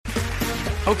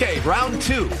Okay, round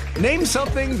two. Name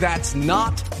something that's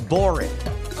not boring.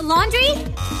 A laundry?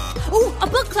 Ooh, a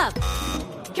book club.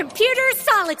 Computer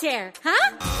solitaire,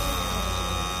 huh?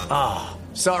 Ah,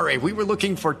 sorry, we were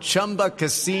looking for Chumba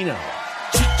Casino.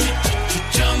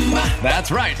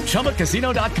 That's right,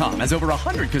 ChumbaCasino.com has over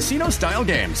 100 casino-style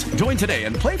games. Join today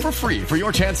and play for free for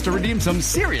your chance to redeem some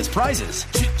serious prizes.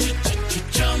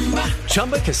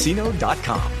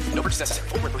 ChumbaCasino.com. No purchase necessary.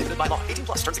 Void where prohibited by law. 18+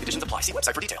 terms and conditions apply. See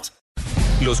website for details.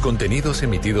 Los contenidos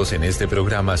emitidos en este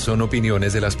programa son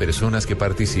opiniones de las personas que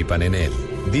participan en él.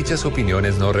 Dichas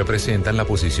opiniones no representan la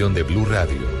posición de Blu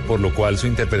Radio, por lo cual su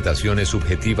interpretación es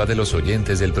subjetiva de los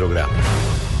oyentes del programa.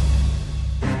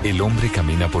 El hombre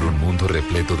camina por un mundo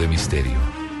repleto de misterio.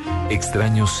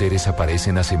 Extraños seres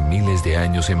aparecen hace miles de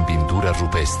años en pinturas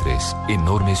rupestres,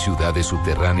 enormes ciudades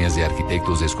subterráneas de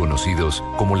arquitectos desconocidos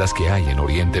como las que hay en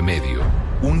Oriente Medio.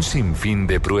 Un sinfín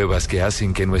de pruebas que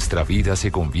hacen que nuestra vida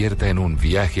se convierta en un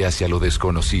viaje hacia lo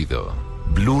desconocido.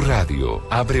 Blu Radio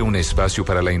abre un espacio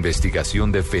para la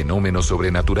investigación de fenómenos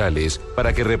sobrenaturales,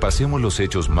 para que repasemos los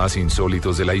hechos más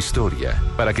insólitos de la historia,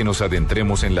 para que nos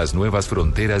adentremos en las nuevas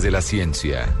fronteras de la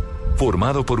ciencia.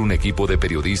 Formado por un equipo de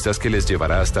periodistas que les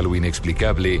llevará hasta lo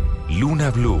inexplicable,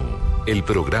 Luna Blu, el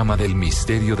programa del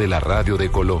misterio de la radio de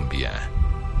Colombia.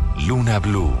 Luna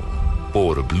Blu,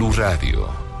 por Blu Radio,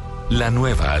 la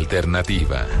nueva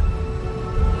alternativa.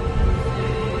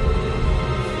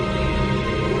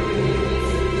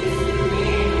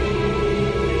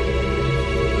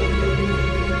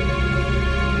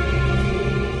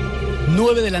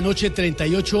 Nueve de la noche,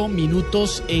 38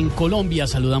 minutos en Colombia.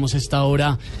 Saludamos a esta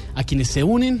hora a quienes se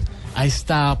unen a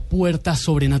esta puerta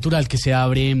sobrenatural que se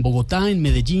abre en Bogotá, en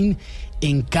Medellín,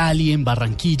 en Cali, en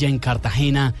Barranquilla, en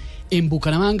Cartagena, en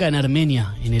Bucaramanga, en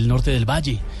Armenia, en el norte del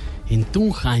Valle, en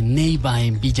Tunja, en Neiva,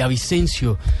 en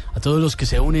Villavicencio, a todos los que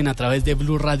se unen a través de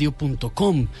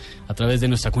bluradio.com, a través de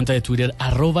nuestra cuenta de Twitter,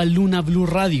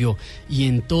 @LunaBluRadio, y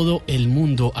en todo el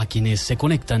mundo a quienes se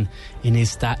conectan en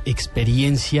esta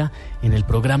experiencia en el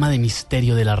programa de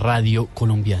misterio de la radio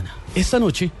colombiana. Esta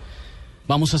noche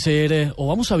vamos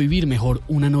a vivir mejor,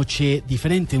 una noche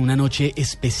diferente, una noche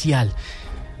especial,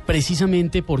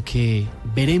 precisamente porque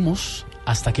veremos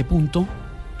hasta qué punto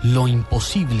lo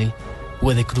imposible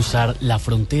puede cruzar la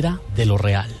frontera de lo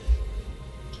real.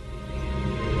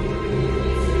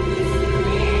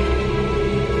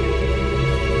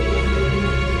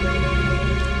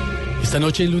 Esta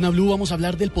noche en Luna Blu vamos a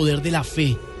hablar del poder de la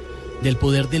fe, del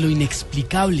poder de lo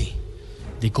inexplicable,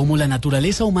 de cómo la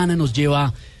naturaleza humana nos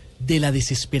lleva de la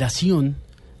desesperación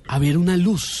a ver una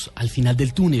luz al final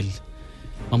del túnel.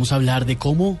 Vamos a hablar de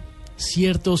cómo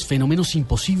ciertos fenómenos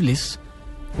imposibles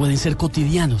pueden ser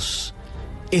cotidianos.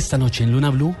 Esta noche en Luna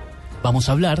Blu vamos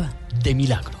a hablar de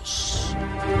milagros.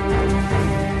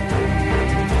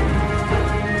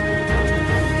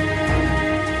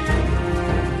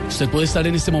 Usted puede estar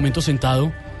en este momento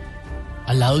sentado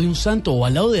al lado de un santo o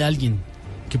al lado de alguien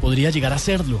que podría llegar a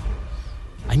serlo.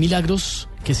 Hay milagros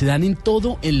que se dan en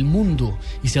todo el mundo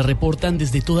y se reportan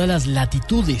desde todas las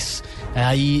latitudes.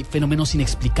 Hay fenómenos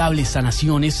inexplicables,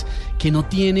 sanaciones que no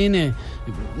tienen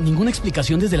ninguna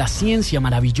explicación desde la ciencia,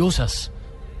 maravillosas,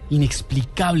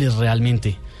 inexplicables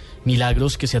realmente.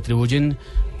 Milagros que se atribuyen,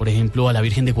 por ejemplo, a la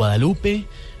Virgen de Guadalupe,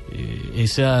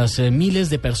 esas miles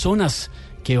de personas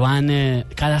que van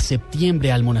cada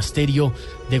septiembre al monasterio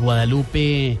de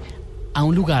Guadalupe, a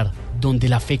un lugar donde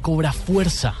la fe cobra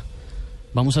fuerza.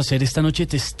 Vamos a ser esta noche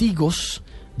testigos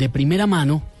de primera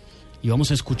mano y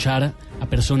vamos a escuchar a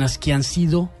personas que han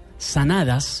sido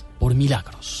sanadas por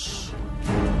milagros.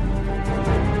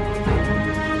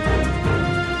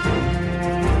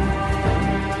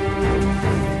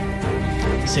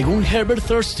 Según Herbert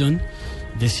Thurston,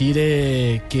 decir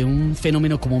que un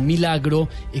fenómeno como un milagro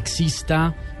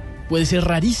exista puede ser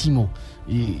rarísimo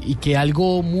y que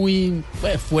algo muy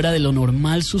fuera de lo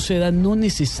normal suceda no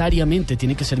necesariamente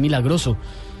tiene que ser milagroso.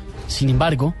 Sin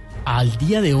embargo, al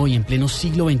día de hoy, en pleno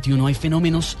siglo XXI, hay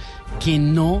fenómenos que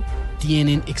no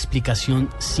tienen explicación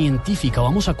científica.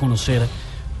 Vamos a conocer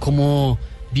cómo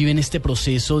viven este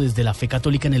proceso desde la fe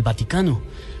católica en el Vaticano,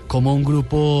 cómo un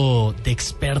grupo de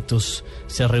expertos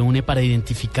se reúne para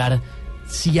identificar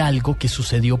si algo que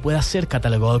sucedió pueda ser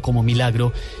catalogado como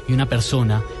milagro y una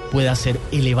persona pueda ser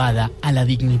elevada a la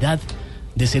dignidad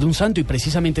de ser un santo. Y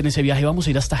precisamente en ese viaje vamos a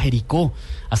ir hasta Jericó,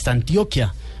 hasta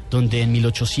Antioquia, donde en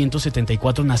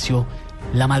 1874 nació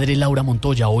la madre Laura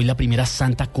Montoya, hoy la primera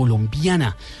santa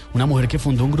colombiana, una mujer que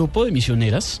fundó un grupo de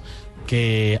misioneras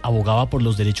que abogaba por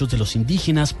los derechos de los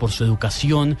indígenas, por su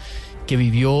educación, que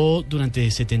vivió durante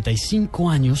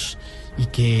 75 años y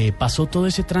que pasó todo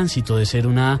ese tránsito de ser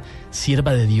una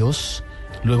sierva de Dios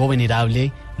luego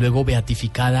venerable, luego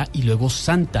beatificada y luego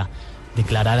santa,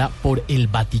 declarada por el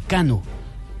Vaticano.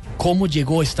 ¿Cómo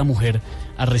llegó esta mujer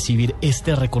a recibir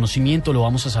este reconocimiento? Lo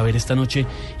vamos a saber esta noche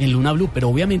en Luna Blu, pero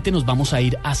obviamente nos vamos a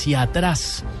ir hacia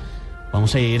atrás.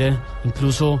 Vamos a ir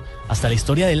incluso hasta la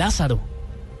historia de Lázaro,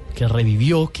 que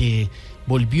revivió, que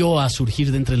volvió a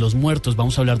surgir de entre los muertos.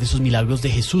 Vamos a hablar de esos milagros de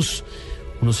Jesús,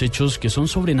 unos hechos que son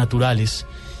sobrenaturales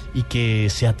y que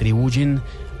se atribuyen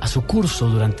a su curso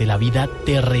durante la vida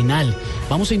terrenal.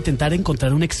 Vamos a intentar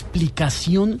encontrar una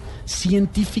explicación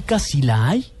científica, si la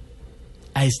hay,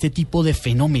 a este tipo de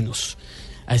fenómenos,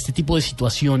 a este tipo de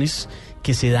situaciones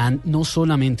que se dan no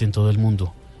solamente en todo el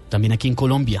mundo, también aquí en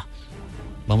Colombia.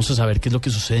 Vamos a saber qué es lo que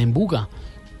sucede en Buga,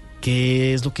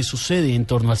 qué es lo que sucede en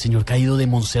torno al Señor Caído de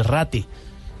Monserrate.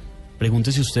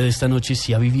 Pregúntese usted esta noche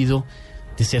si ha vivido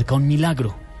de cerca un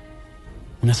milagro,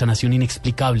 una sanación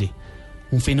inexplicable,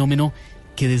 un fenómeno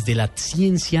que desde la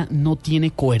ciencia no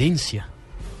tiene coherencia.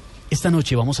 Esta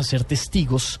noche vamos a ser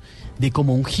testigos de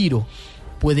cómo un giro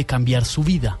puede cambiar su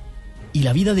vida y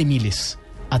la vida de miles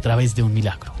a través de un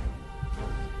milagro.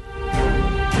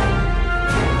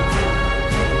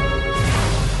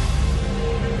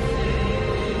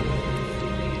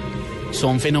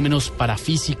 Son fenómenos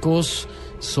parafísicos,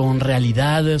 son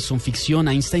realidad, son ficción.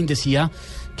 Einstein decía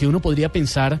que uno podría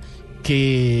pensar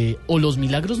que o los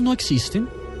milagros no existen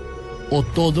o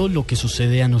todo lo que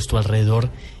sucede a nuestro alrededor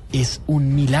es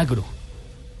un milagro.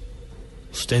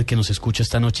 Usted que nos escucha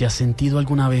esta noche, ¿ha sentido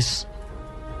alguna vez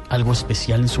algo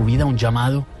especial en su vida, un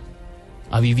llamado?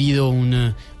 ¿Ha vivido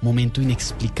un momento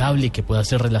inexplicable que pueda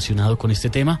ser relacionado con este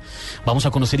tema? Vamos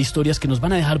a conocer historias que nos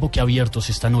van a dejar boquiabiertos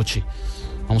esta noche.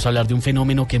 Vamos a hablar de un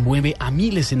fenómeno que mueve a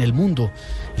miles en el mundo,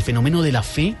 el fenómeno de la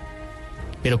fe,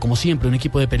 pero como siempre un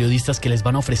equipo de periodistas que les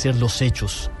van a ofrecer los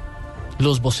hechos,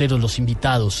 los voceros, los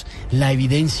invitados, la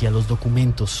evidencia, los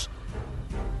documentos,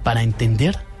 para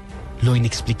entender lo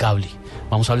inexplicable.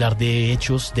 Vamos a hablar de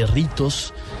hechos, de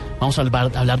ritos, vamos a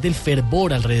hablar del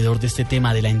fervor alrededor de este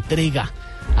tema, de la entrega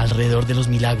alrededor de los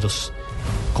milagros.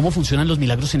 ¿Cómo funcionan los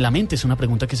milagros en la mente? Es una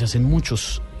pregunta que se hacen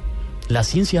muchos. La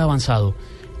ciencia ha avanzado,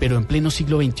 pero en pleno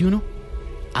siglo XXI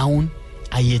aún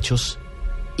hay hechos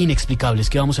inexplicables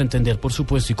que vamos a entender, por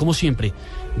supuesto, y como siempre,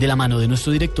 de la mano de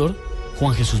nuestro director,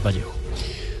 Juan Jesús Vallejo.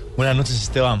 Buenas noches,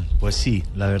 Esteban. Pues sí,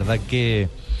 la verdad que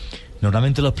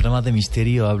normalmente los programas de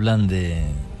misterio hablan de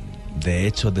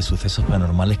hechos, de sucesos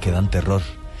paranormales que dan terror.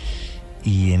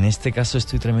 Y en este caso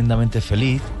estoy tremendamente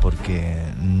feliz porque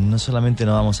no solamente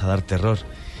no vamos a dar terror,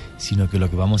 sino que lo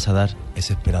que vamos a dar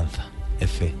es esperanza, es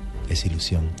fe, es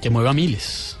ilusión. Que mueva a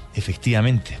miles.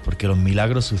 Efectivamente, porque los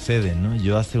milagros suceden, ¿no?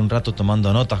 Yo hace un rato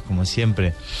tomando notas, como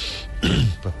siempre,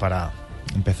 pues para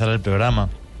empezar el programa,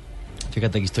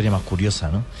 fíjate qué historia más curiosa,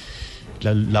 ¿no?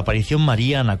 La aparición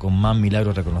mariana con más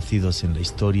milagros reconocidos en la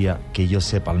historia, que yo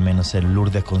sepa al menos, es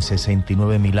Lourdes, con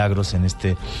 69 milagros en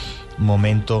este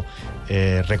momento,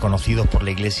 reconocidos por la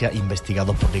Iglesia,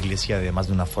 investigados por la Iglesia, además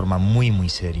de una forma muy, muy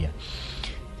seria.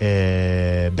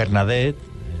 Bernadette,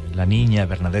 la niña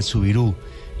Bernadette Soubirous,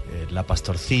 la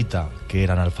pastorcita, que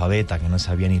era analfabeta, que no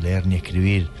sabía ni leer ni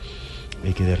escribir,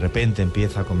 que de repente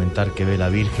empieza a comentar que ve la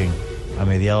Virgen a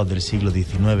mediados del siglo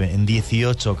XIX en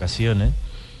 18 ocasiones,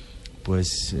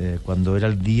 pues cuando era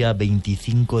el día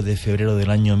 25 de febrero del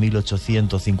año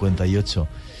 1858,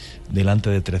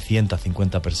 delante de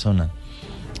 350 personas,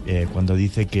 cuando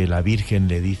dice que la Virgen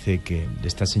le dice que le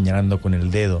está señalando con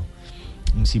el dedo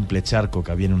un simple charco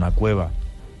que había en una cueva,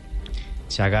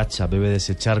 se agacha, bebe de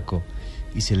ese charco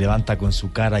y se levanta con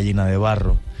su cara llena de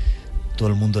barro, todo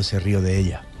el mundo se rió de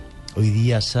ella. Hoy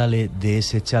día sale de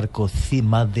ese charco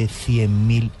más de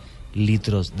 100.000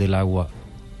 litros del agua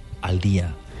al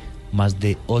día. Más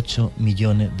de 8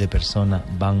 millones de personas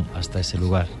van hasta ese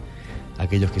lugar.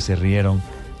 Aquellos que se rieron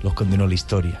los condenó la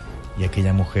historia, y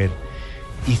aquella mujer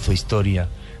hizo historia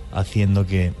haciendo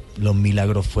que los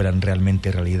milagros fueran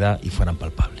realmente realidad y fueran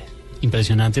palpables.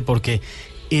 Impresionante, porque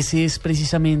esa es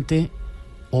precisamente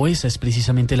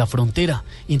la frontera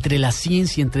entre la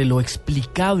ciencia, entre lo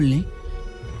explicable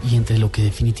y entre lo que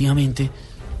definitivamente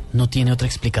no tiene otra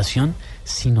explicación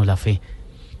sino la fe.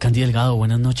 Candy Delgado,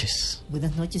 buenas noches.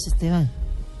 Buenas noches, Esteban.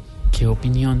 ¿Qué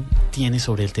opinión tiene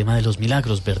sobre el tema de los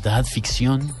milagros? ¿Verdad?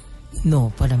 ¿Ficción?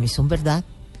 No, para mí son verdad.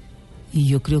 Y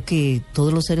yo creo que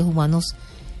todos los seres humanos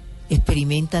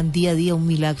experimentan día a día un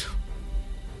milagro.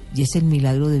 Y es el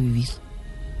milagro de vivir.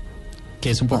 Que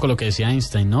es un poco lo que decía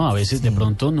Einstein, ¿no? A veces, sí, de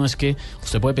pronto no es que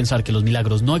usted puede pensar que los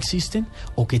milagros no existen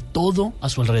o que todo a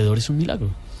su alrededor es un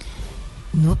milagro.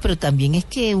 No, pero también es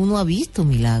que uno ha visto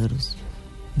milagros.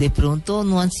 De pronto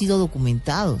no han sido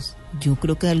documentados. Yo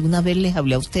creo que alguna vez les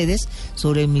hablé a ustedes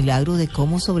sobre el milagro de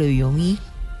cómo sobrevivió mi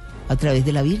a través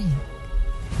de la Virgen,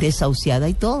 desahuciada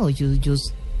y todo. Yo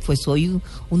pues soy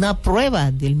una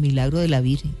prueba del milagro de la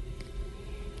Virgen.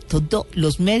 Todos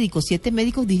los médicos, 7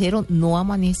 médicos dijeron no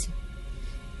amanece.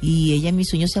 Y ella en mis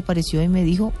sueños se apareció y me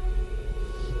dijo,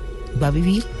 va a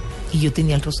vivir. Y yo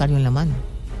tenía el rosario en la mano.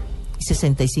 Y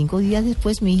 65 días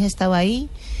después mi hija estaba ahí.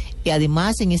 Y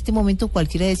además en este momento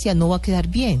cualquiera decía, no va a quedar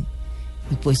bien.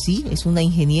 Y pues sí, es una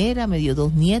ingeniera, me dio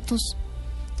 2 nietos.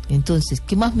 Entonces,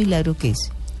 ¿qué más milagro que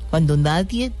es? Cuando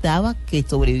nadie daba que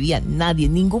sobrevivía, nadie,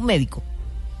 ningún médico.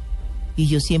 Y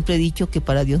yo siempre he dicho que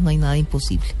para Dios no hay nada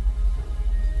imposible.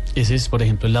 Ese es, por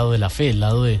ejemplo, el lado de la fe, el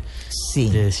lado de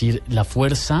decir, la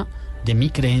fuerza de mi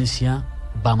creencia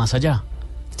va más allá.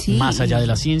 Sí. Más allá de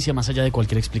la ciencia, más allá de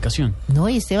cualquier explicación. No,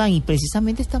 y Esteban, y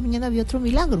precisamente esta mañana vi otro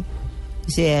milagro. O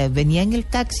sea, venía en el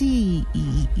taxi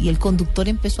y el conductor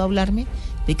empezó a hablarme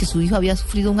de que su hijo había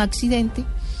sufrido un accidente,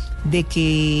 de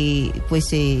que,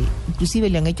 pues, inclusive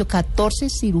le han hecho 14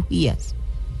 cirugías.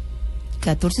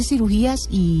 14 cirugías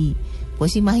y,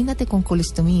 pues, imagínate con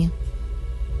colestomía.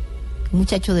 Un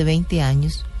muchacho de 20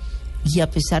 años. Y a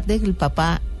pesar de que el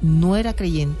papá no era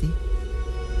creyente,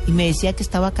 y me decía que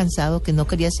estaba cansado, que no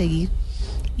quería seguir,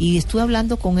 y estuve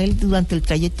hablando con él durante el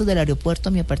trayecto del aeropuerto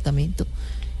a mi apartamento,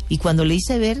 y cuando le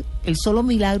hice ver el solo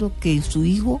milagro que su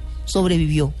hijo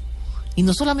sobrevivió, y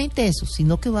no solamente eso,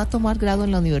 sino que va a tomar grado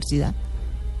en la universidad,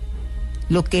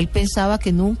 lo que él pensaba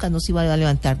que nunca no se iba a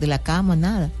levantar de la cama,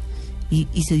 nada,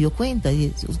 y se dio cuenta.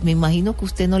 Y me imagino que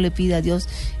usted no le pide a Dios.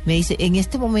 Me dice, en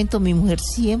este momento mi mujer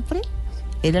siempre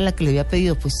era la que le había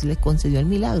pedido, pues le concedió el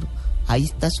milagro, ahí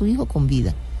está su hijo con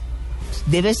vida.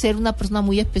 Debe ser una persona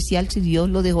muy especial si Dios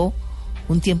lo dejó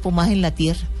un tiempo más en la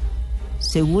tierra.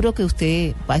 Seguro que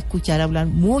usted va a escuchar hablar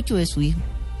mucho de su hijo.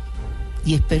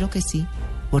 Y espero que sí,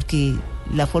 porque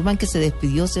la forma en que se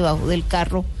despidió, se bajó del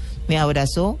carro, me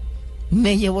abrazó,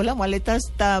 me llevó la maleta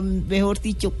hasta, mejor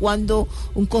dicho, cuando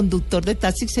un conductor de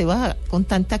taxi se baja con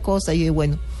tanta cosa. Y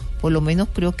bueno, por lo menos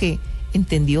creo que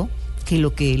entendió que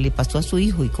lo que le pasó a su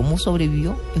hijo y cómo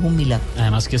sobrevivió es un milagro.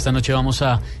 Además que esta noche vamos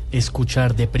a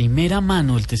escuchar de primera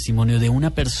mano el testimonio de una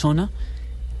persona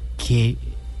que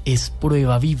es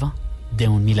prueba viva de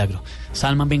un milagro.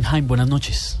 Salman Benjaim, buenas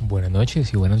noches. Buenas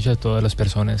noches y buenas noches a todas las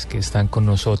personas que están con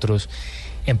nosotros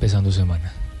empezando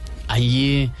semana.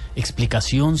 ¿Hay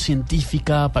explicación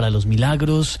científica para los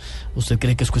milagros? ¿Usted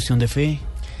cree que es cuestión de fe?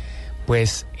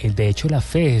 Pues de hecho la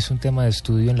fe es un tema de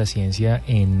estudio en la ciencia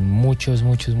en muchas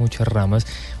ramas,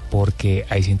 porque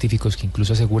hay científicos que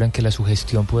incluso aseguran que la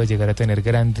sugestión puede llegar a tener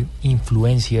gran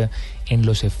influencia en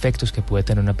los efectos que puede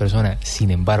tener una persona. Sin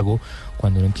embargo,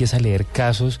 cuando uno empieza a leer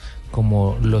casos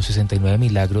como los 69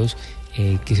 milagros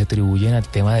que se atribuyen al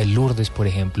tema de Lourdes, por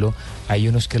ejemplo, hay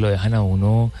unos que lo dejan a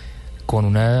uno con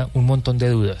un montón de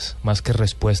dudas, más que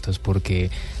respuestas,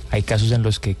 porque hay casos en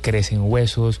los que crecen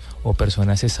huesos o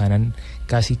personas se sanan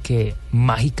casi que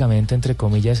mágicamente, entre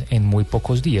comillas, en muy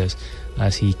pocos días.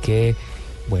 Así que,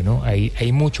 bueno,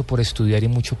 hay mucho por estudiar y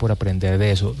mucho por aprender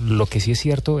de eso. Lo que sí es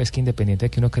cierto es que independiente de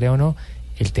que uno crea o no,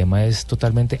 el tema es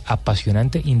totalmente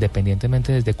apasionante,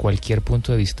 independientemente desde cualquier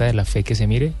punto de vista de la fe que se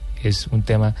mire, es un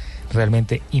tema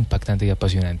realmente impactante y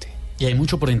apasionante. Y hay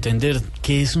mucho por entender.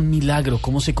 ¿Qué es un milagro?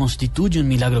 ¿Cómo se constituye un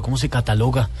milagro? ¿Cómo se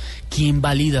cataloga? ¿Quién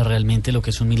valida realmente lo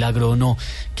que es un milagro o no?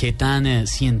 ¿Qué tan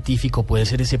científico puede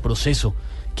ser ese proceso?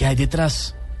 ¿Qué hay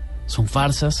detrás? ¿Son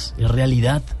farsas? ¿Es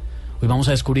realidad? Hoy vamos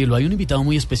a descubrirlo. Hay un invitado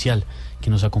muy especial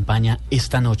que nos acompaña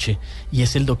esta noche y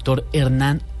es el doctor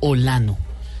Hernán Olano.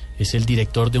 Es el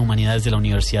director de Humanidades de la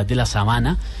Universidad de La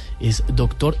Sabana. Es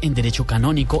doctor en Derecho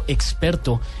Canónico,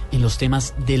 experto en los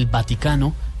temas del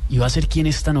Vaticano, y va a ser quien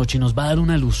esta noche nos va a dar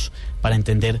una luz para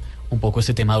entender un poco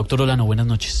este tema. Doctor Olano, buenas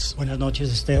noches. Buenas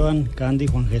noches, Esteban, Candy,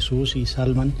 Juan Jesús y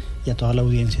Salman, y a toda la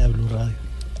audiencia de Blu Radio.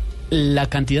 La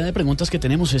cantidad de preguntas que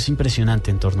tenemos es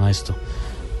impresionante en torno a esto,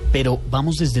 pero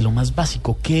vamos desde lo más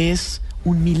básico. ¿Qué es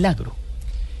un milagro?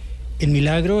 El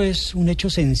milagro es un hecho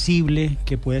sensible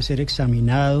que puede ser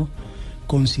examinado,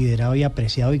 considerado y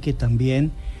apreciado, y que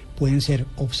también pueden ser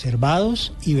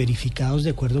observados y verificados de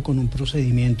acuerdo con un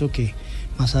procedimiento que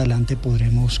más adelante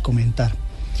podremos comentar.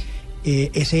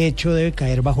 Ese hecho debe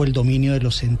caer bajo el dominio de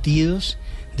los sentidos,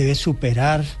 debe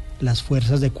superar las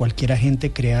fuerzas de cualquier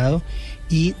agente creado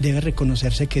y debe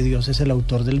reconocerse que Dios es el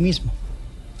autor del mismo.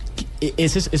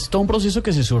 Ese es todo un proceso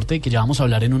que se surte y que ya vamos a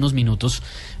hablar en unos minutos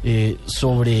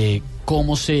sobre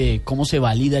cómo se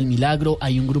valida el milagro.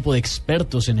 Hay un grupo de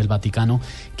expertos en el Vaticano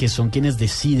que son quienes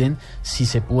deciden si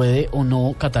se puede o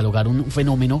no catalogar un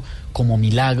fenómeno como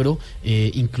milagro.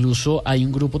 Incluso hay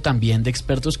un grupo también de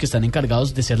expertos que están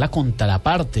encargados de ser la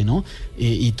contraparte, ¿no?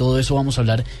 Y todo eso vamos a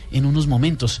hablar en unos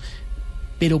momentos.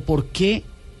 Pero ¿por qué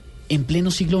en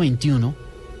pleno siglo XXI,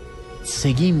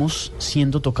 seguimos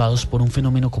siendo tocados por un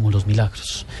fenómeno como los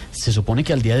milagros. Se supone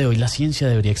que al día de hoy la ciencia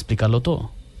debería explicarlo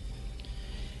todo.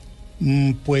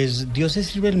 Pues Dios se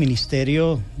sirve el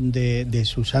ministerio de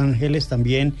sus ángeles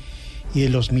también y de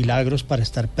los milagros para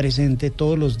estar presente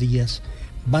todos los días,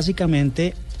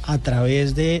 básicamente a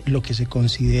través de lo que se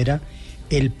considera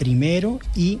el primero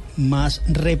y más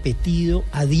repetido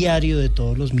a diario de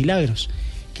todos los milagros,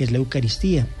 que es la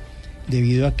Eucaristía,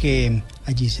 debido a que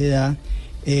allí se da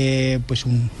pues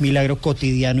un milagro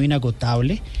cotidiano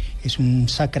inagotable. Es un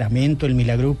sacramento, el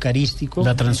milagro eucarístico.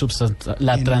 La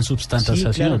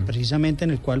transubstantiación. Sí, claro, precisamente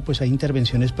en el cual pues hay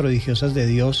intervenciones prodigiosas de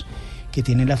Dios que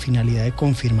tienen la finalidad de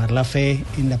confirmar la fe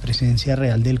en la presencia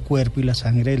real del cuerpo y la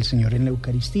sangre del Señor en la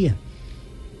Eucaristía.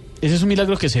 Ese es un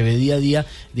milagro que se ve día a día,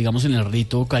 digamos, en el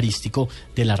rito eucarístico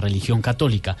de la religión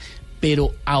católica.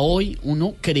 Pero a hoy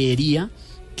uno creería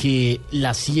que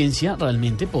la ciencia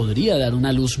realmente podría dar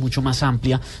una luz mucho más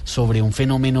amplia sobre un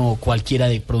fenómeno cualquiera,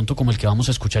 de pronto como el que vamos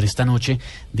a escuchar esta noche,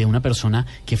 de una persona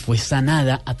que fue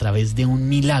sanada a través de un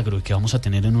milagro y que vamos a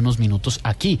tener en unos minutos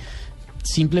aquí.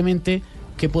 Simplemente,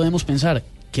 ¿qué podemos pensar?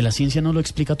 ¿Que la ciencia no lo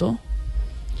explica todo?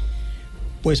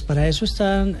 Pues para eso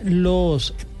están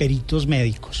los peritos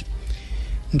médicos.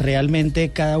 Realmente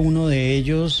cada uno de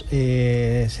ellos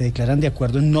se declaran de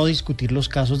acuerdo en no discutir los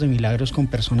casos de milagros con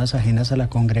personas ajenas a la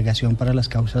Congregación para las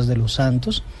Causas de los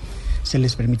Santos. Se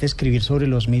les permite escribir sobre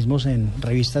los mismos en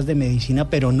revistas de medicina,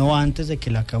 pero no antes de que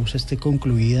la causa esté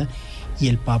concluida y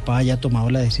el Papa haya tomado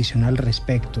la decisión al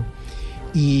respecto.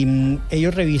 Y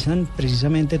ellos revisan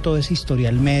precisamente todo ese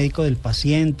historial médico del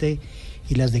paciente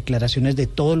y las declaraciones de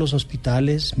todos los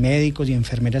hospitales, médicos y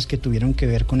enfermeras que tuvieron que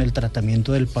ver con el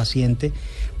tratamiento del paciente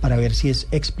para ver si es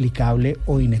explicable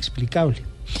o inexplicable.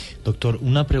 Doctor,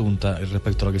 una pregunta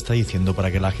respecto a lo que está diciendo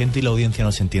para que la gente y la audiencia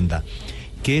nos entienda.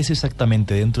 ¿Qué es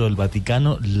exactamente dentro del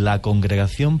Vaticano la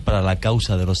Congregación para la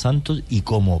Causa de los Santos y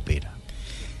cómo opera?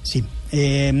 Sí,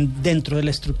 dentro de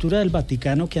la estructura del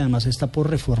Vaticano, que además está por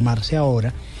reformarse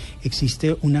ahora,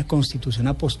 existe una constitución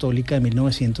apostólica de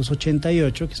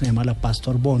 1988 que se llama la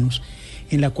Pastor Bonus,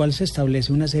 en la cual se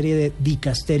establece una serie de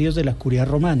dicasterios de la curia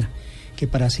romana, que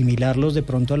para asimilarlos de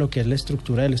pronto a lo que es la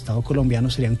estructura del Estado colombiano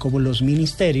serían como los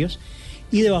ministerios,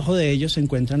 y debajo de ellos se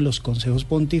encuentran los consejos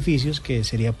pontificios, que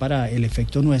sería para el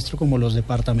efecto nuestro como los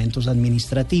departamentos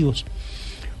administrativos.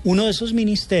 Uno de esos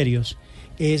ministerios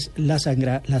es la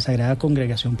Sagrada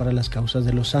Congregación para las Causas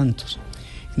de los Santos.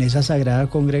 En esa Sagrada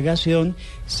Congregación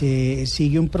se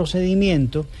sigue un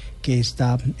procedimiento que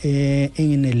está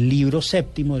en el libro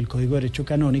séptimo del Código de Derecho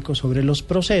Canónico sobre los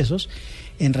procesos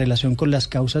en relación con las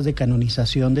causas de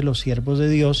canonización de los siervos de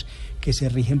Dios que se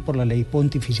rigen por la ley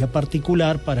pontificia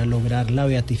particular para lograr la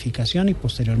beatificación y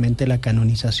posteriormente la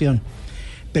canonización.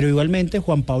 Pero igualmente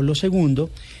Juan Pablo II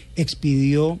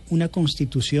expidió una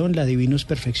constitución, la Divinus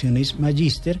Perfectionis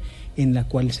Magister, en la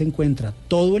cual se encuentra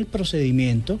todo el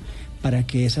procedimiento para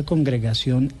que esa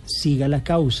congregación siga la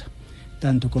causa,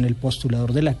 tanto con el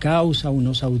postulador de la causa,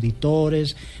 unos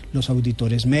auditores, los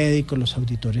auditores médicos, los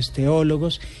auditores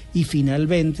teólogos, y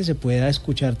finalmente se pueda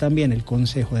escuchar también el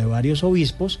consejo de varios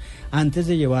obispos antes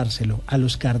de llevárselo a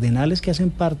los cardenales que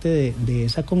hacen parte de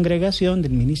esa congregación,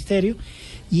 del ministerio,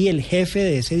 y el jefe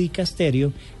de ese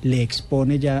dicasterio le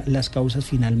expone ya las causas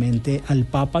finalmente al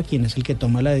Papa, quien es el que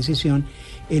toma la decisión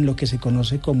en lo que se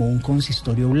conoce como un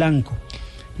consistorio blanco.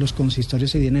 Los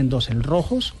consistorios se dividen en dos, el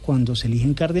rojos cuando se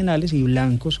eligen cardenales y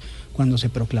blancos cuando se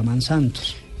proclaman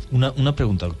santos. Una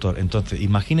pregunta, doctor. Entonces,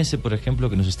 imagínese, por ejemplo,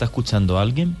 que nos está escuchando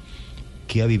alguien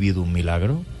que ha vivido un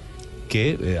milagro,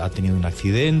 que ha tenido un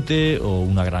accidente o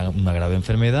una grave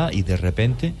enfermedad y de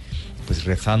repente, pues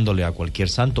rezándole a cualquier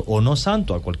santo o no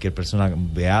santo, a cualquier persona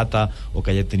beata o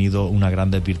que haya tenido unas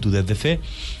grandes virtudes de fe,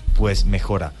 pues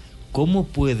mejora. ¿Cómo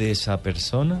puede esa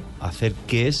persona hacer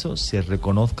que eso se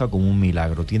reconozca como un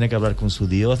milagro? ¿Tiene que hablar con su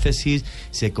diócesis?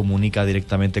 ¿Se comunica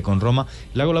directamente con Roma?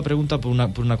 Le hago la pregunta por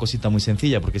una cosita muy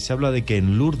sencilla, porque se habla de que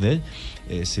en Lourdes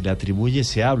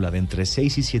se habla de entre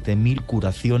 6 y 7 mil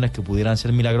curaciones que pudieran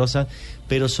ser milagrosas,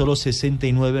 pero solo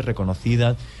 69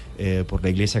 reconocidas por la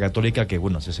Iglesia Católica, que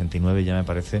bueno, 69 ya me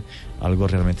parece algo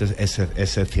realmente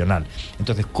excepcional.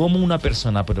 Entonces, ¿cómo una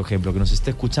persona, por ejemplo, que nos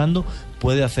esté escuchando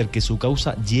puede hacer que su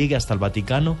causa llegue hasta el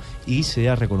Vaticano y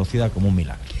sea reconocida como un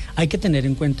milagro? Hay que tener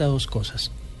en cuenta dos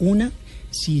cosas. Una,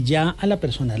 si ya a la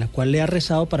persona a la cual le ha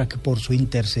rezado para que por su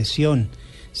intercesión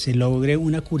se logre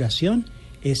una curación,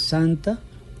 es santa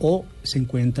o se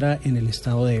encuentra en el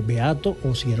estado de beato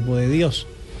o siervo de Dios.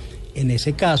 En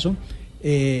ese caso,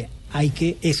 hay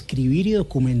que escribir y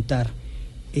documentar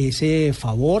ese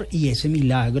favor y ese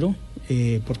milagro,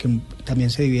 porque también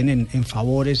se dividen en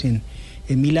favores, en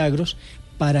Milagros,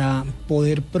 para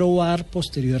poder probar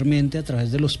posteriormente a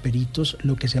través de los peritos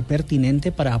lo que sea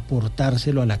pertinente para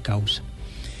aportárselo a la causa.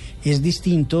 Es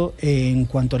distinto en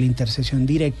cuanto a la intercesión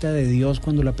directa de Dios,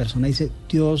 cuando la persona dice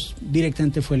Dios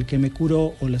directamente fue el que me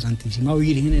curó, o la Santísima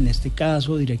Virgen en este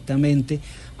caso directamente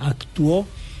actuó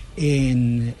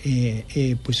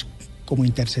pues como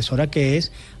intercesora que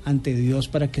es ante Dios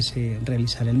para que se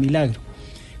realizara el milagro.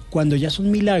 Cuando ya son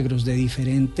milagros de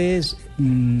diferentes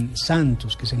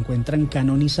santos que se encuentran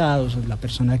canonizados, la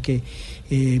persona que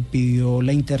pidió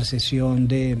la intercesión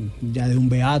de un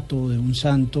beato, de un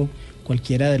santo,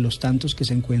 cualquiera de los tantos que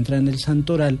se encuentran en el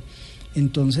santoral,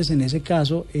 entonces en ese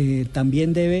caso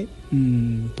también debe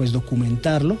pues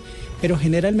documentarlo, pero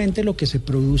generalmente lo que se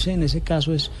produce en ese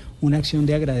caso es una acción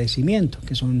de agradecimiento,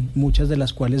 que son muchas de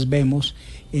las cuales vemos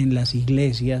en las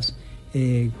iglesias,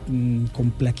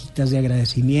 con plaquitas de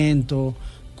agradecimiento,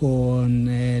 con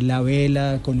la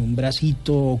vela, con un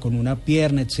bracito, con una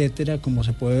pierna, etcétera, como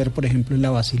se puede ver por ejemplo en la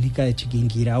Basílica de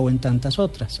Chiquinquirá o en tantas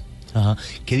otras. Ajá.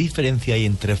 ¿Qué diferencia hay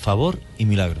entre favor y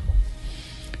milagro?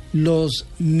 Los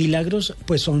milagros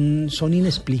pues son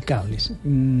inexplicables.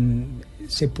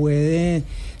 Se puede,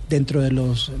 dentro de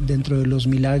los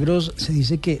milagros se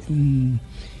dice que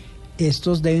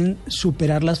estos deben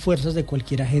superar las fuerzas de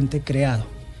cualquier agente creado.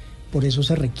 Por eso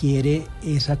se requiere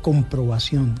esa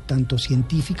comprobación, tanto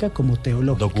científica como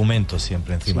teológica. Documentos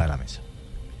siempre encima de la mesa.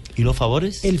 ¿Y los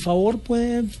favores? El favor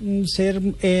puede ser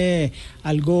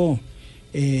algo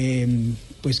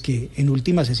pues que en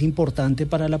últimas es importante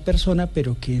para la persona,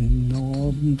 pero que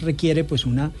no requiere pues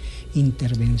una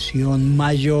intervención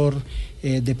mayor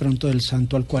de pronto del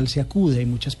santo al cual se acude. Hay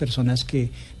muchas personas que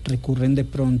recurren de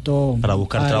pronto para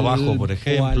buscar trabajo, por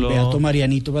ejemplo, o al beato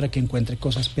Marianito para que encuentre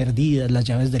cosas perdidas, las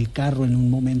llaves del carro en un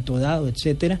momento dado,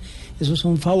 etcétera. Esos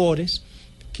son favores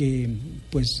que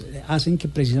pues hacen que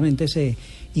precisamente se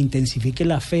intensifique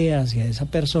la fe hacia esa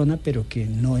persona, pero que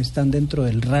no están dentro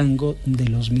del rango de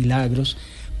los milagros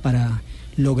para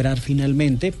lograr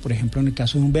finalmente, por ejemplo en el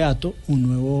caso de un beato, un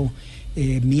nuevo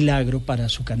milagro para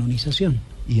su canonización.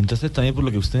 Y entonces también, por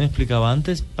lo que usted me explicaba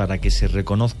antes, para que se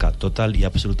reconozca total y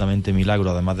absolutamente milagro,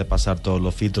 además de pasar todos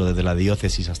los filtros desde la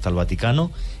diócesis hasta el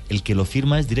Vaticano, el que lo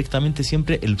firma es directamente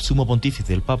siempre el sumo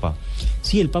pontífice, el Papa.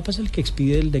 Sí, el Papa es el que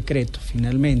expide el decreto,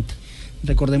 finalmente.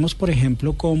 Recordemos, por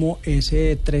ejemplo, cómo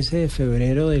ese 13 de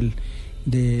febrero del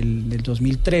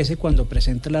 2013, cuando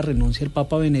presenta la renuncia el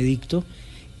Papa Benedicto,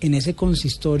 en ese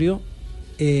consistorio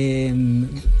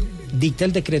dicta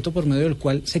el decreto por medio del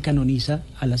cual se canoniza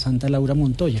a la Santa Laura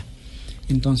Montoya.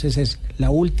 Entonces es la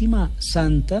última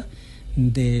santa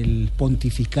del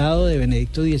pontificado de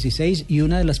Benedicto XVI y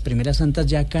una de las primeras santas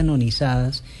ya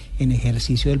canonizadas en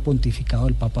ejercicio del pontificado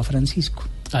del Papa Francisco.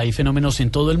 Hay fenómenos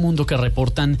en todo el mundo que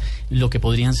reportan lo que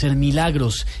podrían ser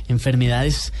milagros,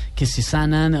 enfermedades que se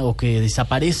sanan o que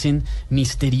desaparecen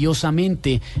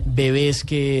misteriosamente, bebés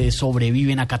que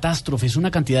sobreviven a catástrofes,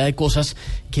 una cantidad de cosas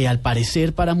que al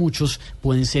parecer para muchos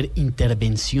pueden ser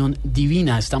intervención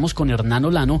divina. Estamos con Hernán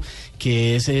Olano,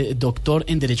 que es doctor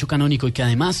en Derecho Canónico y que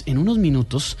además en unos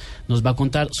minutos nos va a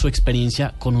contar su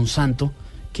experiencia con un santo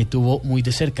que tuvo muy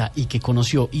de cerca y que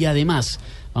conoció. Y además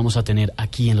vamos a tener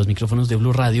aquí en los micrófonos de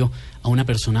Blue Radio a una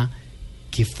persona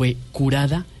que fue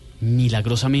curada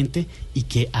milagrosamente y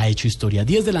que ha hecho historia.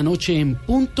 10 de la noche en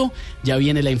punto, ya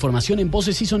viene la información en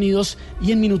Voces y Sonidos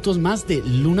y en minutos más de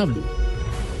Luna Blu.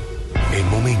 En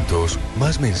momentos,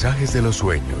 más mensajes de los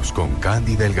sueños con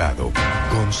Candy Delgado.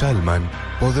 Con Salman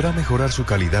podrá mejorar su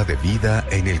calidad de vida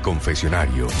en el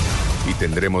confesionario. Y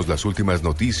tendremos las últimas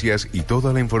noticias y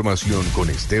toda la información con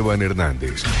Esteban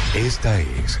Hernández. Esta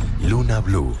es Luna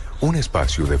Blu, un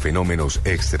espacio de fenómenos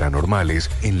extranormales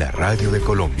en la radio de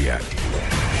Colombia.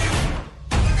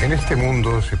 En este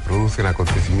mundo se producen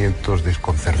acontecimientos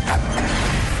desconcertantes.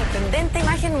 Sorprendente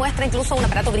imagen muestra incluso un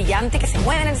aparato brillante que se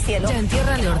mueve en el cielo. Ya en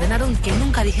tierra le ordenaron que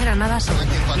nunca dijera nada sobre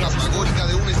la fantasmagórica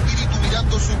de un espíritu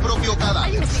mirando su propio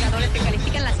cadáver. Hay investigadores que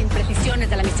califican las imprecisiones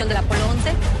de la misión del Apolo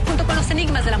 11 junto con los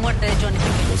enigmas de la muerte de John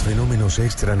F. Los fenómenos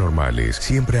extranormales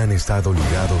siempre han estado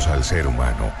ligados al ser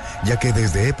humano, ya que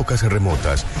desde épocas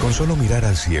remotas, con solo mirar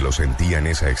al cielo sentían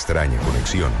esa extraña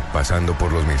conexión, pasando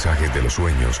por los mensajes de los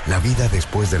sueños, la vida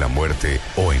después de la muerte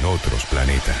o en otros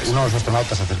planetas. Uno de los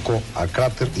astronautas se acercó al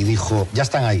cráter y dijo, ya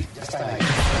están ahí.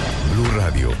 Blue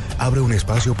Radio abre un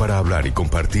espacio para hablar y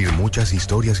compartir muchas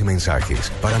historias y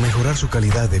mensajes, para mejorar su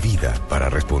calidad de vida, para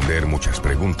responder muchas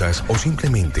preguntas o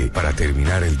simplemente para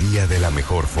terminar el día de la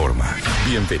mejor forma.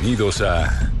 Bienvenidos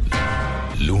a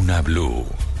Luna Blu,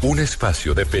 un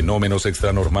espacio de fenómenos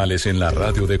extranormales en la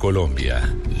radio de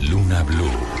Colombia. Luna Blu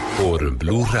por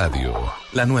Blue Radio,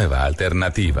 la nueva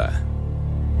alternativa.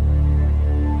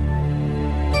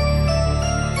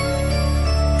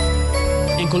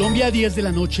 Colombia, 10 de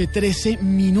la noche, 13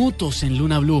 minutos en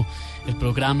Luna Blu, el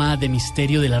programa de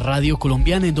misterio de la radio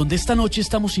colombiana, en donde esta noche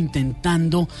estamos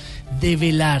intentando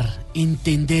develar,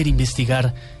 entender,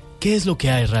 investigar qué es lo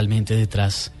que hay realmente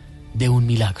detrás de un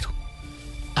milagro.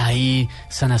 Hay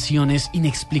sanaciones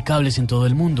inexplicables en todo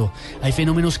el mundo. Hay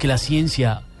fenómenos que la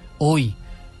ciencia hoy,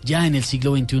 ya en el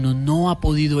siglo XXI, no ha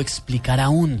podido explicar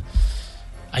aún.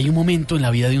 Hay un momento en la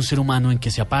vida de un ser humano en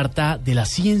que se aparta de la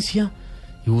ciencia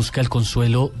y busca el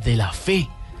consuelo de la fe,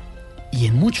 y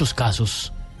en muchos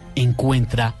casos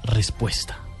encuentra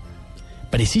respuesta.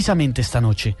 Precisamente esta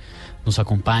noche nos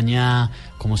acompaña,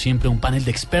 como siempre, un panel de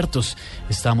expertos.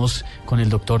 Estamos con el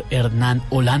doctor Hernán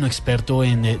Olano, experto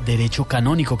en Derecho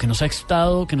Canónico, que nos ha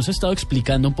estado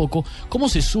explicando un poco cómo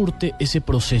se surte ese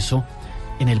proceso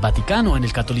en el Vaticano, en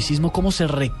el catolicismo, cómo se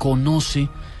reconoce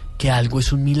que algo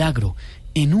es un milagro.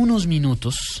 En unos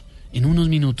minutos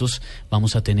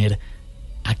vamos a tener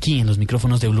aquí en los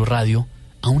micrófonos de Blu Radio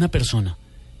a una persona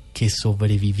que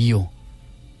sobrevivió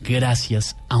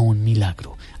gracias a un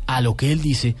milagro. A lo que él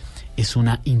dice es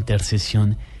una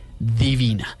intercesión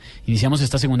divina. Iniciamos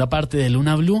esta segunda parte de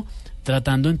Luna Blu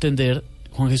tratando de entender,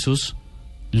 Juan Jesús,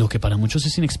 lo que para muchos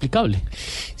es inexplicable.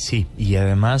 Sí, y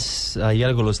además hay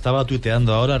algo, lo estaba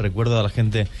tuiteando ahora, recuerdo a la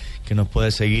gente que nos puede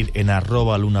seguir en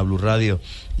 @Luna Blu Radio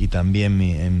y también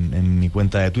en mi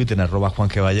cuenta de Twitter, en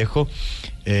 @JuanGVallejo.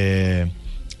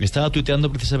 Estaba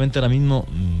tuiteando precisamente ahora mismo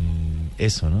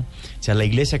eso, ¿no? O sea, la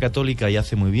Iglesia Católica ya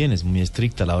hace muy bien, es muy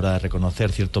estricta a la hora de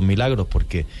reconocer ciertos milagros,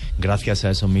 porque gracias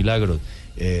a esos milagros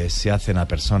se hacen a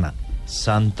personas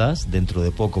santas. Dentro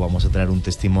de poco vamos a tener un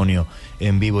testimonio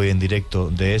en vivo y en directo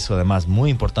de eso, además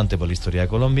muy importante por la historia de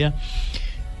Colombia.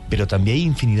 Pero también hay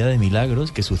infinidad de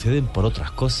milagros que suceden por otras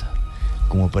cosas,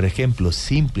 como por ejemplo,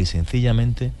 simple y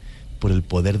sencillamente por el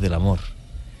poder del amor.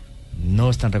 No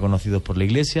están reconocidos por la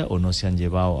Iglesia o no se han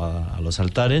llevado a los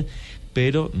altares,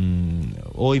 pero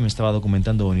hoy me estaba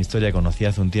documentando una historia que conocí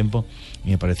hace un tiempo y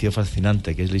me pareció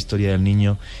fascinante, que es la historia del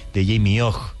niño de Jamie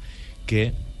Ogg,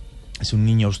 que es un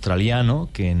niño australiano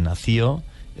que nació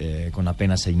con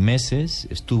apenas 6 meses,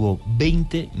 estuvo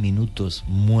 20 minutos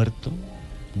muerto.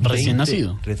 Recién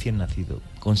nacido,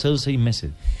 con solo 6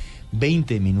 meses,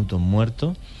 20 minutos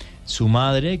muerto. Su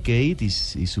madre, Kate, y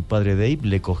su padre Dave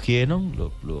le cogieron,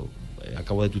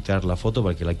 acabo de tuitear la foto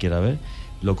para que la quiera ver,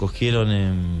 lo cogieron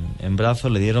en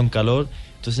brazos, le dieron calor,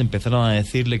 entonces empezaron a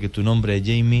decirle que tu nombre es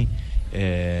Jamie,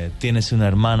 tienes una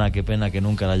hermana, qué pena que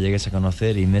nunca la llegues a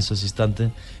conocer, y en esos instantes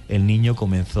el niño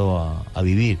comenzó a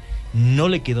vivir. No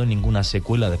le quedó ninguna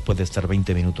secuela después de estar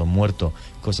 20 minutos muerto,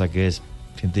 cosa que es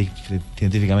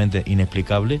científicamente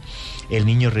inexplicable. El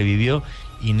niño revivió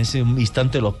y en ese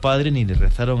instante los padres ni le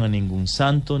rezaron a ningún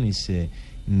santo, ni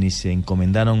se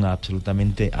encomendaron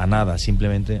absolutamente a nada,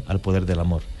 simplemente al poder del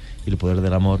amor. Y el poder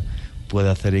del amor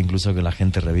puede hacer incluso que la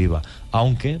gente reviva.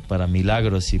 Aunque para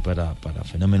milagros y para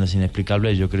fenómenos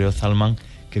inexplicables, yo creo, Salman,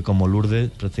 que como Lourdes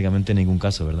prácticamente ningún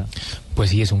caso, ¿verdad? Pues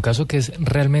sí, es un caso que es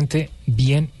realmente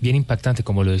bien impactante,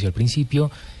 como lo decía al principio,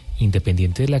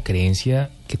 independiente de la creencia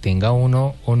que tenga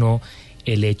uno o no.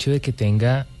 El hecho de que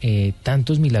tenga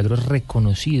tantos milagros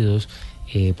reconocidos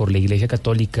por la Iglesia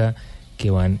Católica, que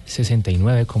van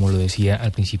 69, como lo decía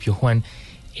al principio Juan,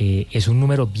 es un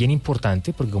número bien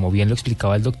importante, porque como bien lo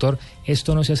explicaba el doctor,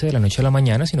 esto no se hace de la noche a la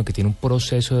mañana, sino que tiene un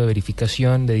proceso de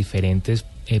verificación de diferentes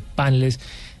paneles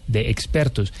de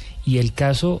expertos. Y el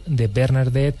caso de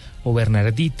Bernadette o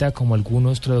Bernardita, como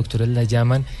algunos traductores la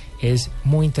llaman, es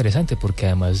muy interesante, porque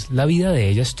además la vida de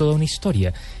ella es toda una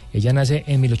historia. Ella nace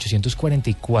en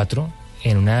 1844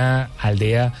 en una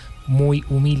aldea muy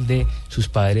humilde, sus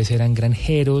padres eran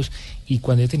granjeros, y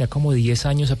cuando ella tenía como 10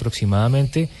 años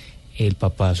aproximadamente, el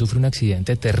papá sufre un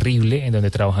accidente terrible en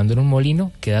donde, trabajando en un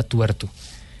molino, queda tuerto.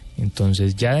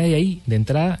 Entonces ya de ahí, de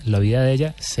entrada, la vida de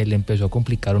ella se le empezó a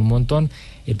complicar un montón.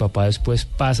 El papá después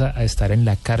pasa a estar en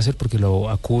la cárcel porque lo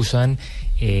acusan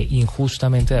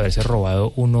injustamente de haberse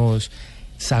robado unos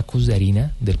sacos de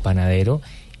harina del panadero,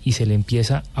 y se le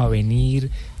empieza a venir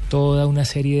toda una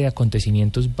serie de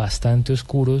acontecimientos bastante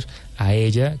oscuros a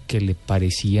ella, que le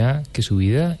parecía que su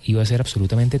vida iba a ser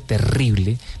absolutamente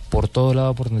terrible por todo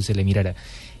lado por donde se le mirara.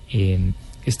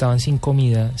 Estaban sin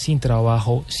comida, sin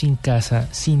trabajo, sin casa,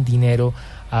 sin dinero,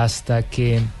 hasta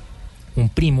que un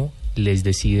primo les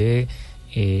decide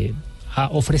a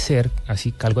ofrecer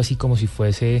algo así como si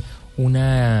fuese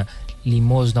una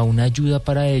limosna, una ayuda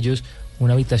para ellos,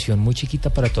 una habitación muy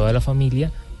chiquita para toda la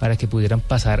familia, para que pudieran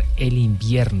pasar el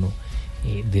invierno.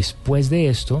 Después de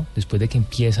esto, después de que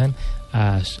empiezan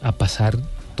a pasar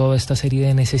toda esta serie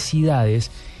de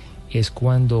necesidades, es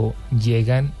cuando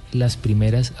llegan las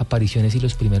primeras apariciones y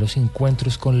los primeros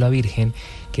encuentros con la Virgen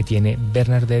que tiene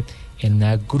Bernadette en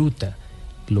una gruta,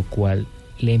 lo cual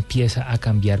le empieza a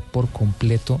cambiar por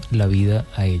completo la vida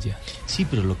a ella. Sí,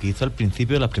 pero lo que hizo al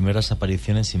principio de las primeras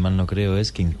apariciones, si mal no creo,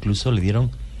 es que incluso le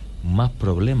dieron más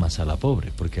problemas a la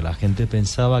pobre, porque la gente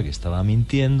pensaba que estaba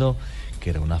mintiendo, que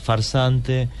era una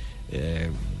farsante,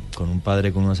 con un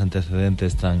padre con unos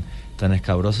antecedentes tan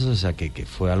escabrosos, o sea que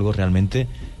fue algo realmente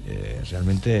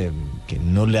que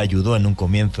no le ayudó en un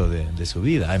comienzo de su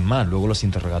vida. Es más, luego los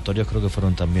interrogatorios creo que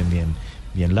fueron también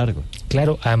bien largos.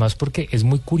 Claro, además porque es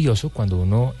muy curioso cuando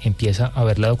uno empieza a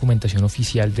ver la documentación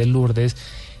oficial de Lourdes,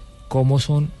 cómo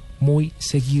son muy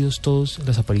seguidos todas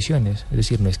las apariciones. Es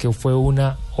decir, no es que fue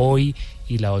una hoy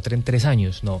y la otra en 3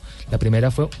 años, no. La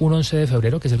primera fue un 11 de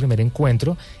febrero, que es el primer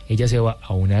encuentro. Ella se va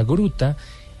a una gruta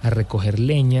a recoger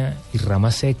leña y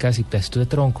ramas secas y pedazos de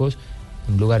troncos,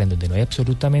 un lugar en donde no hay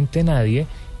absolutamente nadie,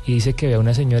 y dice que ve a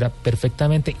una señora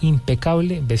perfectamente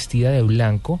impecable, vestida de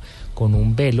blanco, con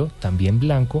un velo también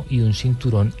blanco y un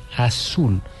cinturón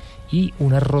azul y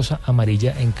una rosa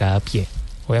amarilla en cada pie.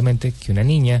 Obviamente que una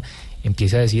niña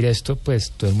empieza a decir esto,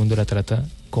 pues todo el mundo la trata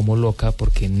como loca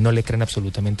porque no le creen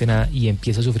absolutamente nada y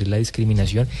empieza a sufrir la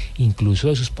discriminación incluso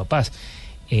de sus papás.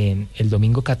 El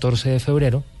domingo 14 de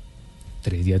febrero,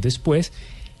 3 días después,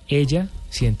 ella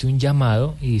siente un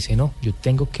llamado y dice: no, yo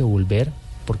tengo que volver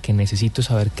porque necesito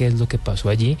saber qué es lo que pasó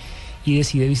allí, y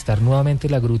decide visitar nuevamente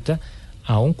la gruta,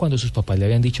 aun cuando sus papás le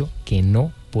habían dicho que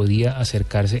no podía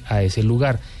acercarse a ese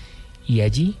lugar. Y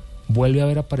allí vuelve a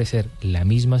ver aparecer la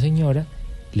misma señora,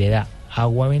 le da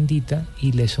agua bendita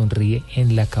y le sonríe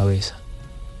en la cabeza.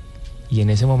 Y en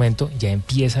ese momento ya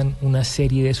empiezan una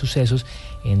serie de sucesos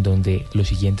en donde lo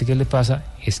siguiente que le pasa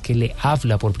es que le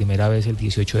habla por primera vez el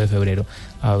 18 de febrero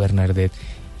a Bernadette,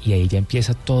 y ahí ya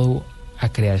empieza todo a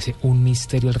crearse un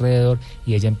misterio alrededor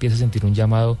y ella empieza a sentir un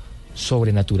llamado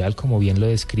sobrenatural, como bien lo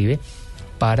describe,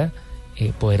 para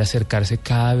poder acercarse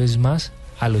cada vez más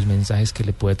a los mensajes que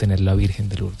le puede tener la Virgen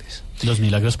de Lourdes. Los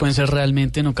milagros pueden ser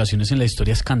realmente en ocasiones en la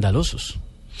historia escandalosos.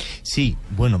 Sí,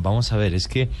 bueno, vamos a ver, es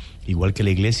que igual que la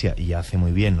Iglesia, y hace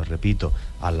muy bien, lo repito,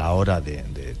 a la hora de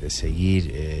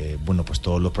seguir pues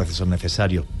todos los procesos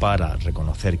necesarios para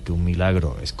reconocer que un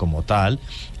milagro es como tal,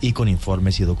 y con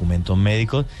informes y documentos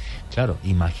médicos, claro,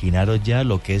 imaginaros ya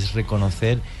lo que es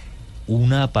reconocer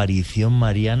una aparición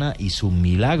mariana y sus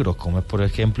milagros, como es por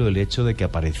ejemplo el hecho de que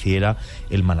apareciera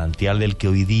el manantial del que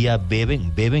hoy día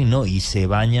beben y se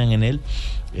bañan en él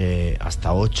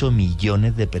hasta 8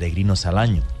 millones de peregrinos al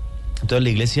año. Entonces la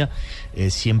Iglesia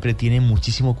siempre tiene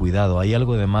muchísimo cuidado. Hay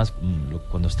algo de más,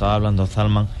 cuando estaba hablando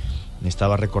Salman, me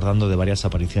estaba recordando de varias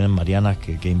apariciones marianas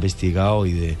que he investigado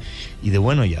y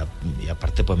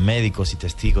aparte pues médicos y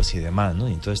testigos y demás, ¿no?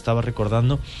 Y entonces estaba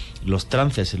recordando los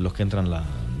trances en los que entran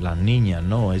las niñas,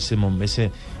 ¿no? Ese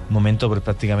momento pues,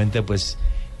 prácticamente pues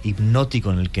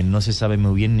hipnótico, en el que no se sabe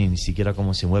muy bien ni siquiera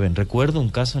cómo se mueven. Recuerdo un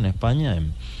caso en España,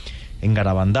 en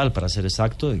Garabandal, para ser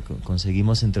exacto, y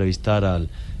conseguimos entrevistar al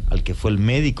que fue el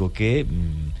médico que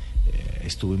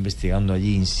estuvo investigando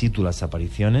allí in situ las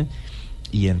apariciones,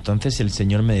 y entonces el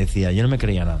señor me decía, yo no me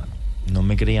creía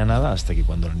nada hasta que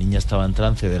cuando la niña estaba en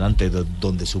trance delante de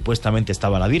donde supuestamente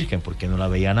estaba la Virgen, porque no la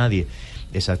veía nadie,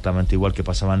 exactamente igual que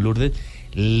pasaba en Lourdes,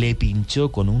 le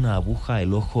pinchó con una aguja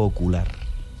el ojo ocular.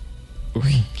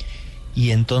 Uy. Y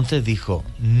entonces dijo,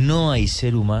 no hay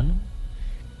ser humano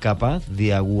capaz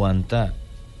de aguantar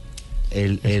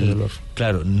el dolor.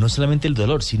 Claro, no solamente el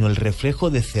dolor, sino el reflejo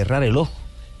de cerrar el ojo.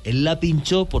 Él la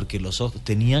pinchó porque los ojos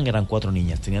eran 4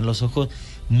 niñas, tenían los ojos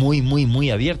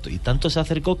muy abiertos, y tanto se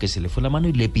acercó que se le fue la mano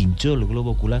y le pinchó el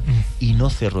globo ocular y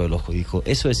no cerró el ojo. Y dijo,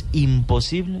 eso es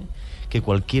imposible que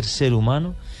cualquier ser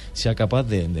humano sea capaz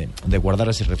de guardar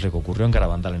ese reflejo. Ocurrió en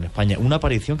Garabandal, en España, una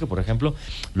aparición que, por ejemplo,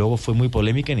 luego fue muy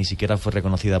polémica y ni siquiera fue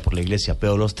reconocida por la Iglesia,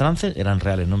 pero los trances eran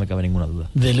reales, no me cabe ninguna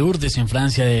duda. De Lourdes en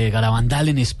Francia, de Garabandal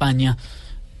en España,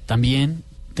 también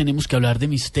tenemos que hablar de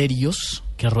misterios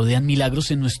que rodean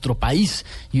milagros en nuestro país,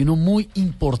 y uno muy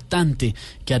importante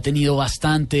que ha tenido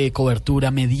bastante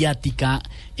cobertura mediática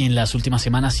en las últimas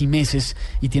semanas y meses,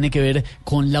 y tiene que ver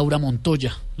con Laura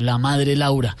Montoya, la madre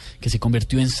Laura, que se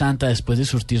convirtió en santa después de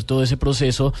surtir todo ese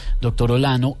proceso, doctor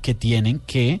Olano, que tienen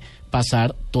que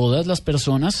pasar todas las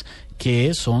personas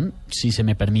que son, si se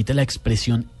me permite la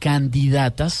expresión,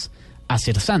 candidatas a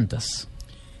ser santas.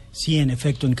 Sí, en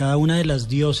efecto, en cada una de las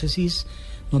diócesis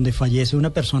donde fallece una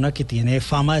persona que tiene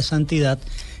fama de santidad,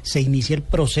 se inicia el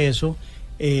proceso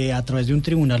a través de un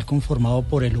tribunal conformado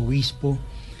por el obispo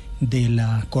de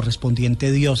la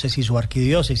correspondiente diócesis o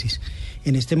arquidiócesis.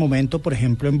 En este momento, por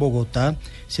ejemplo, en Bogotá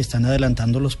se están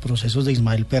adelantando los procesos de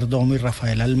Ismael Perdomo y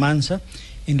Rafael Almanza.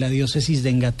 En la diócesis de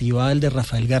Engativá, el de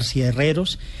Rafael García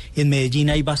Herreros. En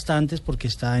Medellín hay bastantes, porque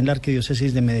está en la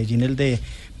arquidiócesis de Medellín el de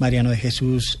Mariano de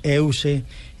Jesús Euse,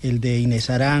 el de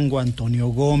Inés Arango, Antonio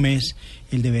Gómez,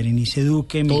 el de Berenice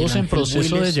Duque. Todos en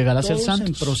proceso de llegar a ser santos.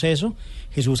 En proceso.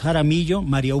 Jesús Jaramillo,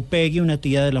 María Upegui, una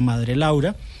tía de la madre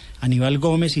Laura, Aníbal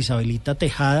Gómez, Isabelita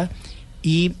Tejada,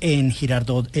 y en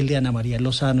Girardot el de Ana María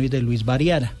Lozano y de Luis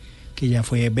Bariara, que ya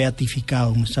fue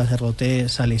beatificado, un sacerdote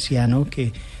salesiano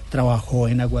que trabajó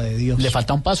en Agua de Dios. Le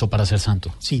falta un paso para ser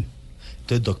santo. Sí.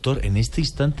 Entonces, doctor, en este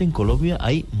instante en Colombia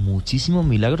hay muchísimos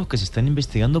milagros que se están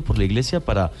investigando por la Iglesia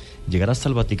para llegar hasta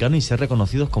el Vaticano y ser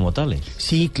reconocidos como tales.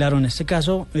 Sí, claro, en este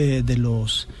caso de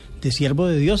los de siervo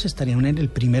de Dios estarían en el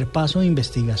primer paso de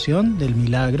investigación del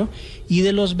milagro, y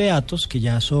de los beatos, que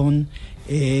ya son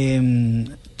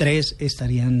 3,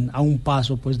 estarían a un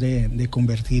paso pues de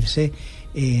convertirse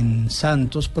en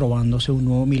santos, probándose un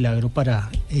nuevo milagro para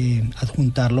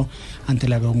adjuntarlo ante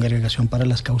la Congregación para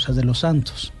las Causas de los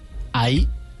Santos. Hay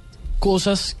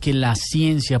cosas que la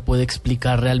ciencia puede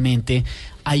explicar realmente,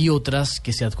 hay otras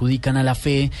que se adjudican a la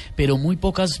fe, pero muy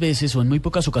pocas veces o en muy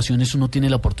pocas ocasiones uno tiene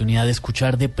la oportunidad de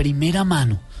escuchar de primera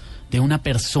mano de una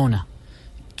persona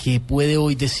que puede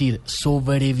hoy decir: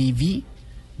 sobreviví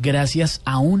gracias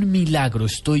a un milagro,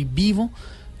 estoy vivo,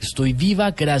 estoy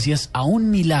viva gracias a un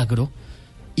milagro,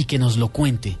 y que nos lo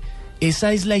cuente.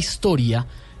 Esa es la historia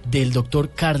del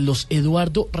doctor Carlos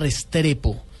Eduardo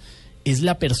Restrepo. Es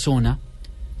la persona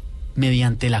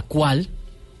mediante la cual,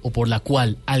 o por la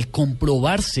cual, al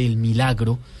comprobarse el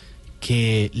milagro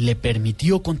que le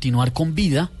permitió continuar con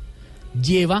vida,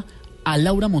 lleva a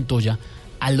Laura Montoya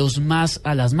a las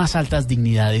más altas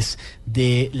dignidades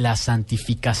de la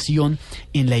santificación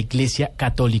en la Iglesia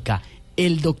Católica.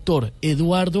 El doctor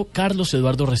Carlos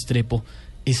Eduardo Restrepo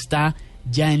está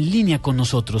ya en línea con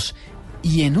nosotros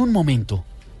y en un momento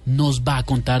nos va a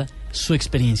contar su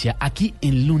experiencia aquí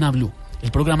en Luna Blu,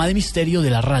 el programa de misterio de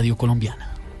la radio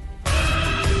colombiana.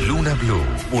 Luna Blu,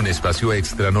 un espacio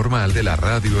extra normal de la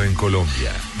radio en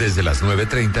Colombia, desde las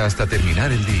 9:30 hasta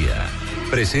terminar el día.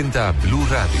 Presenta Blu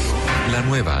Radio, la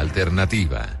nueva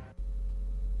alternativa.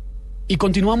 Y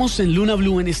continuamos en Luna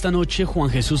Blu en esta noche, Juan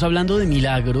Jesús, hablando de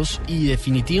milagros, y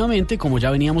definitivamente, como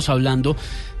ya veníamos hablando,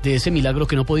 de ese milagro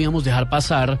que no podíamos dejar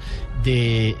pasar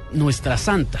de nuestra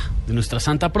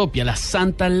santa propia, la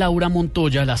Santa Laura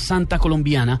Montoya, la santa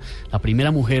colombiana, la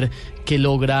primera mujer que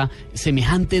logra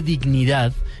semejante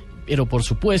dignidad, pero por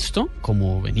supuesto,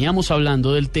 como veníamos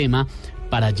hablando del tema,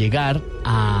 para llegar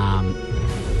a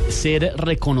ser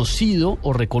reconocido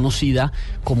o reconocida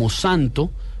como santo,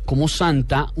 como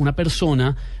santa, una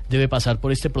persona debe pasar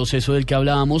por este proceso del que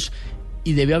hablábamos,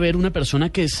 y debe haber una persona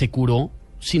que se curó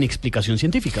sin explicación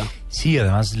científica. Sí,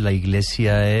 además la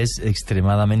Iglesia es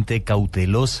extremadamente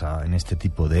cautelosa en este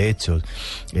tipo de hechos.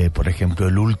 Por ejemplo,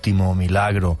 el último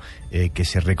milagro que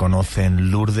se reconoce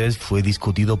en Lourdes fue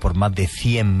discutido por más de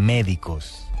 100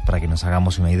 médicos, para que nos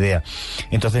hagamos una idea.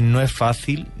 Entonces no es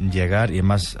fácil llegar, y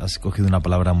además has cogido una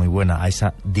palabra muy buena, a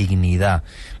esa dignidad,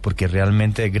 porque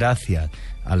realmente gracias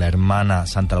a la hermana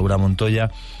Santa Laura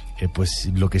Montoya, pues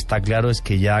lo que está claro es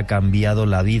que ya ha cambiado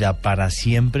la vida para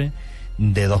siempre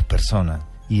de 2 personas.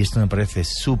 Y esto me parece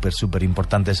súper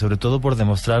importante, sobre todo por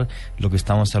demostrar lo que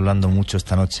estamos hablando mucho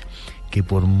esta noche, que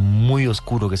por muy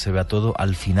oscuro que se vea todo,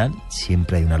 al final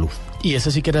siempre hay una luz. Y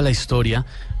esa sí que era la historia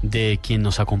de quien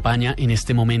nos acompaña en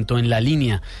este momento en la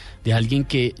línea, de alguien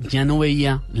que ya no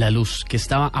veía la luz, que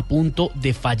estaba a punto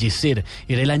de fallecer.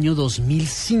 Era el año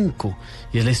 2005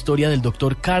 y es la historia del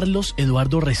doctor Carlos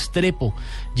Eduardo Restrepo.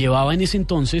 Llevaba en ese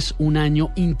entonces un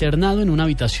año internado en una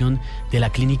habitación de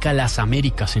la clínica Las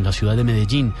Américas en la ciudad de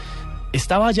Medellín.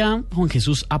 Estaba ya Juan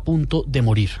Jesús a punto de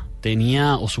morir.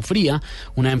 Tenía o sufría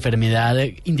una enfermedad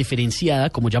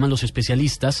indiferenciada, como llaman los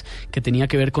especialistas, que tenía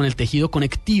que ver con el tejido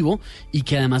conectivo y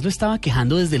que además lo estaba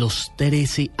quejando desde los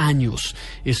 13 años.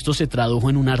 Esto se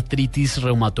tradujo en una artritis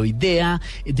reumatoidea,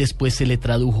 después se le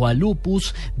tradujo a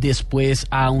lupus, después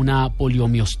a una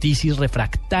poliomielitis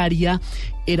refractaria.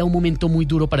 Era un momento muy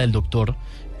duro para el doctor,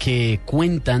 que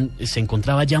cuentan se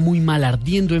encontraba ya muy mal,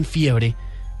 ardiendo en fiebre,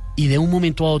 y de un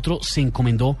momento a otro se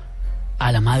encomendó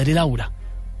a la madre Laura,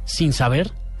 sin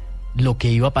saber lo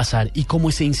que iba a pasar y cómo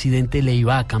ese incidente le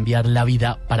iba a cambiar la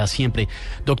vida para siempre.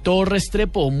 Doctor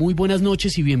Restrepo, muy buenas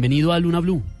noches y bienvenido a Luna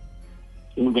Blu.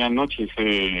 Muy buenas noches,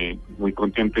 muy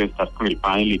contento de estar con el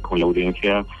panel y con la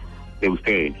audiencia de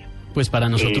ustedes. Pues para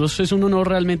nosotros es un honor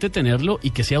realmente tenerlo y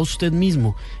que sea usted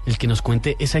mismo el que nos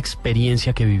cuente esa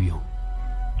experiencia que vivió.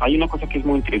 hay una cosa que es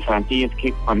muy interesante y es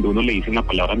que cuando uno le dice la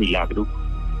palabra milagro,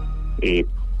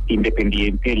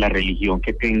 independiente de la religión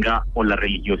que tenga o la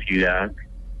religiosidad,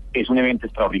 es un evento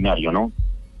extraordinario, ¿no?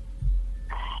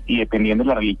 Y dependiendo de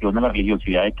la religión o la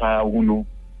religiosidad de cada uno,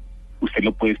 usted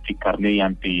lo puede explicar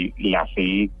mediante la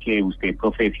fe que usted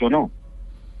profese o no.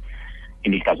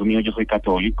 En el caso mío, yo soy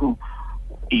católico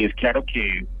y es claro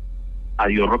que a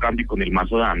Dios rogando y con el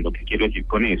mazo dando. ¿Qué quiero decir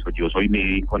con eso? Yo soy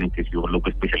médico, anestesiólogo,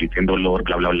 especialista en dolor,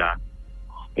 bla, bla, bla.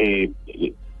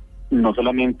 No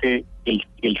solamente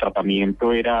el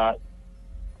tratamiento era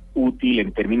útil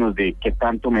en términos de qué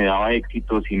tanto me daba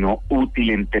éxito, sino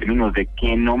útil en términos de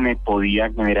qué no me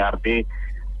podía generar de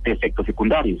efectos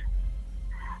secundarios.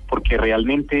 Porque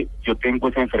realmente yo tengo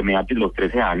esa enfermedad desde los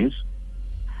 13 años.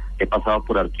 He pasado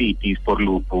por artritis, por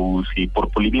lupus y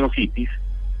por polimiositis,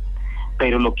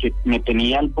 pero lo que me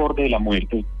tenía al borde de la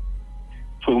muerte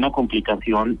fue una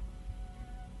complicación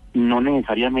no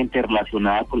necesariamente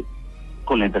relacionada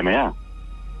con la enfermedad,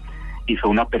 y fue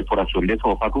una perforación de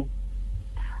esófago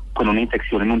con una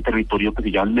infección en un territorio que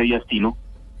se llama el mediastino,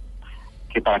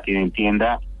 que para que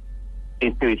entienda,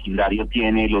 este vecindario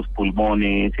tiene los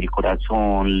pulmones, el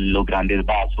corazón, los grandes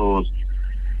vasos,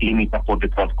 limita por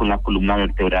detrás con la columna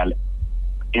vertebral,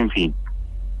 en fin,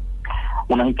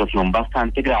 una situación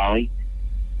bastante grave,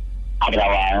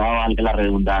 agravada, valga la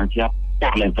redundancia,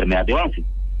 por la enfermedad de base.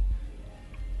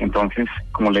 Entonces,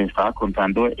 como les estaba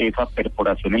contando, esa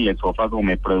perforación en el esófago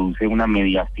me produce una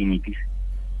mediastinitis.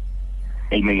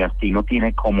 El mediastino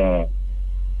tiene como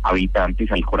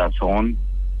habitantes al corazón,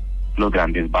 los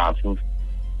grandes vasos,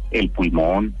 el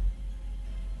pulmón,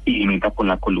 y limita con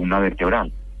la columna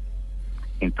vertebral.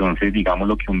 Entonces,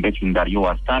 digámoslo que un vecindario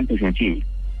bastante sensible.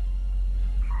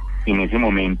 En ese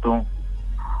momento,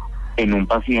 en un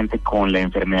paciente con la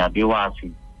enfermedad de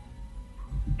base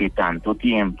de tanto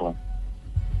tiempo,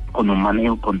 con un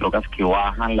manejo con drogas que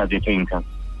bajan las defensas,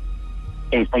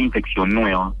 esta infección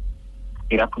nueva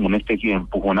era como una especie de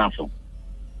empujonazo.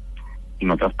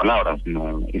 En otras palabras,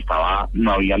 no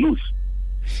había luz.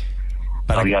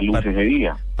 No había luz ese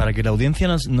día. Para que la audiencia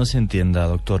no se entienda,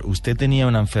 doctor, usted tenía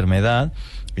una enfermedad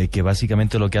que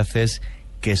básicamente lo que hace es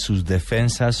que sus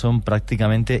defensas son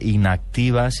prácticamente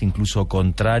inactivas, incluso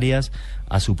contrarias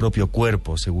a su propio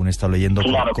cuerpo, según he estado leyendo.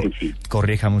 Claro que sí.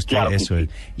 Corríjame usted, claro, eso es.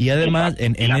 Y además,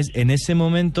 en ese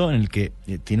momento en el que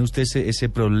tiene usted ese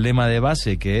problema de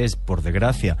base, que es, por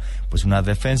desgracia, pues unas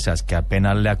defensas que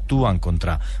apenas le actúan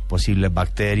contra posibles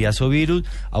bacterias o virus,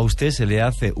 a usted se le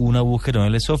hace un agujero en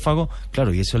el esófago,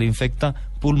 claro, y eso le infecta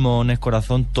pulmones,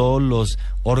 corazón, todos los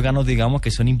órganos, digamos, que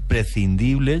son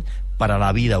imprescindibles para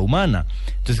la vida humana.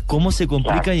 Entonces, ¿cómo se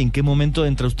complica y en qué momento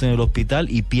entra usted en el hospital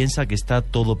y piensa que está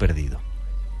todo perdido?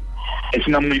 Es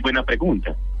una muy buena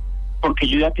pregunta, porque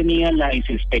yo ya tenía la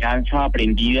desesperanza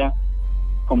aprendida,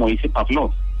 como dice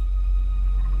Pavlov.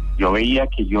 Yo veía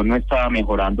que yo no estaba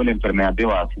mejorando la enfermedad de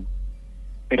base,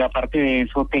 pero aparte de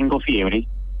eso tengo fiebre,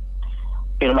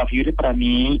 pero la fiebre para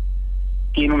mí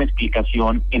tiene una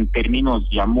explicación en términos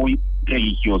ya muy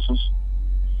religiosos,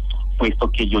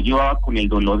 puesto que yo llevaba con el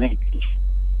dolor en el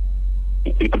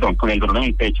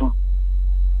pecho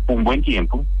un buen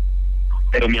tiempo,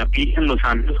 pero me aplican los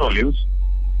santos óleos,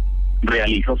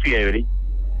 realizo fiebre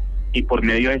y por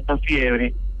medio de esta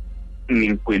fiebre me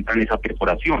encuentran esa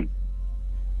perforación.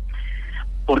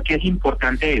 ¿Por qué es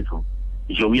importante eso?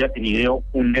 Yo hubiera tenido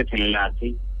un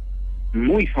desenlace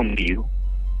muy sombrío,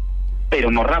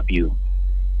 pero no rápido,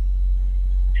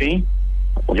 ¿sí?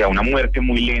 O sea, una muerte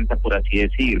muy lenta, por así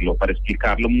decirlo, para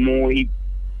explicarlo muy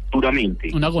duramente.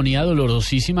 Una agonía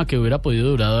dolorosísima que hubiera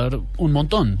podido durar un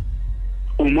montón.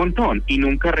 Un montón, y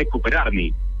nunca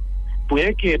recuperarme.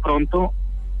 Puede que de pronto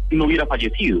no hubiera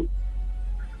fallecido,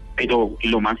 pero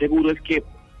lo más seguro es que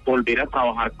volver a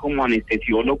trabajar como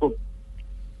anestesiólogo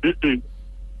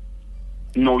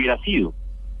no hubiera sido.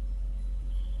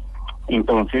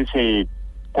 Entonces,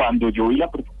 cuando yo vi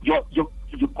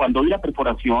cuando vi la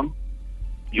perforación,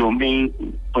 yo me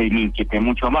inquieté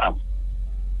mucho más.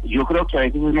 Yo creo que a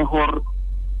veces es mejor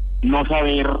no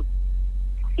saber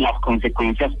las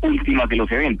consecuencias últimas de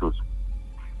los eventos.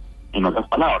 En otras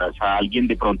palabras, a alguien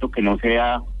de pronto que no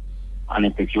sea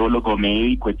anestesiólogo,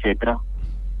 médico, etcétera,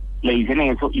 le dicen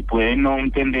eso y puede no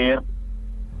entender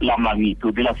la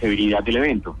magnitud de la severidad del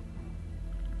evento.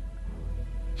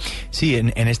 Sí,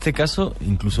 en este caso,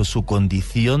 incluso su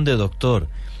condición de doctor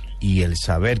y el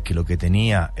saber que lo que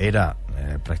tenía era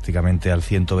prácticamente al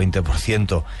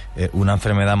 120% una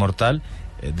enfermedad mortal,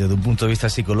 desde un punto de vista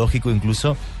psicológico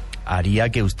incluso haría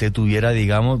que usted tuviera,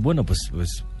 digamos, bueno, pues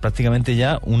prácticamente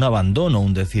ya un abandono,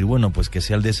 un decir, bueno, pues que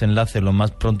sea el desenlace lo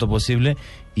más pronto posible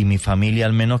y mi familia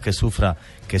al menos que sufra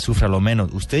lo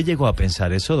menos. ¿Usted llegó a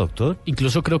pensar eso, doctor?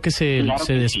 Incluso creo que se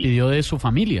despidió de su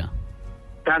familia.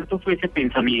 Tanto fue ese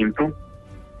pensamiento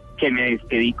que me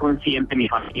despedí consciente de mi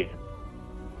familia.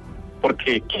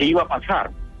 Porque, ¿qué iba a pasar?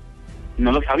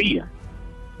 No lo sabía.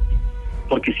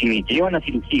 Porque si me llevan a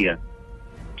cirugía,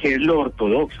 que es lo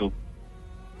ortodoxo,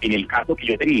 en el caso que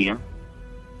yo tenía,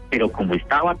 pero como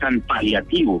estaba tan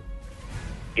paliativo,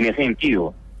 en ese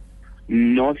sentido,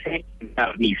 no se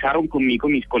organizaron conmigo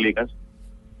mis colegas.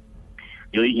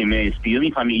 Yo dije, me despido de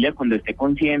mi familia cuando esté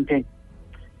consciente,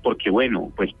 porque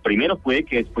bueno, pues primero puede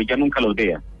que después ya nunca los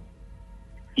vea.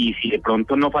 Y si de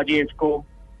pronto no fallezco,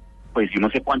 pues yo no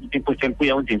sé cuánto tiempo esté en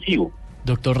cuidado intensivo.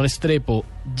 Doctor Restrepo,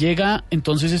 llega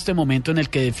entonces este momento en el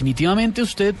que definitivamente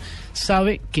usted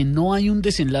sabe que no hay un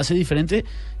desenlace diferente,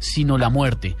 sino la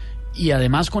muerte. Y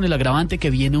además con el agravante que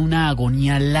viene una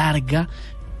agonía larga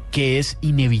que es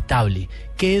inevitable.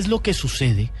 ¿Qué es lo que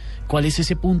sucede? ¿Cuál es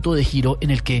ese punto de giro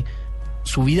en el que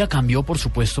su vida cambió, por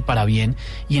supuesto, para bien,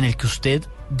 y en el que usted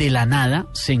de la nada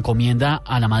se encomienda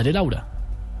a la Madre Laura?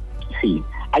 Sí,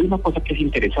 hay una cosa que es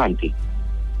interesante.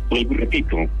 Y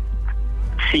repito,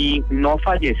 si no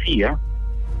fallecía,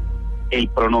 el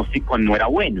pronóstico no era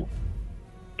bueno.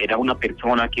 Era una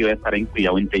persona que iba a estar en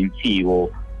cuidado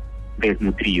intensivo,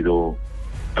 desnutrido,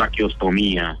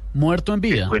 traqueostomía. ¿Muerto en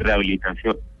vida? Después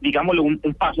rehabilitación. Digámoslo, un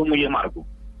paso muy amargo.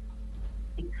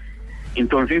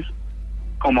 Entonces,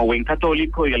 como buen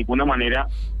católico, de alguna manera,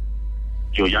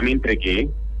 yo ya me entregué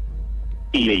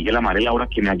y le dije a la Madre Laura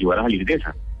que me ayudara a salir de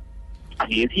esa.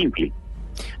 Así de simple.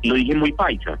 Lo dije muy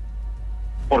paisa.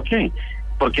 ¿Por qué?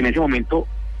 Porque en ese momento,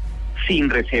 sin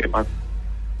reservas,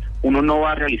 uno no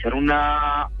va a realizar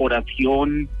una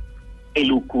oración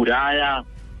elucurada,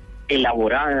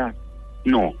 elaborada.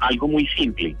 No, algo muy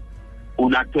simple.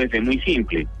 Un acto de fe muy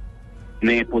simple.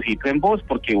 Me deposito en vos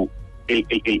porque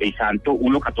el santo,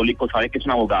 uno católico sabe que es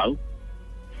un abogado.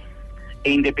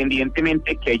 E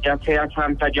independientemente que ella sea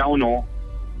santa ya o no,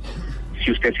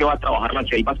 si usted se va a trabajar las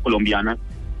selvas colombianas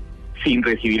sin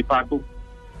recibir pago,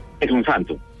 es un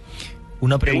santo.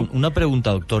 Una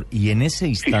pregunta, doctor, y en ese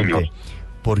instante, sí,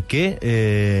 ¿por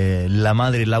qué la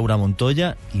Madre Laura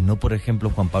Montoya y no, por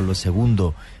ejemplo, Juan Pablo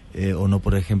II o no,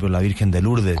 por ejemplo, la Virgen de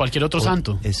Lourdes? Cualquier otro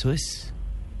santo. Eso es.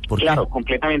 Claro,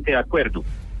 completamente de acuerdo.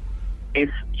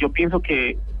 Yo pienso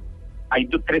que hay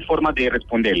tres formas de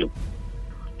responderlo.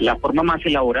 La forma más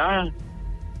elaborada,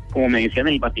 como me decían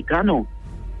en el Vaticano,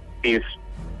 es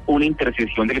una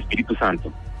intercesión del Espíritu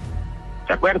Santo.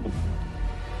 ¿De acuerdo?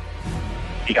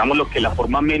 Digamos lo que la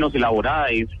forma menos elaborada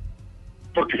es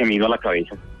porque se me vino a la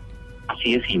cabeza.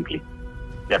 Así de simple.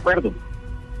 ¿De acuerdo?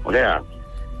 O sea,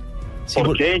 sí,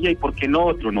 ¿por qué ella y por qué no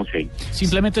otro? No sé.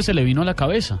 Simplemente se le vino a la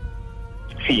cabeza.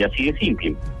 Sí, así de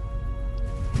simple.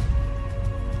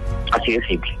 Así de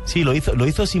simple. Sí, lo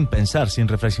hizo sin pensar, sin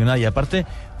reflexionar. Y aparte,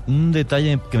 un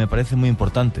detalle que me parece muy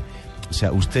importante. O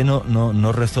sea, usted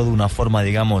no rezó de una forma,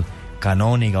 digamos,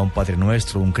 canónica, un Padre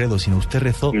Nuestro, un credo, sino usted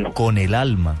rezó con el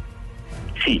alma.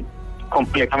 Sí,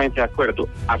 completamente de acuerdo.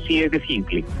 Así es de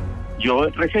simple. Yo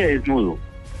recé desnudo.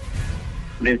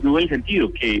 Desnudo en el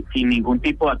sentido que sin ningún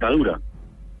tipo de atadura.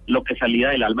 Lo que salía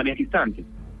del alma en ese instante.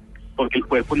 Porque el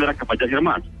cuerpo no era capaz de hacer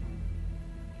más.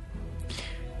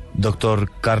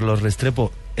 Doctor Carlos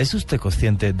Restrepo, ¿es usted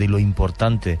consciente de lo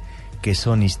importante que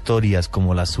son historias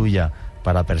como la suya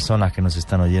para personas que nos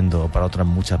están oyendo o para otras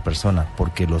muchas personas?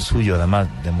 Porque lo suyo, además,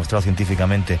 demostrado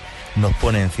científicamente, nos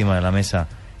pone encima de la mesa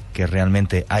que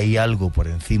realmente hay algo por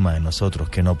encima de nosotros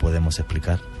que no podemos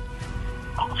explicar.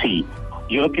 Sí,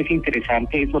 yo creo que es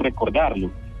interesante eso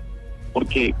recordarlo,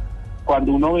 porque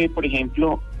cuando uno ve, por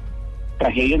ejemplo,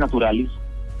 tragedias naturales,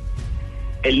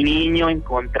 el niño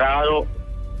encontrado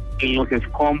en los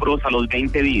escombros a los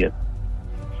 20 días,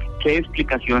 ¿qué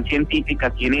explicación científica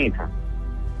tiene esa?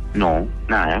 No,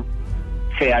 nada.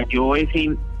 Se halló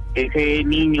ese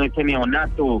niño, ese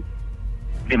neonato,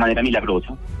 de manera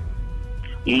milagrosa.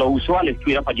 Y lo usual es que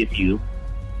hubiera fallecido.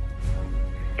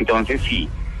 Entonces sí,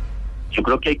 yo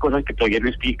creo que hay cosas que todavía no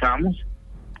explicamos,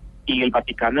 y el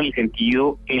Vaticano, en el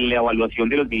sentido, en la evaluación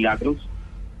de los milagros,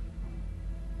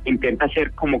 intenta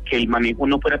hacer como que el manejo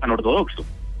no fuera tan ortodoxo.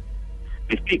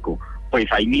 ¿Me explico? Pues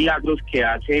hay milagros que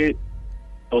hace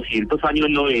 200 años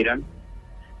lo eran,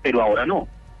 pero ahora no.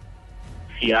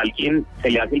 Si a alguien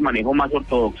se le hace el manejo más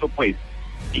ortodoxo, pues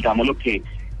digamos lo que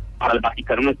para el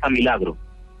Vaticano no es tan milagro,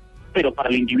 pero para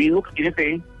el individuo que tiene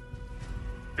fe,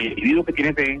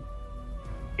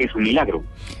 es un milagro.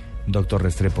 Doctor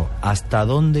Restrepo, ¿hasta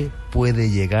dónde puede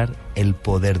llegar el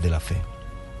poder de la fe?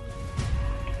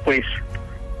 Pues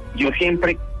yo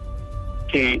siempre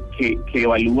que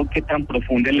evalúo qué tan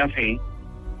profunda es la fe,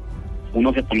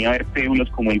 uno se ponía a ver pueblos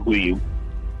como el judío,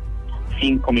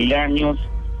 5.000 años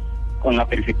con la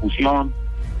persecución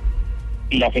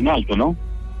y la fe en alto, ¿no?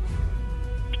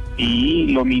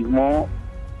 Y lo mismo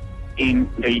en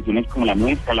religiones como la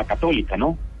nuestra, la católica,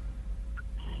 ¿no?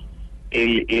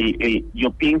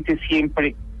 Yo pienso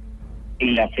siempre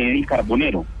en la fe del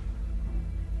carbonero.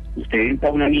 Usted entra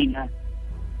a una mina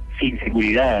sin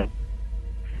seguridad,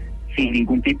 sin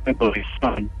ningún tipo de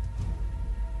protección,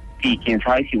 y quién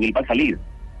sabe si vuelva a salir,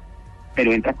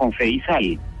 pero entra con fe y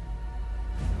sale.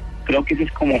 Creo que esa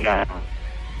es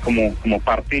como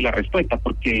parte de la respuesta,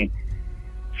 porque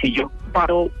si yo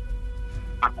paro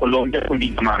a Colombia con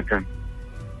Dinamarca,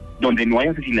 donde no hay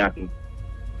asesinato,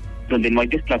 donde no hay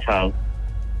desplazados,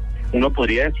 uno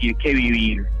podría decir que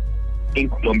vivir en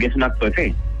Colombia es un acto de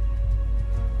fe.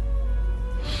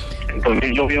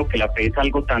 Entonces yo veo que la fe es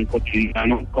algo tan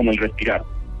cotidiano como el respirar.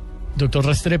 Doctor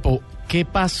Restrepo, ¿qué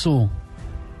pasó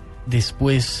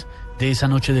después de esa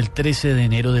noche del 13 de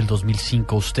enero del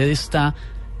 2005? ¿Usted está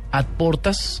a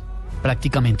portas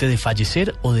prácticamente de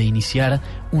fallecer o de iniciar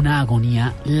una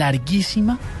agonía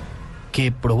larguísima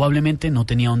que probablemente no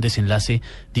tenía un desenlace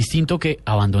distinto que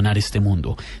abandonar este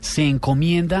mundo? Se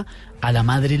encomienda a la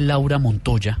madre Laura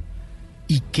Montoya.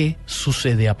 ¿Y qué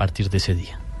sucede a partir de ese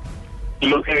día?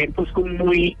 Los eventos son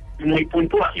muy, muy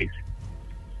puntuales.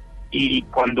 Y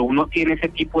cuando uno tiene ese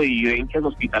tipo de vivencias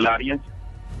hospitalarias,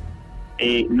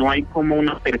 no hay como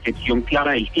una percepción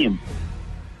clara del tiempo.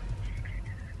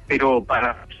 Pero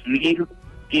para resumir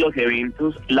los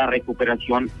eventos, la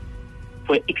recuperación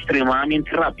fue extremadamente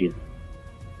rápida.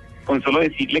 Con solo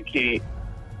decirle que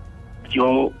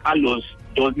yo a los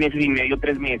 2 meses y medio,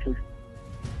 3 meses,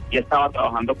 ya estaba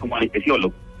trabajando como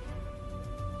anestesiólogo.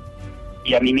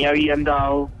 Y a mí me habían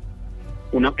dado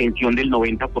una pensión del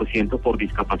 90% por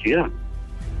discapacidad.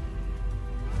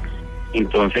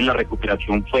 Entonces la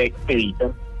recuperación fue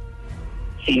expedita,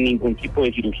 sin ningún tipo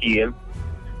de cirugía,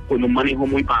 con un manejo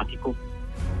muy básico.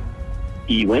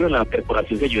 Y bueno, la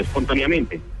perforación se dio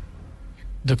espontáneamente.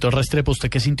 Doctor Restrepo, ¿usted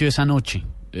qué sintió esa noche?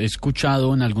 He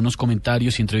escuchado en algunos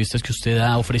comentarios y entrevistas que usted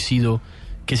ha ofrecido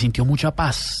que sintió mucha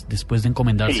paz después de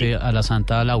encomendarse a la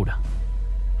Santa Laura.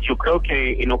 Yo creo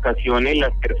que en ocasiones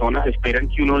las personas esperan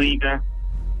que uno diga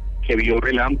que vio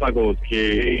relámpagos,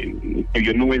 que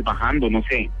vio nubes bajando, no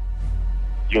sé.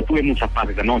 Yo tuve mucha paz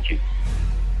esa noche.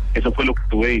 Eso fue lo que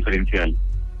tuve de diferencial.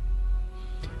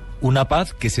 Una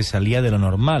paz que se salía de lo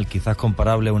normal, quizás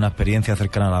comparable a una experiencia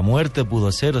cercana a la muerte,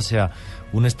 pudo ser, o sea,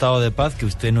 un estado de paz que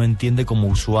usted no entiende como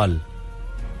usual.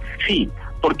 Sí,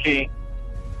 porque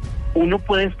uno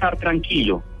puede estar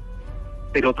tranquilo,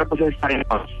 pero otra cosa es estar en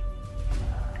paz.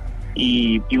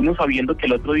 Y uno sabiendo que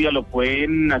el otro día lo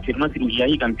pueden hacer una cirugía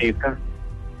gigantesca,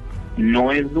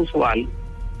 no es lo usual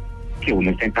que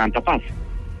uno esté en tanta paz.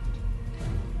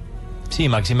 Sí,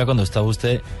 máxime cuando estaba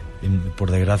usted,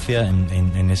 por desgracia,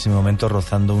 en ese momento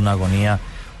rozando una agonía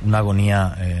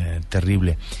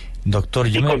terrible. Doctor,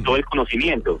 y con todo el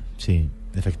conocimiento. Sí,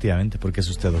 efectivamente, porque es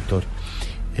usted doctor.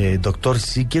 Doctor,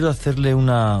 sí quiero hacerle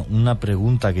una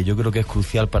pregunta que yo creo que es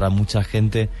crucial para mucha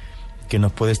gente que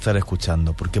nos puede estar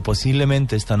escuchando, porque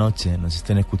posiblemente esta noche nos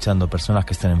estén escuchando personas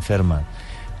que estén enfermas,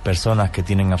 personas que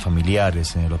tienen a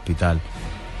familiares en el hospital.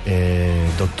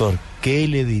 Doctor, ¿qué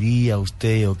le diría a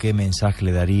usted o qué mensaje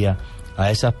le daría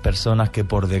a esas personas que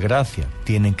por desgracia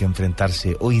tienen que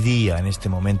enfrentarse hoy día, en este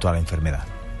momento, a la enfermedad?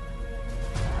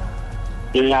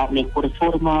 La mejor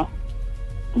forma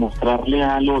de mostrarle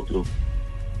al otro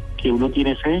que uno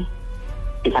tiene fe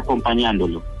es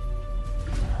acompañándolo.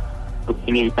 Porque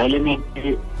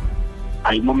inevitablemente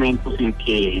hay momentos en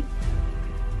que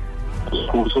los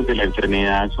cursos de la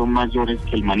enfermedad son mayores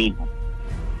que el manejo.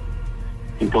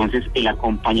 Entonces, el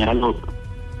acompañar al otro,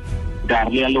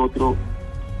 darle al otro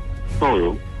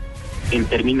todo en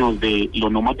términos de lo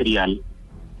no material,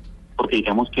 porque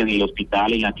digamos que en el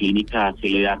hospital, en la clínica, se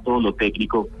le da todo lo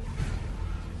técnico.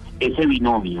 Ese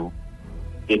binomio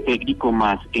de técnico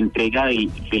más entrega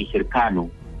del cercano,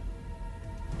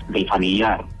 del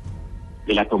familiar,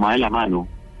 de la toma de la mano,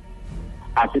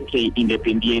 hace que,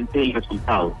 independiente del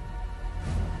resultado,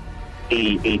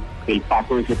 el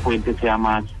paso de ese puente sea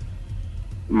más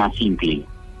simple.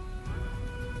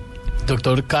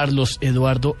 Doctor Carlos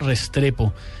Eduardo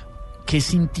Restrepo, ¿qué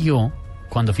sintió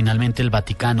cuando finalmente el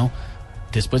Vaticano,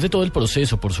 después de todo el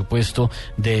proceso, por supuesto,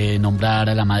 de nombrar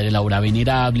a la Madre Laura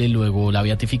Venerable, luego la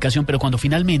beatificación, pero cuando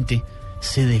finalmente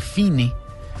se define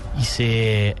y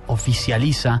se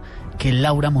oficializa que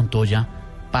Laura Montoya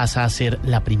pasa a ser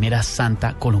la primera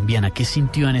santa colombiana? ¿Qué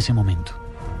sintió en ese momento?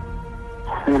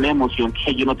 una emoción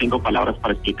que yo no tengo palabras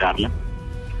para explicarla.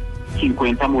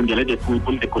 50 mundiales de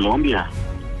fútbol de Colombia,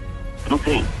 no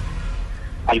sé,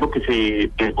 algo que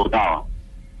se desbordaba.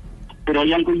 Pero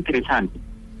hay algo interesante.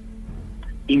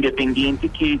 Independiente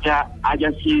que ella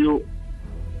haya sido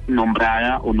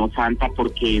nombrada o no santa,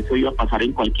 porque eso iba a pasar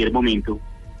en cualquier momento,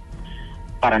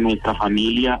 para nuestra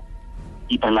familia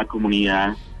y para la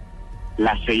comunidad,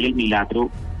 la fe y el milagro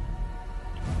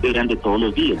eran de todos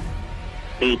los días.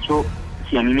 De hecho,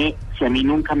 si a mí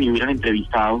nunca me hubieran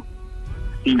entrevistado,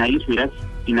 si nadie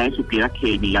supiera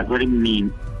que el milagro era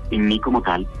en mí como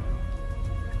tal,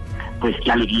 pues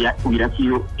la alegría hubiera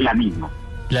sido la misma.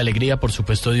 La alegría, por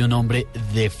supuesto, de un hombre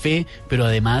de fe, pero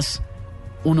además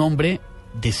un hombre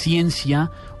de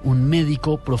ciencia, un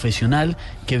médico profesional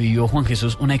que vivió, Juan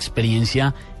Jesús, una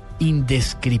experiencia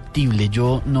indescriptible.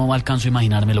 Yo no alcanzo a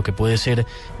imaginarme lo que puede ser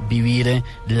vivir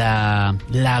la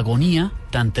agonía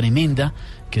tan tremenda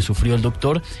que sufrió el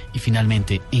doctor y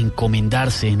finalmente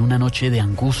encomendarse en una noche de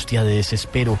angustia, de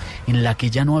desespero, en la que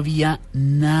ya no había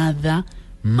nada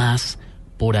más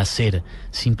por hacer,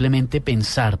 simplemente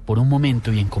pensar por un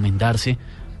momento y encomendarse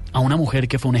a una mujer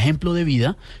que fue un ejemplo de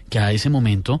vida, que a ese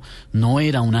momento no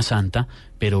era una santa,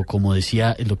 pero como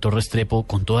decía el doctor Restrepo,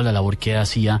 con toda la labor que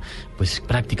hacía, pues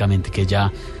prácticamente que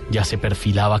ya se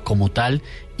perfilaba como tal,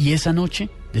 y esa noche,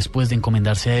 después de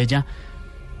encomendarse a ella,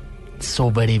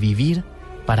 sobrevivir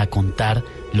para contar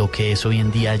lo que es hoy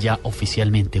en día ya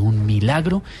oficialmente un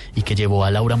milagro y que llevó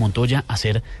a Laura Montoya a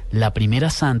ser la primera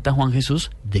santa, Juan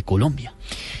Jesús, de Colombia.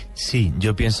 Sí,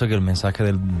 yo pienso que el mensaje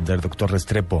del doctor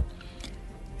Restrepo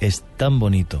es tan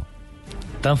bonito,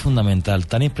 tan fundamental,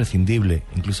 tan imprescindible.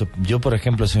 Incluso yo, por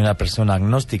ejemplo, soy una persona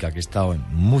agnóstica que he estado en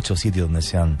muchos sitios donde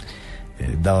se han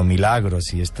dado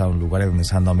milagros y he estado en lugares donde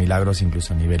se han dado milagros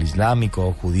incluso a nivel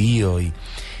islámico, judío y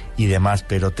demás,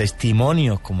 pero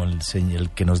testimonios como el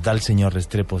que nos da el señor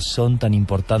Restrepo son tan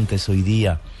importantes hoy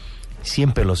día,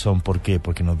 siempre lo son. ¿Por qué?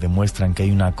 Porque nos demuestran que hay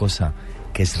una cosa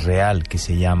que es real, que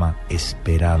se llama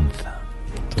esperanza.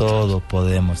 Todos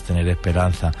podemos tener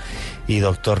esperanza. Y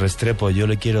doctor Restrepo, yo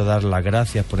le quiero dar las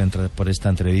gracias por esta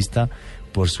entrevista,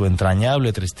 por su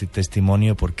entrañable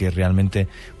testimonio, porque realmente,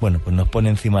 bueno, pues nos pone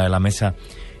encima de la mesa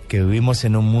que vivimos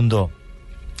en un mundo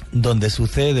donde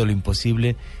sucede lo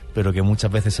imposible, pero que muchas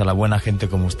veces a la buena gente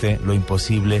como usted, lo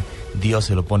imposible, Dios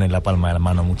se lo pone en la palma de la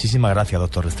mano. Muchísimas gracias,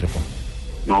 doctor Restrepo.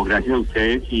 No, gracias a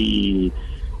ustedes y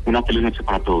una feliz noche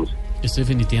para todos. Esto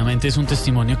definitivamente es un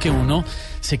testimonio que uno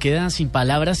se queda sin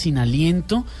palabras, sin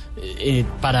aliento,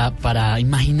 para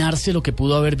imaginarse lo que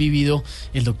pudo haber vivido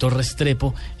el doctor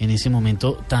Restrepo en ese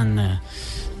momento tan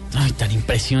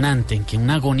impresionante, en que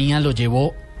una agonía lo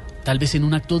llevó, tal vez en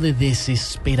un acto de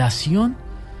desesperación,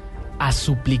 a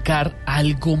suplicar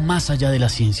algo más allá de la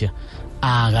ciencia,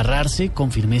 a agarrarse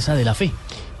con firmeza de la fe.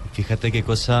 Fíjate qué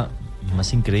cosa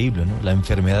más increíble, ¿no? La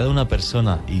enfermedad de una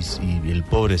persona y el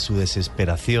pobre, su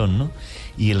desesperación, ¿no?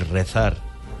 Y el rezar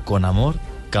con amor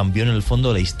cambió en el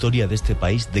fondo la historia de este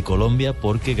país, de Colombia,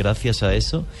 porque gracias a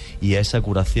eso y a esa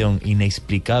curación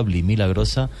inexplicable y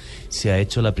milagrosa se ha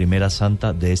hecho la primera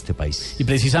santa de este país. Y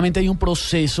precisamente hay un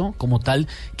proceso como tal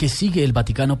que sigue el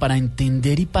Vaticano para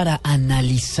entender y para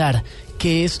analizar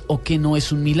qué es o qué no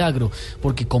es un milagro,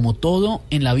 porque como todo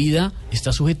en la vida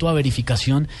está sujeto a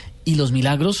verificación y los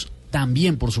milagros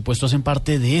también, por supuesto, hacen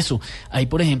parte de eso. Hay,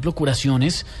 por ejemplo,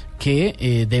 curaciones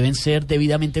que deben ser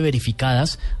debidamente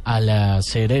verificadas al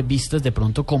ser vistas de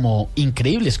pronto como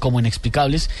increíbles, como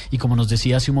inexplicables, y como nos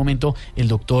decía hace un momento el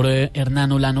doctor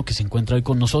Hernán Olano, que se encuentra hoy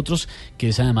con nosotros, que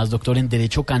es además doctor en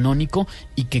Derecho Canónico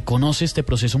y que conoce este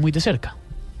proceso muy de cerca.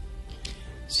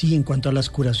 Sí, en cuanto a las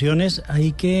curaciones,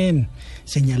 hay que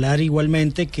señalar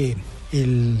igualmente que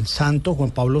el santo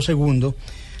Juan Pablo II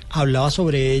hablaba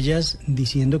sobre ellas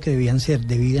diciendo que debían ser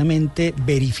debidamente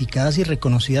verificadas y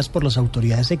reconocidas por las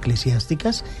autoridades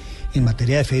eclesiásticas en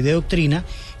materia de fe y de doctrina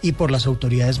y por las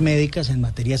autoridades médicas en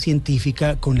materia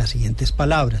científica con las siguientes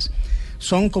palabras: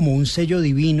 son como un sello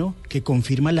divino que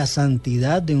confirma la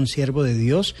santidad de un siervo de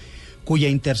Dios cuya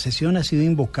intercesión ha sido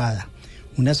invocada,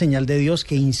 una señal de Dios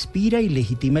que inspira y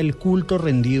legitima el culto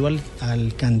rendido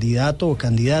al candidato o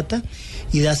candidata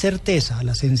y da certeza a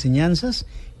las enseñanzas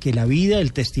que la vida,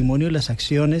 el testimonio y las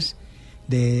acciones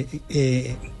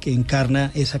que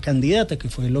encarna esa candidata, que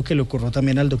fue lo que le ocurrió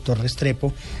también al doctor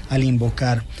Restrepo al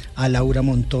invocar a Laura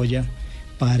Montoya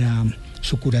para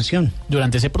su curación.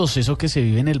 Durante ese proceso que se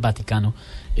vive en el Vaticano,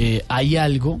 hay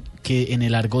algo que en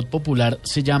el argot popular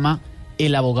se llama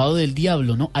el abogado del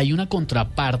diablo, ¿no? Hay una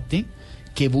contraparte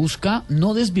que busca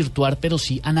no desvirtuar, pero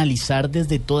sí analizar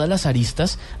desde todas las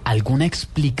aristas alguna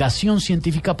explicación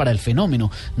científica para el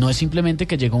fenómeno. No es simplemente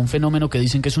que llegó un fenómeno que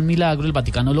dicen que es un milagro, el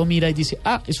Vaticano lo mira y dice,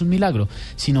 es un milagro,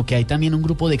 sino que hay también un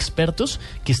grupo de expertos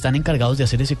que están encargados de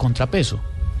hacer ese contrapeso.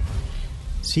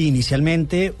 Sí,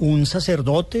 inicialmente un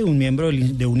sacerdote, un miembro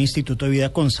de un instituto de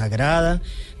vida consagrada,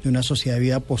 de una sociedad de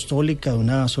vida apostólica, de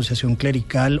una asociación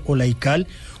clerical o laical,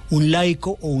 un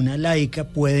laico o una laica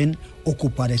pueden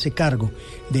ocupar ese cargo.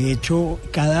 De hecho,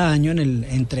 cada año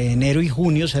entre enero y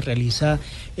junio se realiza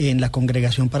en la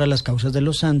Congregación para las Causas de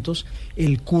los Santos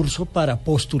el curso para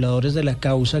postuladores de la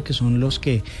causa, que son los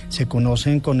que se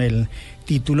conocen con el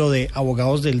título de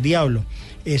abogados del diablo.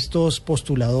 Estos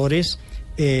postuladores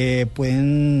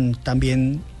pueden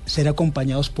también ser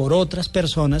acompañados por otras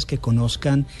personas que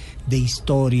conozcan de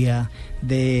historia,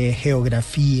 de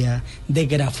geografía, de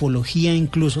grafología,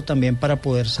 incluso también para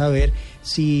poder saber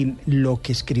si lo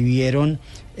que escribieron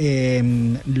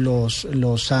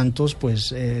los santos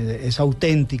pues es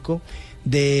auténtico,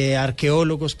 de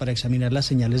arqueólogos para examinar las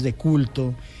señales de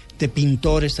culto, de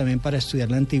pintores también para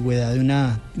estudiar la antigüedad de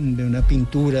una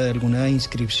pintura, de alguna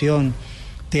inscripción,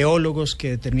 teólogos que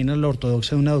determinan la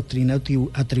ortodoxia de una doctrina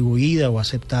atribuida o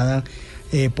aceptada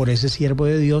por ese siervo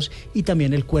de Dios, y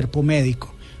también el cuerpo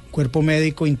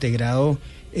médico integrado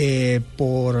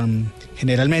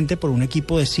generalmente por un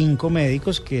equipo de 5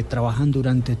 médicos que trabajan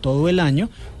durante todo el año,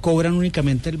 cobran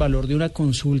únicamente el valor de una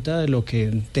consulta de lo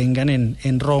que tengan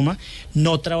en Roma,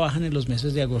 no trabajan en los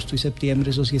meses de agosto y septiembre,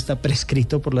 eso sí está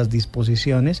prescrito por las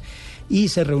disposiciones, y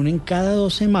se reúnen cada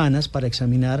 2 semanas para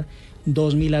examinar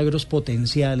 2 milagros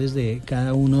potenciales de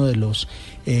cada uno de los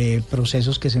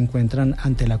procesos que se encuentran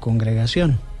ante la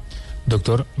congregación.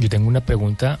 Doctor, yo tengo una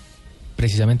pregunta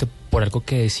precisamente por algo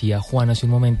que decía Juan hace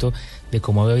un momento de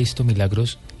cómo había visto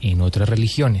milagros en otras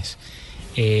religiones.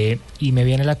 Y me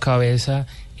viene a la cabeza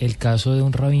el caso de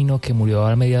un rabino que murió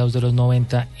a mediados de los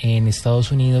 90 en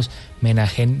Estados Unidos,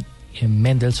 Menachem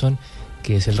Mendelssohn,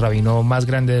 que es el rabino más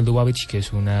grande del Lubavitch, que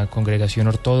es una congregación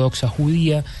ortodoxa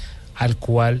judía, al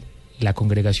cual la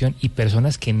congregación y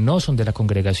personas que no son de la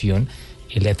congregación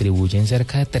le atribuyen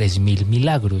cerca de 3.000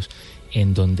 milagros,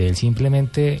 en donde él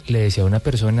simplemente le decía a una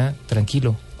persona,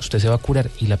 tranquilo, usted se va a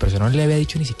curar, y la persona no le había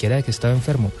dicho ni siquiera de que estaba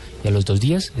enfermo, y a los 2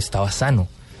 días estaba sano,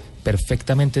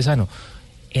 perfectamente sano.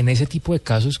 En ese tipo de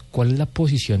casos, ¿cuál es la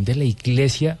posición de la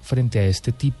Iglesia frente a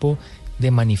este tipo de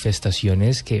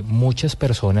manifestaciones que muchas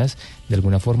personas de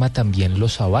alguna forma también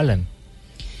los avalan?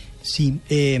 Sí,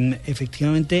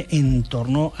 efectivamente, en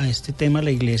torno a este tema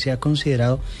la Iglesia ha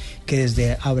considerado que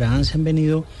desde Abraham se han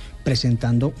venido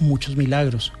presentando muchos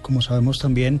milagros. Como sabemos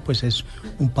también, pues es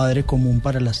un padre común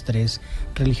para las 3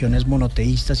 religiones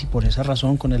monoteístas, y por esa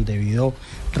razón, con el debido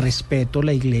respeto,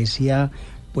 la Iglesia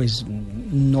pues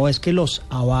no es que los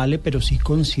avale, pero sí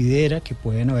considera que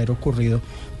pueden haber ocurrido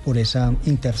por esa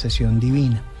intercesión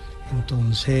divina.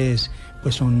 Entonces,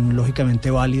 pues son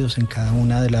lógicamente válidos en cada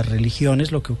una de las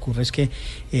religiones. Lo que ocurre es que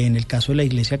en el caso de la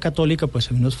Iglesia Católica pues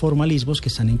hay unos formalismos que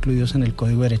están incluidos en el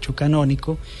Código de Derecho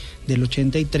Canónico del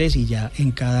 83, y ya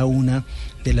en cada una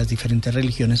de las diferentes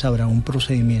religiones habrá un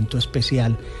procedimiento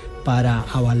especial para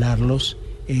avalarlos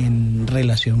en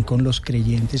relación con los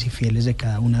creyentes y fieles de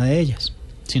cada una de ellas.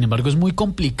 Sin embargo, es muy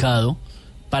complicado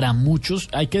para muchos,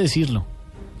 hay que decirlo.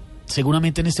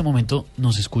 Seguramente en este momento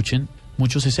nos escuchen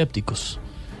muchos escépticos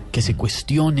que se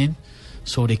cuestionen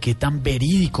sobre qué tan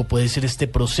verídico puede ser este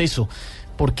proceso,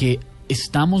 porque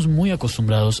estamos muy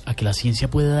acostumbrados a que la ciencia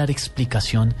puede dar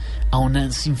explicación a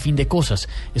un sinfín de cosas.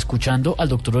 Escuchando al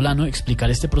doctor Olano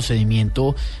explicar este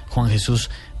procedimiento, Juan Jesús,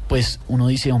 pues uno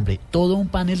dice, hombre, todo un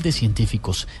panel de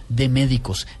científicos, de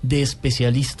médicos, de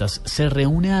especialistas se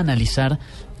reúne a analizar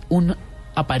un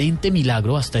aparente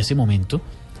milagro hasta ese momento,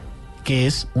 que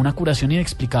es una curación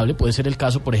inexplicable. Puede ser el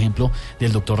caso, por ejemplo,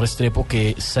 del doctor Restrepo,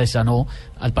 que se sanó,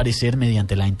 al parecer,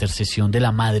 mediante la intercesión de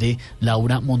la madre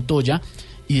Laura Montoya,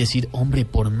 y decir, hombre,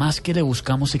 por más que le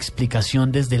buscamos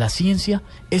explicación desde la ciencia,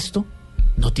 esto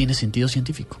no tiene sentido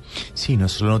científico. Sí, no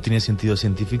solo no tiene sentido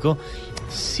científico,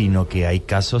 sino que hay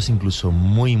casos incluso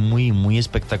muy, muy, muy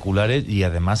espectaculares, y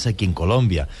además aquí en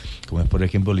Colombia, como es por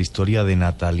ejemplo la historia de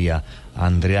Natalia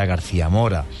Andrea García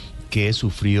Mora, que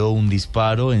sufrió un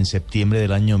disparo en septiembre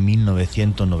del año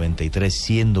 1993,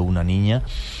 siendo una niña.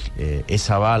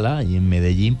 Esa bala, y en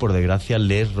Medellín, por desgracia,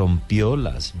 le rompió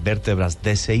las vértebras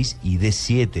D6 y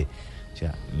D7. O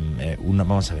sea,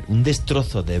 vamos a ver, un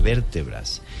destrozo de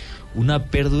vértebras, una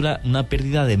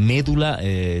pérdida de médula,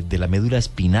 de la médula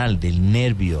espinal, del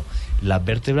nervio, las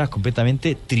vértebras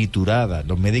completamente trituradas.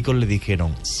 Los médicos le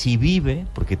dijeron, si vive,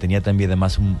 porque tenía también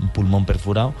además un pulmón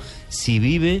perforado, si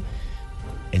vive,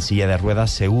 en silla de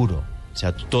ruedas seguro, O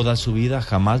sea, toda su vida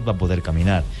jamás va a poder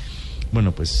caminar.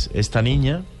 Bueno, pues esta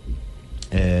niña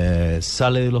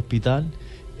sale del hospital,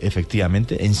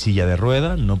 efectivamente, en silla de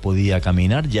ruedas, no podía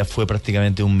caminar, ya fue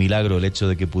prácticamente un milagro el hecho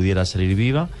de que pudiera salir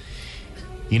viva.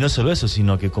 Y no solo eso,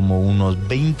 sino que como unos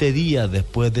 20 días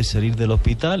después de salir del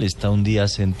hospital, está un día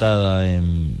sentada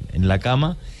en la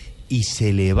cama y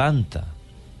se levanta.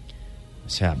 O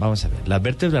sea, vamos a ver, la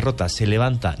vértebra rota, se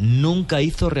levanta, nunca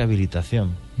hizo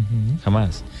rehabilitación,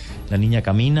 jamás. La niña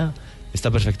camina,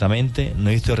 está perfectamente,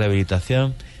 no hizo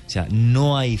rehabilitación. O sea,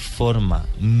 no hay forma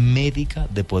médica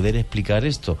de poder explicar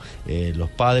esto. Los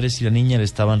padres y la niña le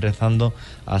estaban rezando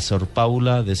a Sor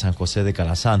Paula de San José de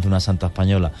Calasanz, una santa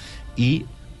española, y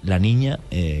la niña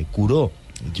curó.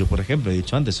 Yo, por ejemplo, he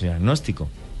dicho antes, soy agnóstico.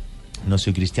 No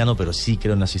soy cristiano, pero sí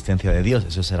creo en la existencia de Dios,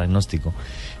 eso es ser agnóstico.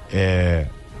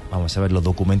 Vamos a ver, los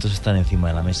documentos están encima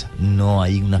de la mesa. No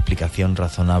hay una explicación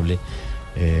razonable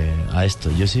a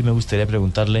esto. Yo sí me gustaría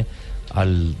preguntarle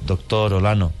al doctor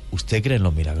Olano, ¿usted cree en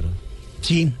los milagros?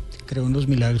 Sí, creo en los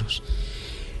milagros.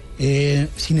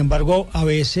 Sin embargo, a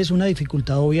veces una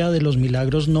dificultad obvia de los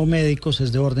milagros no médicos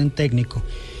es de orden técnico.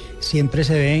 Siempre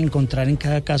se debe encontrar en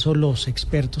cada caso los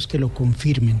expertos que lo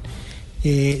confirmen.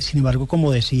 Sin embargo,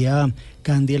 como decía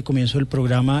Candy al comienzo del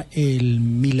programa, el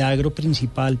milagro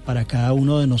principal para cada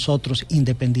uno de nosotros,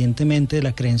 independientemente de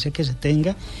la creencia que se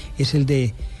tenga, es el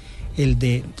de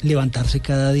levantarse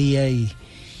cada día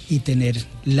y tener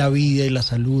la vida y la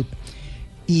salud.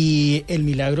 Y el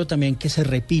milagro también que se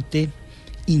repite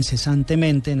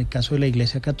incesantemente en el caso de la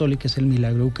Iglesia Católica es el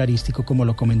milagro eucarístico, como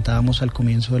lo comentábamos al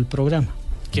comienzo del programa.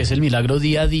 Que es el milagro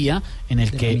día a día en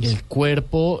el que el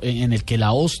cuerpo, en el que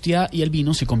la hostia y el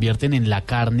vino se convierten en la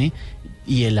carne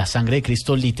y en la sangre de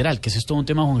Cristo literal, que ese es todo un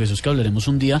tema, Juan Jesús, que hablaremos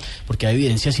un día, porque hay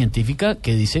evidencia científica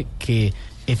que dice que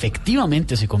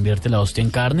efectivamente se convierte la hostia en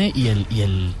carne y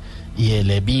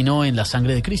el vino en la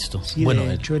sangre de Cristo. Sí, bueno,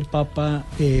 de hecho el Papa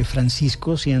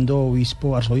Francisco, siendo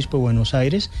arzobispo de Buenos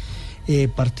Aires,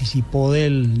 participó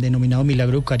del denominado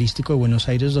milagro eucarístico de Buenos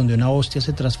Aires, donde una hostia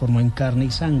se transformó en carne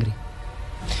y sangre.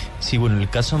 Sí, bueno, el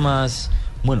caso más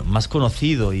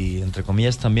conocido y entre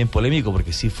comillas también polémico,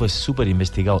 porque sí fue súper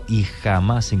investigado y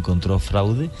jamás encontró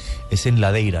fraude, es en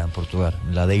Ladeira, en Portugal.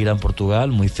 Ladeira, en Portugal,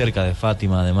 muy cerca de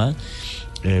Fátima además.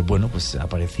 Bueno, pues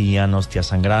aparecían hostias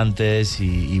sangrantes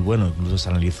y bueno, incluso se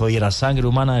analizó y era sangre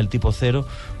humana del tipo 0,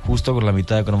 justo con la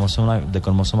mitad de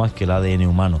cromosomas que el ADN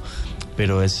humano.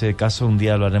 Pero ese caso un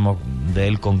día hablaremos de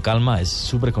él con calma, es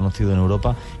súper conocido en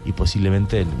Europa y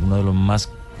posiblemente uno de los más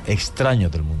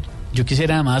extraños del mundo. Yo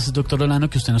quisiera además, doctor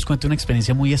Olano, que usted nos cuente una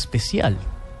experiencia muy especial.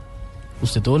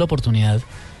 Usted tuvo la oportunidad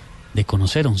de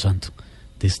conocer a un santo,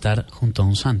 de estar junto a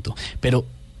un santo, pero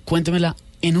cuéntemela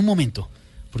en un momento,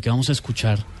 porque vamos a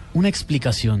escuchar una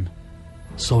explicación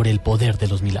sobre el poder de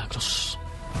los milagros.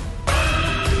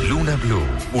 Luna Blu,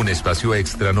 un espacio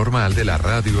extra normal de la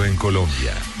radio en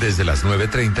Colombia, desde las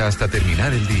 9:30 hasta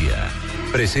terminar el día.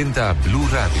 Presenta Blu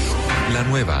Radio, la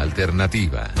nueva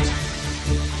alternativa.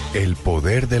 El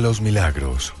poder de los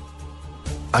milagros.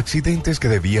 Accidentes que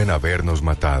debían habernos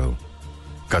matado.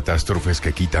 Catástrofes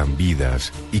que quitan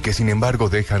vidas y que sin embargo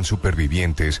dejan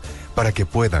supervivientes para que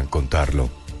puedan contarlo.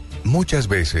 Muchas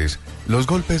veces, los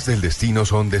golpes del destino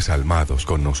son desalmados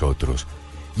con nosotros,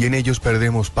 y en ellos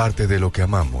perdemos parte de lo que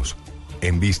amamos.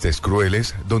 Embistes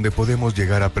crueles donde podemos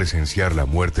llegar a presenciar la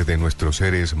muerte de nuestros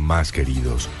seres más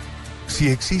queridos. Si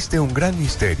existe un gran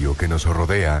misterio que nos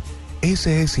rodea,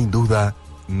 ese es sin duda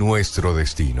nuestro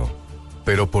destino.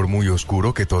 Pero por muy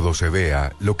oscuro que todo se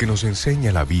vea, lo que nos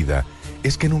enseña la vida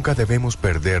es que nunca debemos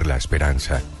perder la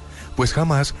esperanza, pues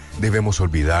jamás debemos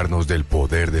olvidarnos del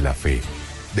poder de la fe,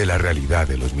 de la realidad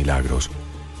de los milagros.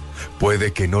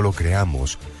 Puede que no lo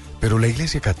creamos, pero la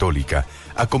Iglesia Católica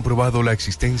ha comprobado la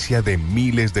existencia de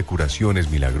miles de curaciones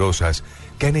milagrosas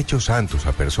que han hecho santos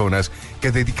a personas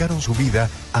que dedicaron su vida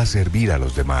a servir a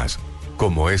los demás,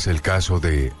 como es el caso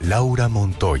de Laura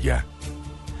Montoya.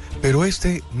 Pero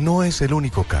este no es el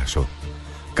único caso.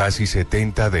 Casi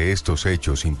 70 de estos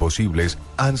hechos imposibles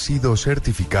han sido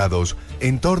certificados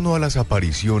en torno a las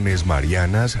apariciones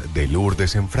marianas de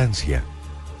Lourdes en Francia.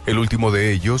 El último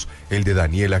de ellos, el de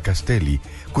Daniela Castelli,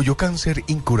 cuyo cáncer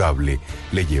incurable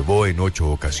le llevó en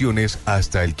 8 ocasiones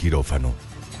hasta el quirófano.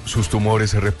 Sus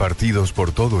tumores repartidos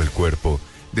por todo el cuerpo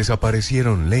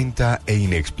desaparecieron lenta e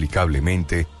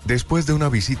inexplicablemente después de una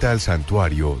visita al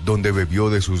santuario donde bebió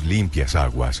de sus limpias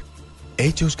aguas.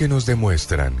 Hechos que nos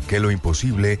demuestran que lo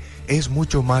imposible es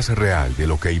mucho más real de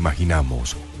lo que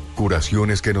imaginamos.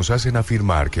 Curaciones que nos hacen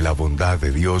afirmar que la bondad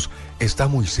de Dios está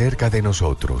muy cerca de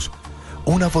nosotros.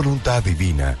 Una voluntad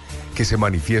divina que se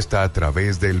manifiesta a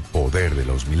través del poder de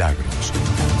los milagros.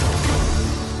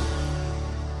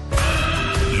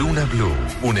 Luna Blu,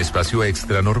 un espacio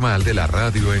extra normal de la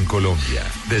radio en Colombia.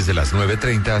 Desde las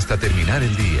 9:30 hasta terminar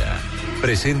el día.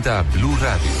 Presenta Blue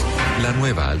Radio, la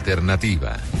nueva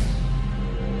alternativa.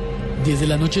 10 de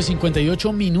la noche,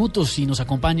 58 minutos, y nos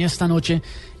acompaña esta noche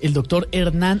el doctor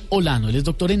Hernán Olano. Él es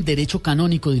doctor en Derecho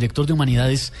Canónico, director de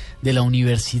Humanidades de la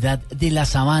Universidad de La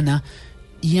Sabana.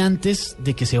 Y antes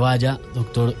de que se vaya,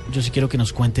 doctor, yo sí quiero que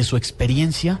nos cuente su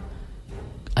experiencia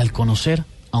al conocer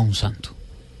a un santo.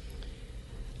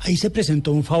 Ahí se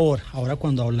presentó un favor, ahora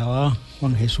cuando hablaba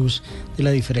Juan Jesús de la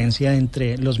diferencia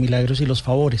entre los milagros y los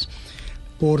favores,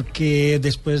 porque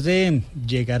después de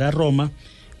llegar a Roma,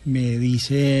 me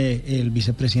dice el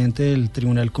vicepresidente del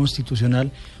Tribunal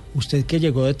Constitucional, usted que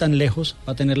llegó de tan lejos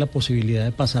va a tener la posibilidad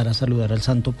de pasar a saludar al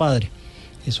Santo Padre.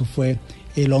 Eso fue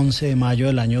el 11 de mayo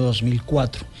del año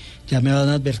 2004. Ya me habían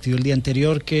advertido el día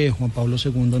anterior que Juan Pablo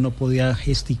II no podía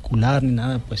gesticular ni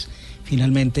nada, pues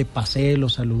finalmente pasé, lo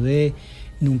saludé.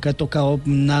 Nunca he tocado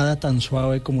nada tan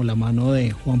suave como la mano de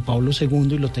Juan Pablo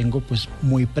II y lo tengo pues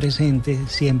muy presente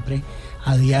siempre,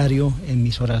 a diario, en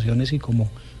mis oraciones y como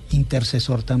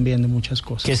intercesor también de muchas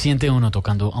cosas. ¿Qué siente uno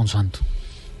tocando a un santo?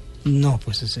 No,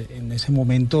 pues en ese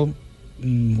momento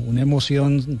una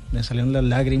emoción, me salieron las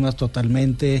lágrimas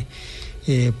totalmente,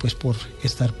 pues por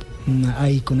estar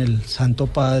ahí con el Santo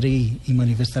Padre y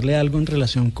manifestarle algo en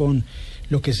relación con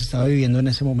lo que se estaba viviendo en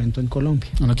ese momento en Colombia.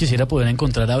 Uno quisiera poder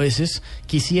encontrar a veces,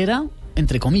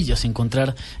 entre comillas,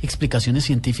 encontrar explicaciones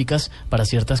científicas para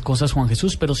ciertas cosas, Juan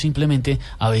Jesús, pero simplemente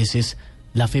a veces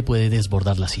la fe puede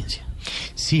desbordar la ciencia.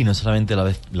 Sí, no solamente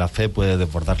la fe puede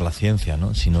desbordar la ciencia,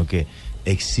 ¿no?, sino que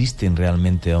existen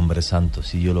realmente hombres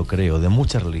santos, y yo lo creo, de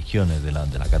muchas religiones, de la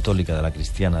católica, de la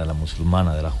cristiana, de la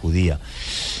musulmana, de la judía.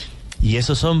 Y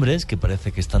esos hombres, que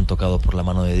parece que están tocados por la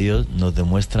mano de Dios, nos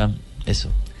demuestran eso,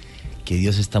 que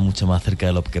Dios está mucho más cerca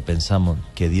de lo que pensamos,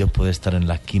 que Dios puede estar en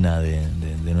la esquina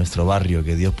de nuestro barrio,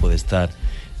 que Dios puede estar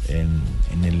en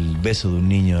el beso de un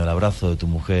niño, el abrazo de tu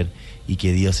mujer, y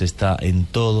que Dios está en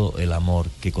todo el amor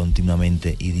que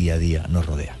continuamente y día a día nos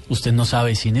rodea. Usted no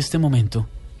sabe si en este momento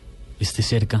esté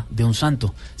cerca de un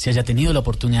santo, si haya tenido la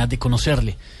oportunidad de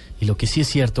conocerle, y lo que sí es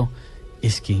cierto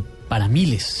es que para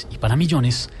miles y para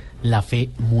millones la fe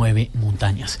mueve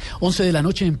montañas. 11 de la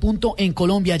noche en punto en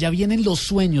Colombia. Ya vienen los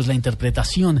sueños, la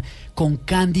interpretación con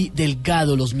Candy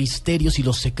Delgado, los misterios y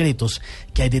los secretos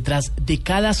que hay detrás de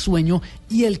cada sueño,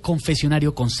 y el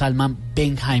confesionario con Salman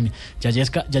Benheim. Ya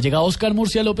llega Oscar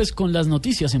Murcia López con las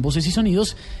noticias en Voces y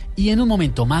Sonidos, y en un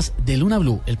momento más de Luna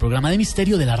Blu, el programa de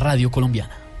misterio de la radio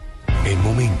colombiana. En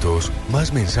momentos,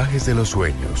 más mensajes de los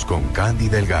sueños con Candy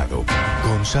Delgado.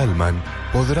 Con Salman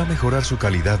podrá mejorar su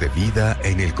calidad de vida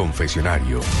en el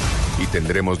confesionario. Y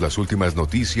tendremos las últimas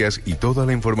noticias y toda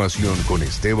la información con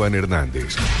Esteban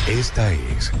Hernández. Esta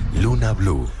es Luna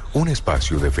Blu, un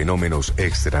espacio de fenómenos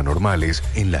extranormales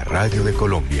en la radio de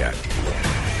Colombia.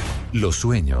 Los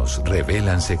sueños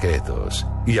revelan secretos,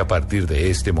 y a partir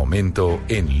de este momento,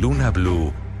 en Luna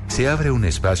Blu, se abre un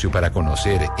espacio para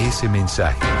conocer ese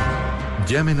mensaje.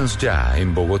 Llámenos ya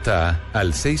en Bogotá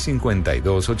al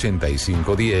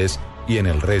 652-8510 y en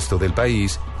el resto del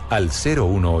país al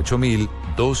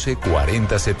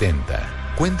 018-124070.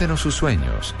 Cuéntenos sus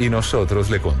sueños y nosotros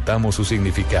le contamos su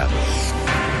significado.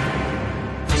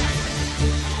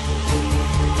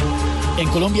 En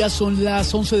Colombia son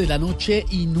las 11 de la noche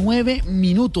y 9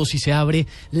 minutos y se abre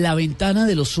la ventana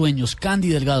de los sueños. Candy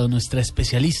Delgado, nuestra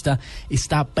especialista,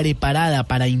 está preparada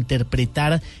para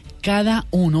interpretar cada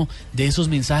uno de esos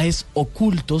mensajes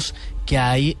ocultos que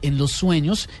hay en los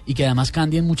sueños, y que además,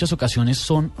 Candy, en muchas ocasiones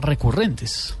son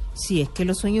recurrentes. Sí, es que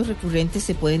los sueños recurrentes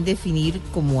se pueden definir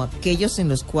como aquellos en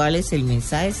los cuales el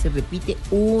mensaje se repite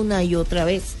una y otra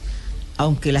vez,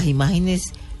 aunque las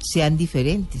imágenes sean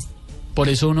diferentes. Por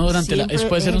eso uno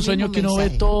puede ser un sueño que uno ve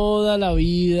toda la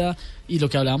vida, y lo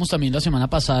que hablábamos también la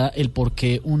semana pasada, el por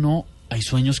qué hay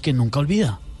sueños que nunca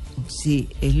olvida. Sí,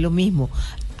 es lo mismo.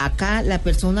 Acá la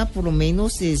persona por lo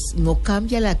menos no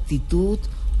cambia la actitud,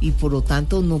 y por lo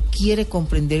tanto no quiere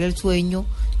comprender el sueño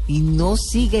y no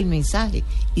sigue el mensaje,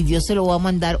 y Dios se lo va a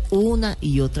mandar una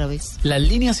y otra vez. Las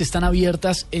líneas están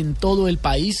abiertas en todo el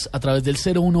país a través del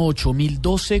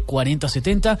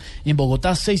 018-1012-4070, en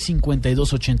Bogotá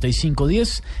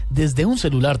 652-8510. Desde un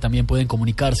celular también pueden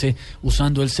comunicarse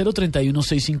usando el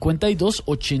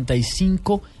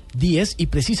 031-652-8510, y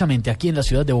precisamente aquí en la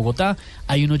ciudad de Bogotá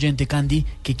hay un oyente, Candy,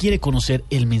 que quiere conocer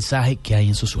el mensaje que hay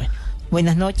en su sueño.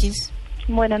 Buenas noches.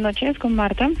 Buenas noches, con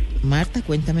Marta. Marta,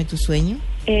 cuéntame tu sueño.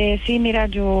 Sí, mira,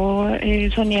 yo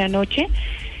soñé anoche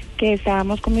que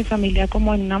estábamos con mi familia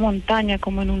como en una montaña,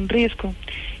 como en un risco.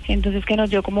 Entonces que nos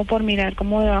dio como por mirar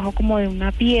como debajo como de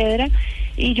una piedra,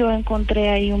 y yo encontré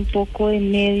ahí un poco de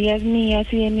medias mías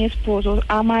y de mi esposo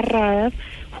amarradas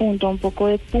junto a un poco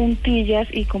de puntillas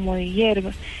y como de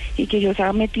hierba, y que yo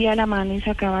metía la mano y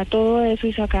sacaba todo eso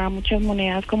y sacaba muchas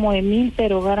monedas como de 1.000,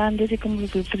 pero grandes y como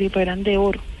si fueran de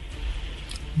oro.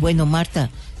 Bueno, Marta,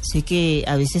 sé que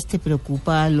a veces te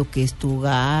preocupa lo que es tu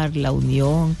hogar, la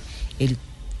unión,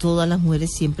 todas las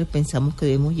mujeres siempre pensamos que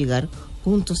debemos llegar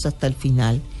juntos hasta el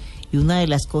final. Y una de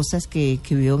las cosas que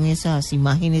veo en esas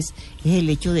imágenes es el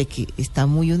hecho de que están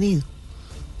muy unidos,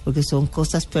 porque son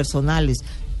cosas personales,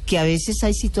 que a veces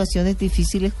hay situaciones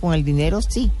difíciles con el dinero,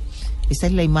 sí. Esa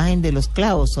es la imagen de los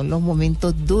clavos, son los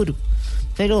momentos duros.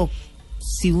 Pero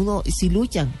si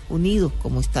luchan unidos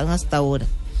como están hasta ahora,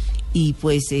 y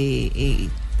pues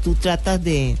tú tratas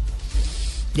de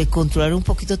controlar un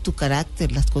poquito tu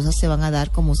carácter, las cosas se van a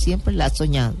dar como siempre las has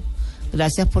soñado.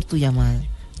 Gracias por tu llamada.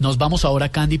 Nos vamos ahora,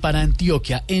 Candy, para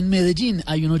Antioquia. En Medellín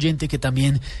hay un oyente que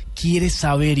también quiere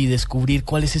saber y descubrir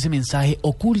cuál es ese mensaje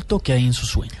oculto que hay en su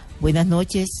sueño. Buenas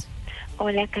noches.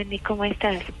 Hola, Candy, ¿cómo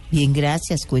estás? Bien,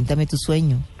 gracias. Cuéntame tu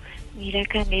sueño. Mira,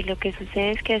 Candy, lo que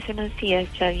sucede es que hace unos días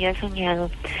yo había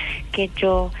soñado que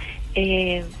yo,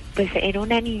 pues era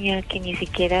una niña que ni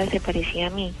siquiera se parecía a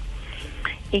mí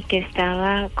y que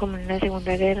estaba como en una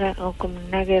segunda guerra o como en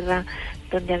una guerra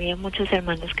donde había muchos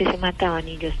hermanos que se mataban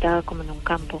y yo estaba como en un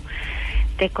campo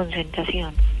de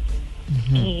concentración.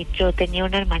 Y yo tenía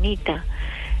una hermanita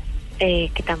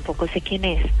que tampoco sé quién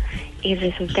es, y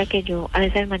resulta que yo a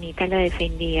esa hermanita la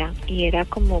defendía y era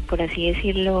como, por así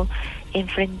decirlo,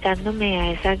 enfrentándome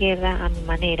a esa guerra a mi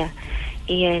manera,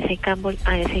 y a ese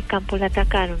campo la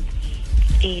atacaron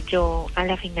y yo a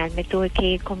la final me tuve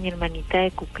que ir con mi hermanita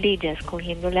de cuclillas,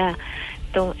 cogiéndola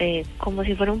como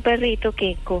si fuera un perrito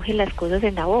que coge las cosas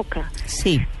en la boca.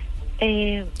 Sí,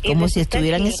 como si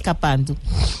estuvieran escapando,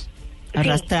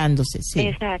 arrastrándose. Sí.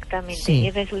 Exactamente, sí.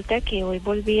 Y resulta que hoy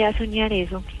volví a soñar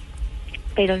eso,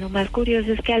 pero lo más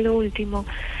curioso es que a lo último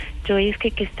yo es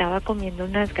que estaba comiendo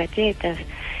unas galletas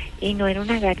y no era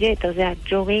una galleta, o sea,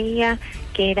 yo veía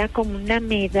que era como una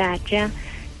medalla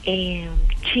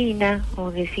china o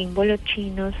de símbolos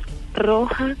chinos,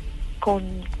 roja con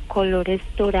colores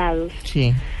dorados.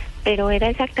 Sí. Pero era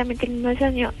exactamente el mismo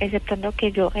sueño, exceptuando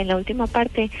que yo en la última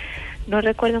parte no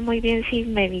recuerdo muy bien si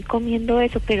me vi comiendo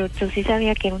eso, pero yo sí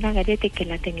sabía que era una galleta y que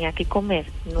la tenía que comer,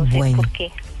 no sé por qué.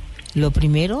 Lo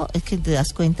primero es que te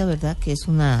das cuenta, ¿verdad?, que es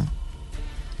un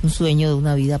sueño de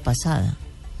una vida pasada.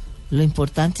 Lo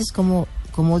importante es cómo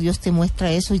Dios te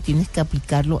muestra eso y tienes que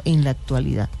aplicarlo en la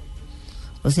actualidad.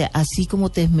 O sea, así como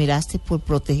te esmeraste por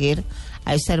proteger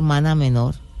a esa hermana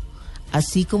menor,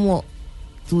 así como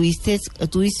tuviste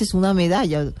una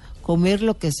medalla, comer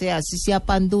lo que sea, así sea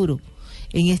pan duro,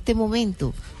 en este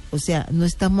momento, o sea, no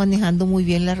estás manejando muy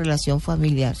bien la relación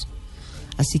familiar.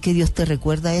 Así que Dios te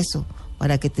recuerda eso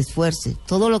para que te esfuerces.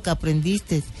 Todo lo que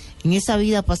aprendiste en esa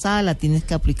vida pasada la tienes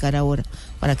que aplicar ahora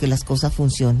para que las cosas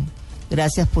funcionen.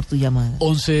 Gracias por tu llamada.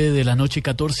 11 de la noche,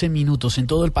 14 minutos. En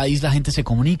todo el país la gente se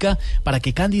comunica para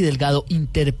que Candy Delgado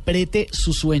interprete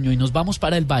su sueño. Y nos vamos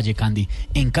para el Valle, Candy.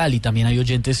 En Cali también hay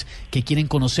oyentes que quieren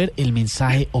conocer el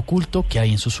mensaje oculto que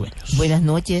hay en sus sueños. Buenas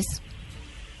noches.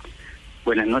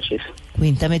 Buenas noches.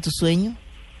 Cuéntame tu sueño.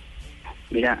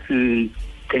 Mira,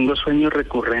 tengo sueños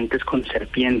recurrentes con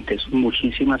serpientes,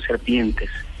 muchísimas serpientes.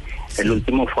 Sí. El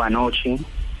último fue anoche.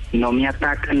 No me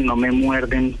atacan, no me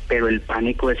muerden, pero el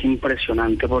pánico es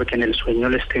impresionante porque en el sueño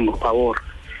les tengo pavor.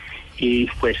 Y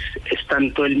pues es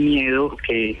tanto el miedo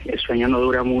que el sueño no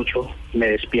dura mucho, me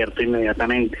despierto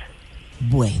inmediatamente.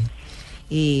 Bueno,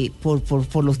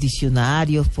 por los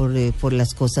diccionarios, por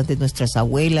las cosas de nuestras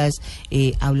abuelas,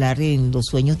 hablar en los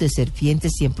sueños de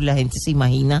serpientes, siempre la gente se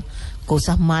imagina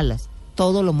cosas malas,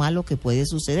 todo lo malo que puede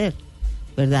suceder,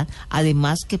 ¿verdad?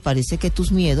 Además que parece que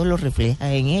tus miedos los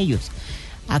reflejas en ellos.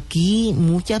 Aquí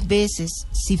muchas veces,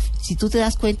 si tú te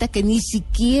das cuenta que ni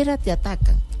siquiera te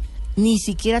atacan,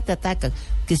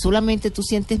 que solamente tú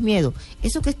sientes miedo,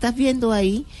 eso que estás viendo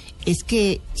ahí es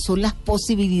que son las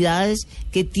posibilidades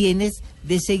que tienes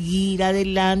de seguir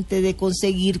adelante, de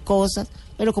conseguir cosas,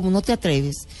 pero como no te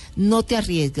atreves, no te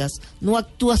arriesgas, no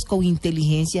actúas con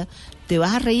inteligencia, te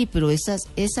vas a reír, pero esas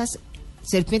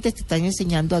serpientes te están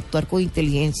enseñando a actuar con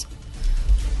inteligencia.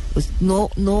 Pues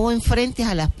no enfrentes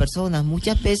a las personas.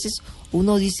 Muchas veces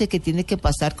uno dice que tiene que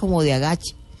pasar como de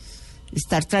agache,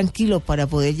 estar tranquilo para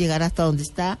poder llegar hasta donde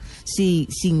está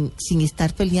sin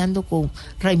estar peleando con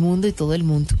Raimundo y todo el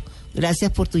mundo,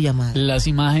 Gracias por tu llamada. Las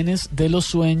imágenes de los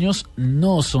sueños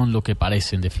no son lo que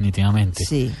parecen, definitivamente.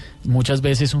 Sí. Muchas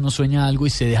veces uno sueña algo y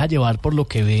se deja llevar por lo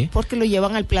que ve. Porque lo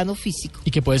llevan al plano físico.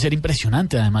 Y que puede ser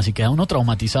impresionante, además, y queda uno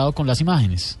traumatizado con las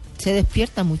imágenes. Se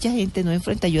despierta, mucha gente no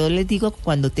enfrenta. Yo les digo,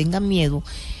 cuando tengan miedo,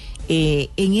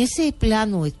 en ese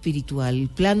plano espiritual, el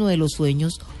plano de los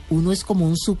sueños, uno es como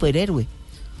un superhéroe.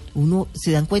 Uno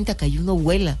se dan cuenta que ahí uno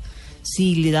vuela.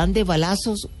 Si le dan de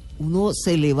balazos, uno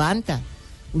se levanta.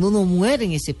 Uno no muere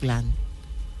en ese plan.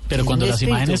 Pero cuando las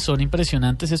imágenes son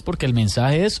impresionantes es porque el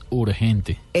mensaje es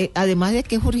urgente. Además de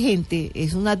que es urgente,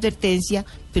 es una advertencia,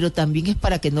 pero también es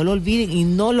para que no lo olviden y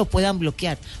no lo puedan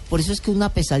bloquear. Por eso es que una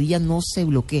pesadilla no se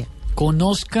bloquea.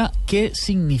 Conozca qué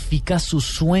significa su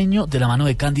sueño de la mano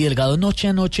de Candy Delgado noche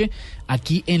a noche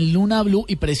aquí en Luna Blu,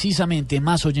 y precisamente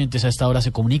más oyentes a esta hora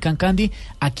se comunican, Candy,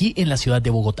 aquí en la ciudad de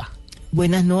Bogotá.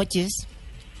 Buenas noches.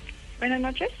 Buenas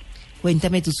noches.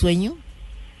 Cuéntame tu sueño.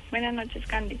 Buenas noches,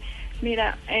 Candy.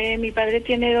 Mira, mi padre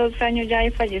tiene 2 años ya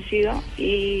de fallecido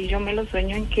y yo me lo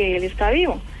sueño en que él está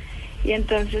vivo. Y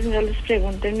entonces yo les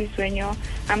pregunto en mi sueño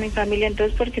a mi familia,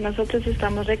 entonces, ¿por qué nosotros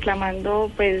estamos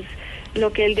reclamando, pues,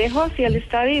 lo que él dejó si él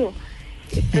está vivo?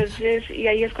 Entonces, y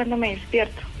ahí es cuando me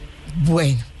despierto.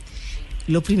 Bueno,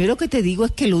 lo primero que te digo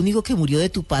es que lo único que murió de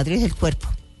tu padre es el cuerpo.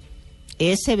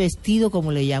 Ese vestido,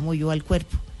 como le llamo yo al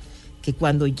cuerpo, que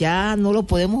cuando ya no lo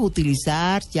podemos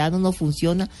utilizar, ya no nos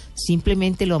funciona,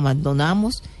 simplemente lo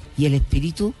abandonamos y el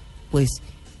espíritu, pues,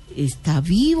 está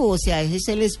vivo. O sea, ese es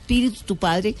el espíritu de tu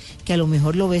padre que a lo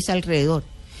mejor lo ves alrededor.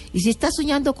 Y si estás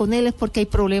soñando con él es porque hay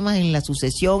problemas en la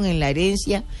sucesión, en la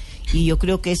herencia, y yo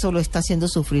creo que eso lo está haciendo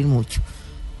sufrir mucho.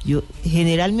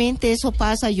 Generalmente eso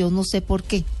pasa, yo no sé por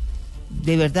qué.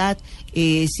 De verdad,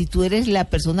 si tú eres la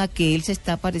persona que él se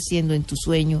está apareciendo en tu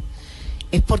sueño,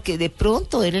 es porque de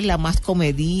pronto eres la más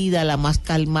comedida, la más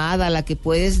calmada, la que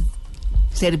puedes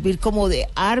servir como de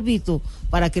árbitro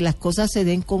para que las cosas se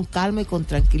den con calma y con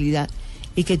tranquilidad,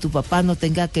 y que tu papá no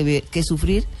tenga que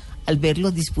sufrir al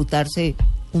verlos disputarse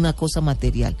una cosa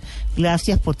material.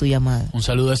 Gracias por tu llamada. Un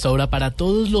saludo a esta hora para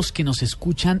todos los que nos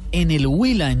escuchan en el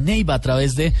Huila, en Neiva, a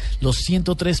través de los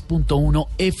 103.1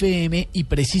 FM, y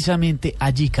precisamente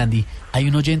allí, Candy, hay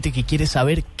un oyente que quiere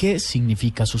saber qué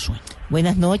significa su sueño.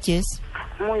 Buenas noches.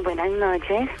 Muy buenas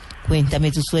noches.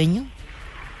 Cuéntame tu sueño.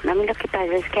 No, lo que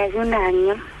pasa es que hace un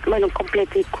año,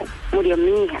 completico, murió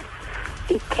mi hija.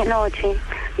 Y que noche,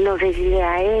 no sé si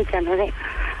era ella, no sé,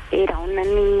 era una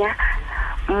niña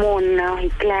mona y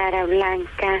clara,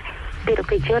 blanca, pero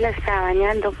que yo la estaba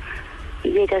bañando y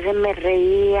ella se me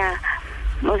reía.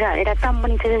 O sea, era tan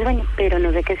bonito ese sueño, pero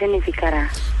no sé qué significará.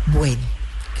 Bueno,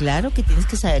 claro que tienes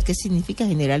que saber qué significa.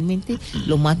 Generalmente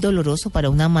lo más doloroso para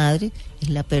una madre es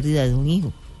la pérdida de un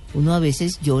hijo. Uno a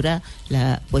veces llora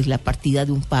la partida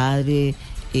de un padre,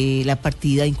 la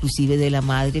partida inclusive de la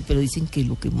madre, pero dicen que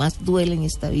lo que más duele en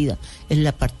esta vida es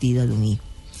la partida de un hijo.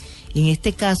 En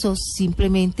este caso,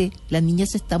 simplemente la niña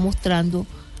se está mostrando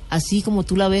así como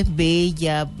tú la ves,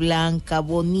 bella, blanca,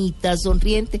 bonita,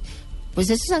 sonriente. Pues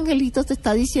ese angelito te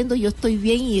está diciendo: yo estoy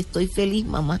bien y estoy feliz,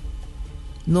 mamá.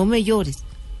 No me llores.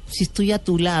 Si estoy a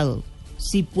tu lado,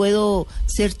 si puedo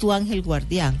ser tu ángel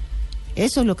guardián.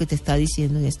 Eso es lo que te está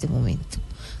diciendo en este momento.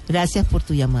 Gracias por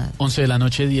tu llamada. 11 de la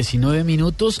noche, 19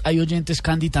 minutos. Hay oyentes,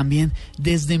 Candy, también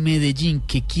desde Medellín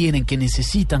que quieren, que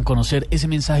necesitan conocer ese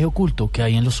mensaje oculto que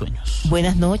hay en los sueños.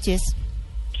 Buenas noches.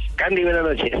 Candy, buenas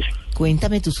noches.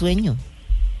 Cuéntame tu sueño.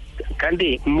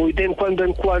 Candy, muy de cuando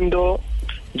en cuando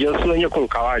yo sueño con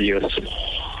caballos.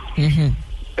 Uh-huh.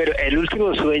 Pero el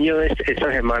último sueño de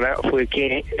esta semana fue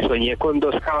que soñé con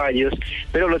 2 caballos,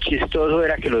 pero lo chistoso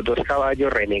era que los 2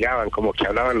 caballos renegaban, como que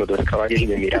hablaban los 2 caballos y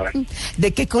me miraban.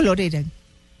 ¿De qué color eran?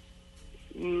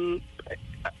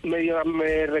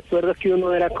 Me recuerdo que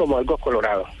uno era como algo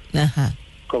colorado. Ajá.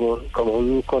 Como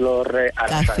un color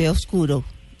café oscuro,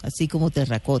 así como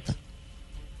terracota.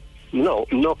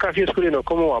 No café oscuro, sino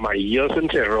como amarilloso,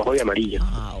 entre rojo y amarillo.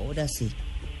 Ahora sí.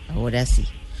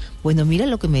 Bueno, mira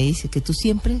lo que me dice, que tú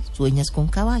siempre sueñas con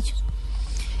caballos.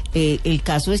 El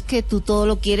caso es que tú todo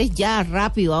lo quieres ya,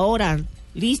 rápido, ahora,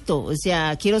 listo. O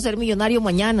sea, quiero ser millonario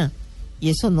mañana. Y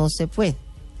eso no se puede.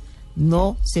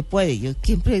 No se puede. Yo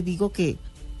siempre digo que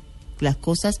las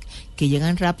cosas que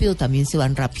llegan rápido también se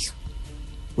van rápido.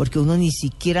 Porque uno ni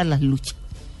siquiera las lucha.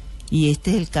 Y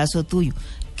este es el caso tuyo.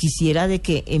 Quisiera de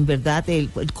que en verdad el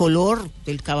color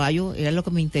del caballo era lo que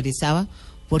me interesaba,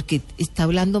 porque está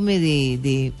hablándome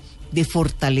de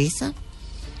fortaleza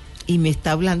y me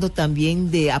está hablando también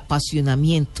de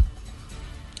apasionamiento.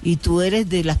 Y tú eres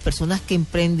de las personas que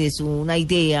emprendes una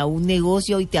idea, un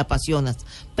negocio y te apasionas,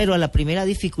 pero a la primera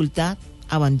dificultad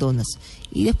abandonas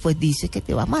y después dices que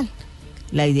te va mal.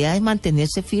 La idea es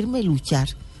mantenerse firme y luchar.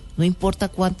 No importa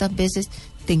cuántas veces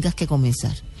tengas que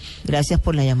comenzar. Gracias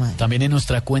por la llamada. También en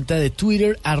nuestra cuenta de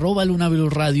Twitter, @Luna Blu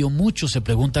Radio, muchos se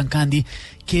preguntan, Candy,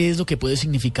 ¿qué es lo que puede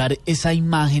significar esa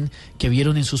imagen que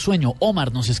vieron en su sueño?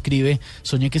 Omar nos escribe: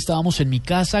 soñé que estábamos en mi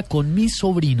casa con mis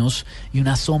sobrinos y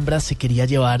una sombra se quería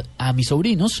llevar a mis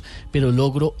sobrinos, pero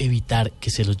logro evitar que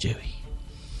se los lleve.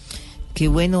 Qué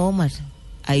bueno, Omar.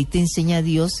 Ahí te enseña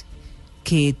Dios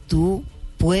que tú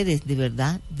puedes de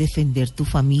verdad defender tu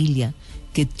familia,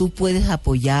 que tú puedes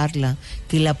apoyarla,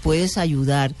 que la puedes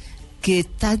ayudar, que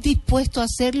estás dispuesto a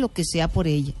hacer lo que sea por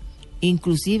ella.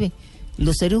 Inclusive,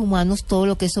 los seres humanos, todo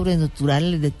lo que es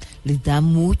sobrenatural les da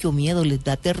mucho miedo, les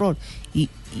da terror. Y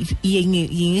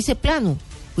en ese plano,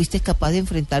 fuiste capaz de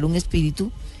enfrentar un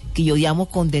espíritu que yo llamo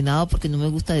condenado, porque no me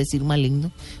gusta decir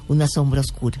maligno, una sombra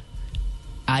oscura.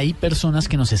 Hay personas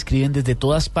que nos escriben desde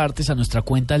todas partes a nuestra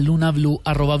cuenta lunablu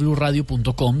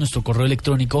 @bluradio.com, nuestro correo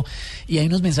electrónico, y hay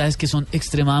unos mensajes que son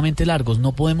extremadamente largos.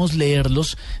 No podemos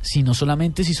leerlos, sino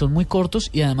solamente si son muy cortos,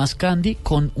 y además, Candy,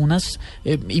 con unas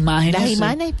imágenes. Las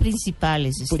imágenes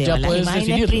principales, Esteban, las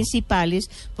imágenes principales,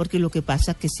 porque lo que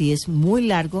pasa es que si es muy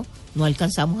largo, no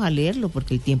alcanzamos a leerlo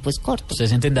porque el tiempo es corto.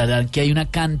 Ustedes entenderán que hay una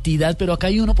cantidad, pero acá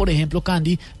hay uno, por ejemplo,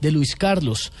 Candy, de Luis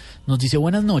Carlos. Nos dice: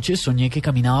 buenas noches, soñé que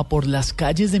caminaba por las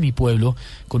calles de mi pueblo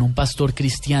con un pastor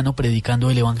cristiano predicando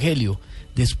el evangelio.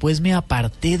 Después me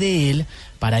aparté de él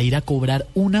para ir a cobrar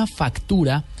una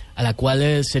factura a la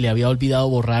cual se le había olvidado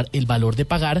borrar el valor de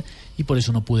pagar, y por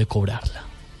eso no pude cobrarla.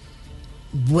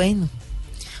 Bueno,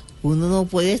 uno no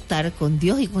puede estar con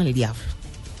Dios y con el diablo.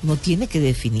 No tiene que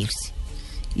definirse.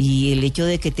 Y el hecho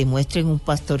de que te muestren un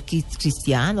pastor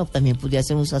cristiano, también podría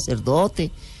ser un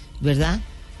sacerdote, ¿verdad?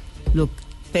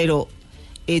 Pero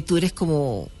tú eres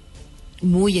como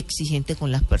muy exigente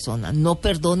con las personas, no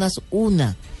perdonas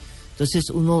una. Entonces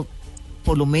uno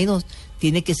por lo menos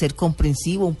tiene que ser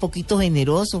comprensivo, un poquito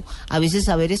generoso, a veces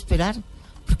saber esperar,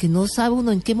 porque no sabe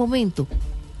uno en qué momento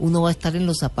uno va a estar en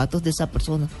los zapatos de esa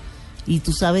persona, y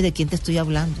tú sabes de quién te estoy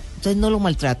hablando. Entonces no lo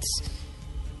maltrates.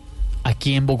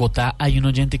 Aquí en Bogotá hay un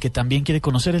oyente que también quiere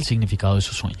conocer el significado de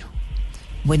su sueño.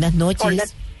 Buenas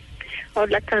noches.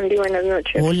 Hola Candy, buenas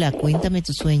noches. Hola, cuéntame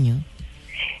tu sueño.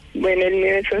 Bueno, el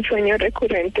mío es un sueño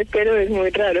recurrente, pero es muy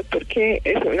raro porque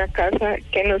es una casa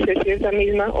que no sé si es la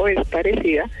misma o es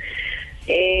parecida.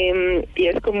 Y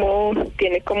es como,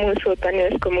 tiene como un sótano,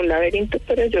 es como un laberinto,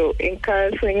 pero yo en cada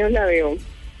sueño la veo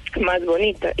más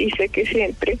bonita, y sé que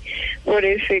siempre por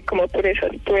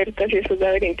esas puertas y esos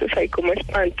laberintos hay como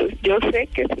espantos. Yo sé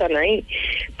que están ahí,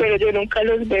 pero yo nunca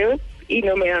los veo y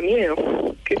no me da miedo.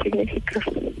 ¿Qué significa?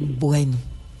 Bueno,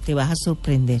 te vas a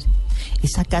sorprender.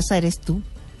 Esa casa eres tú.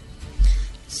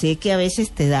 Sé que a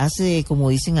veces te das, como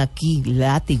dicen aquí,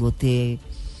 látigo,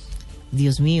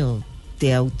 Dios mío,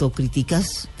 te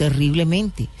autocriticas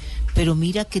terriblemente, pero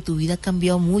mira que tu vida ha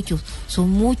cambiado mucho, son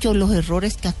muchos los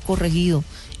errores que has corregido.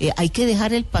 Hay que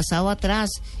dejar el pasado atrás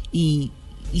y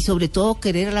sobre todo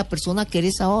querer a la persona que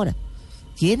eres ahora.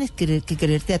 Tienes que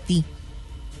quererte a ti.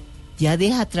 Ya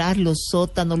deja atrás los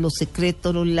sótanos, los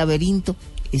secretos, los laberintos.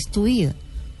 Es tu vida,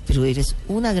 pero eres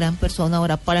una gran persona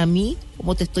ahora. Para mí,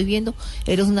 como te estoy viendo,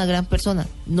 eres una gran persona.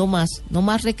 No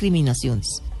más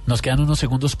recriminaciones. Nos quedan unos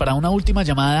segundos para una última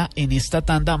llamada en esta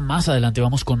tanda. Más adelante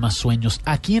vamos con más sueños.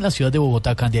 Aquí en la ciudad de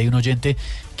Bogotá, Candy, hay un oyente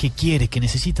que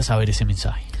necesita saber ese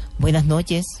mensaje. Buenas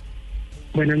noches.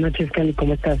 Buenas noches, Candy,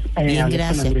 ¿cómo estás? Bien,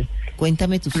 gracias.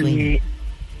 Cuéntame tu sueño.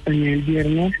 Soñé el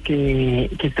viernes que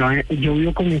estaba, yo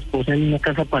vivo con mi esposa en una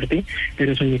casa aparte,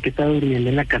 pero soñé que estaba durmiendo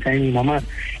en la casa de mi mamá.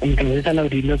 Entonces, al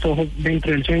abrir los ojos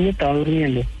dentro del sueño estaba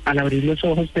durmiendo. Al abrir los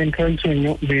ojos dentro del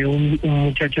sueño veo un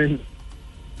muchacho.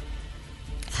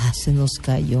 Se nos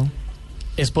cayó.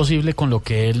 ¿Es posible con lo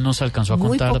que él nos alcanzó a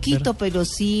contar? Muy poquito, pero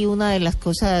sí, una de las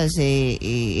cosas,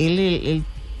 él,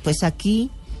 pues aquí,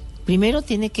 primero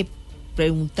tiene que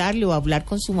preguntarle o hablar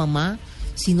con su mamá.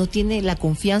 Si no tiene la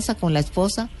confianza con la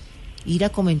esposa, ir a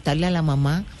comentarle a la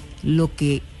mamá lo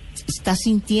que está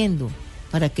sintiendo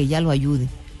para que ella lo ayude.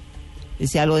 O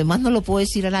sea, lo demás no lo puedo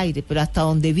decir al aire, pero hasta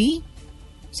donde vi,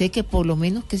 sé que por lo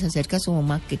menos que se acerca a su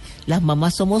mamá, que las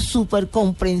mamás somos súper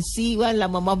comprensivas, las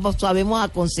mamás sabemos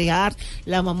aconsejar,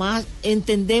 las mamás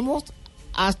entendemos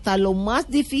hasta lo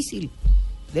más difícil.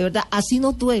 De verdad, así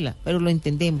nos duela, pero lo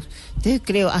entendemos. Entonces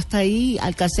creo, hasta ahí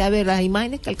alcancé a ver las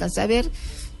imágenes que alcancé a ver.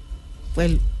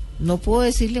 Pues no puedo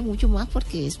decirle mucho más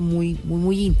porque es muy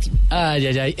íntimo. Ay.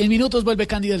 En minutos vuelve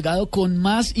Candy Delgado con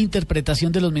más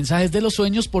interpretación de los mensajes de los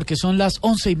sueños, porque son las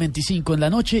 11:25 en la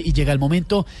noche y llega el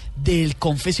momento del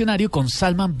confesionario con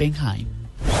Salman Benhaim.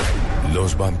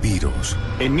 Los vampiros.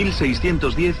 En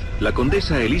 1610, la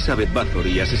condesa Elizabeth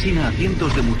Bathory asesina a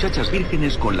cientos de muchachas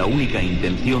vírgenes con la única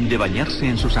intención de bañarse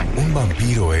en su sangre. Un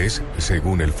vampiro es,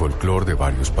 según el folclore de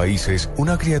varios países,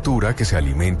 una criatura que se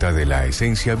alimenta de la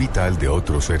esencia vital de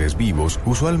otros seres vivos,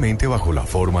 usualmente bajo la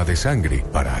forma de sangre,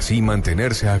 para así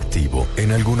mantenerse activo.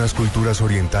 En algunas culturas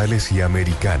orientales y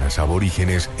americanas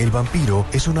aborígenes, el vampiro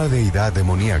es una deidad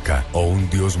demoníaca o un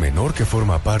dios menor que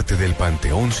forma parte del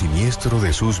panteón siniestro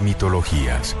de sus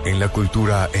mitologías. En la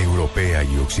cultura europea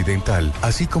y occidental,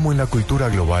 así como en la cultura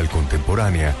global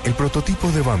contemporánea, el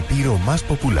prototipo de vampiro más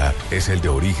popular es el de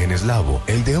origen eslavo,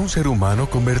 el de un ser humano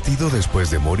convertido después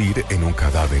de morir en un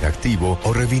cadáver activo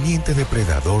o reviniente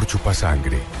depredador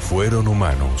chupasangre. Fueron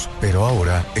humanos, pero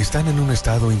ahora están en un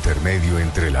estado intermedio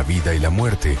entre la vida y la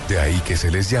muerte, de ahí que se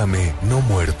les llame no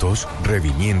muertos,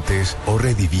 revinientes o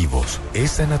redivivos.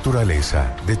 Esta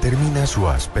naturaleza determina su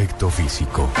aspecto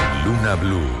físico. Luna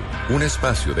Blu, un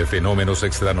espacio de fenómenos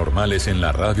extranormales en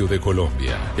la radio de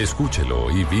Colombia.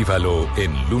 Escúchelo y vívalo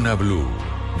en Luna Blu,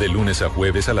 de lunes a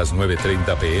jueves a las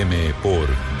 9:30 p.m. por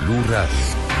Blu Radio.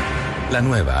 La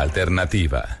nueva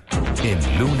alternativa. En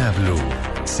Luna Blu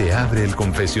se abre el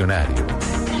confesionario.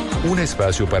 Un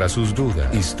espacio para sus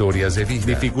dudas, historias de vida,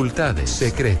 dificultades,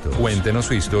 secretos. Cuéntenos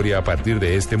su historia a partir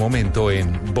de este momento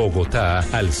en Bogotá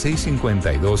al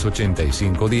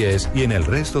 652-8510 y en el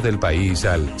resto del país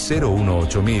al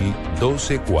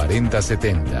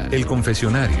 018-124070. El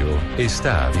confesionario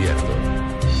está abierto.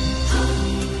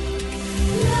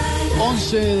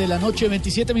 11 de la noche,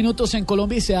 27 minutos en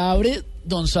Colombia y se abre,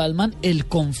 don Salman, el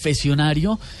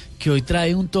confesionario que hoy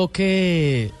trae un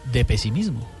toque de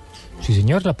pesimismo. Sí,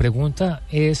 señor, la pregunta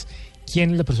es,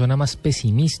 ¿quién es la persona más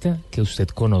pesimista que usted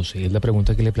conoce? Es la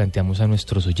pregunta que le planteamos a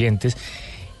nuestros oyentes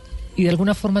y de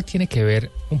alguna forma tiene que ver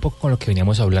un poco con lo que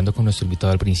veníamos hablando con nuestro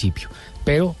invitado al principio,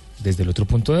 pero desde el otro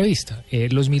punto de vista.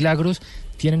 Los milagros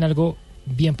tienen algo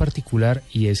bien particular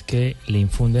y es que le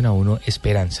infunden a uno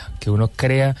esperanza, que uno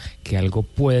crea que algo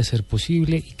puede ser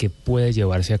posible y que puede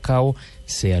llevarse a cabo,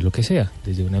 sea lo que sea,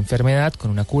 desde una enfermedad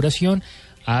con una curación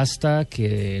hasta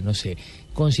que, no sé,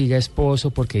 consiga esposo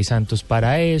porque hay santos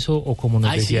para eso, o como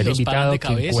nos decía el invitado,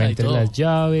 que encuentre las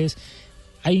llaves.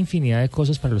 Hay infinidad de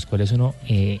cosas para las cuales uno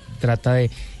trata de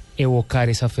evocar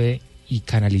esa fe y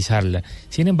canalizarla.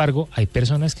 Sin embargo, hay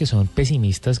personas que son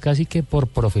pesimistas casi que por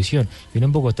profesión. Y uno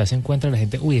en Bogotá se encuentra la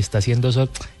gente, uy, está haciendo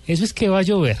sol, eso es que va a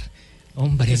llover.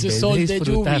 Hombre, ese sol de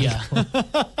lluvia.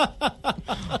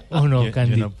 ¿O no,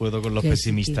 Candy? Yo no puedo con los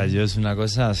pesimistas. Yo es una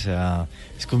cosa, o sea,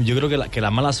 es como, yo creo que la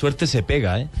mala suerte se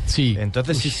pega, ¿eh? Sí.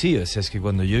 Entonces sí, o sea, es que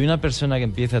cuando yo veo una persona que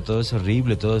empieza todo es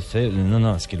horrible, todo es feo,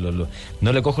 no, es que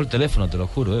no le cojo el teléfono, te lo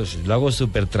juro, lo hago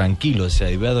súper tranquilo, o sea,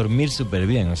 y voy a dormir súper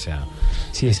bien, o sea.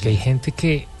 Sí, es que hay gente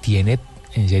que tiene,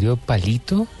 en serio,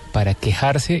 palito para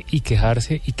quejarse y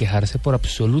quejarse y quejarse por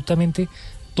absolutamente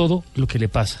todo lo que le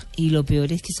pasa. Y lo peor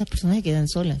es que esas personas se quedan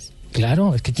solas.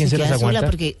 Claro, es que ¿quién se las aguanta? Sola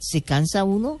porque se cansa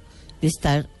uno de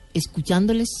estar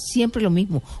escuchándoles siempre lo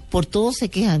mismo. Por todo se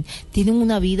quejan. Tienen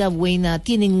una vida buena,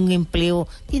 tienen un empleo,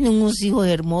 tienen unos hijos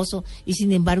hermosos y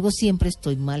sin embargo siempre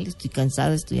estoy mal, estoy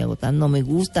cansada, estoy agotada, no me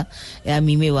gusta, a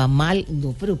mí me va mal.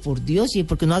 No, pero por Dios, ¿y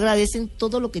porque no agradecen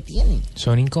todo lo que tienen?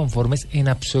 Son inconformes en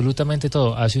absolutamente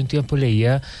todo. Hace un tiempo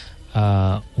leía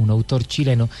a un autor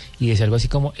chileno y decía algo así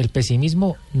como: el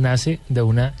pesimismo nace de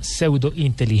una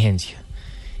pseudo-inteligencia,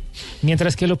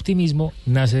 mientras que el optimismo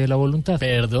nace de la voluntad.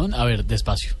 Perdón, a ver,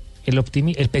 despacio. El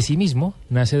pesimismo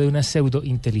nace de una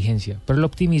pseudo-inteligencia, pero el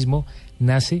optimismo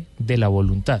nace de la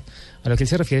voluntad. A lo que él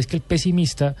se refiere es que el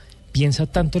pesimista piensa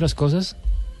tanto las cosas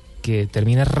que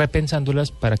termina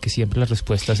repensándolas para que siempre la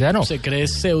respuesta sea no. Se cree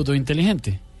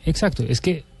pseudo-inteligente. Exacto, es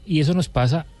que, y eso nos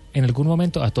pasa en algún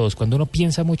momento a todos. Cuando uno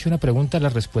piensa mucho una pregunta, la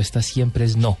respuesta siempre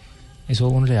es no. Eso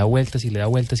uno le da vueltas y le da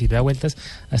vueltas y le da vueltas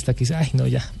hasta que dice, ay, no,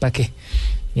 ya, ¿para qué?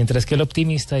 Mientras que el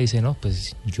optimista dice, no,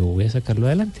 pues yo voy a sacarlo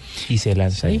adelante. Y se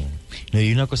lanza ahí. No,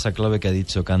 y una cosa clave que ha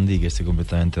dicho Candy, que estoy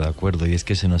completamente de acuerdo, y es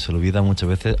que se nos olvida muchas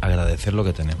veces agradecer lo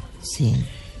que tenemos. Sí.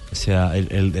 O sea,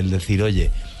 el decir,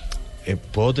 oye,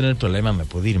 puedo tener problemas, me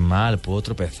puedo ir mal, puedo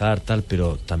tropezar, tal,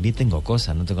 pero también tengo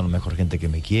cosas, no tengo a lo mejor gente que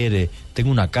me quiere,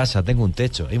 tengo una casa, tengo un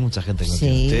techo, hay mucha gente que no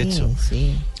tiene un techo.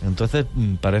 Sí. Entonces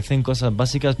parecen cosas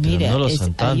básicas, pero no lo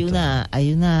son tanto.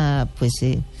 Hay una, pues,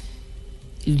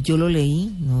 yo lo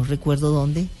leí, no recuerdo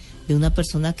dónde, de una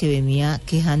persona que venía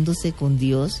quejándose con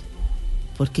Dios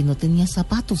porque no tenía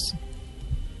zapatos.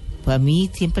 Pues a mí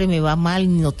siempre me va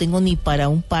mal, no tengo ni para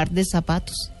un par de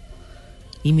zapatos.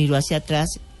 Y miró hacia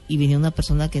atrás y venía una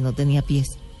persona que no tenía pies.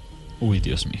 Uy,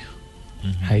 Dios mío.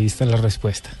 Ahí está la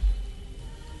respuesta.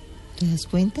 ¿Te das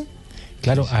cuenta?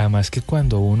 Claro, además que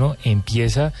cuando uno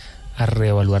empieza a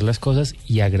reevaluar las cosas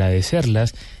y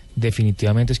agradecerlas,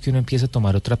 definitivamente es que uno empieza a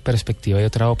tomar otra perspectiva y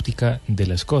otra óptica de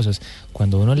las cosas.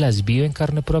 Cuando uno las vive en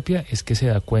carne propia es que se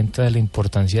da cuenta de la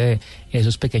importancia de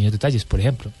esos pequeños detalles, por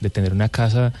ejemplo, de tener una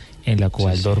casa en la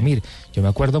cual dormir. Yo me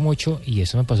acuerdo mucho, y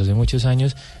eso me pasó hace muchos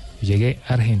años, yo llegué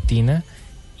a Argentina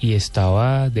y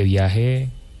estaba de viaje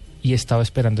y estaba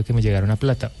esperando que me llegara una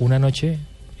plata. Una noche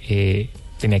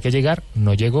tenía que llegar,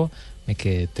 no llegó, me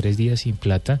quedé 3 días sin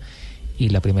plata y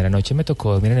la primera noche me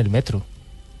tocó dormir en el metro.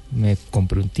 Me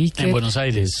compré un ticket en Buenos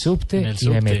Aires, del subte, en el y me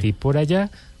subte. metí por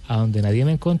allá a donde nadie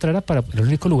me encontrara, era el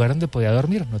único lugar donde podía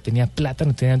dormir. No tenía plata,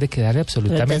 no tenía dónde quedarle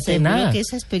absolutamente nada. Que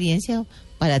esa experiencia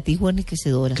para ti fue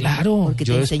enriquecedora. Claro, porque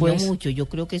yo te después, enseñó mucho. Yo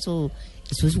creo que eso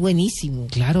es buenísimo.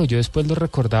 Claro, yo después lo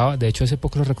recordaba, de hecho hace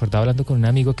poco lo recordaba hablando con un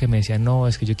amigo que me decía, no,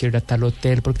 es que yo quiero ir a tal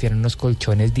hotel porque tienen unos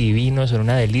colchones divinos, son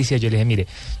una delicia. Yo le dije, mire,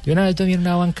 yo una vez dormí en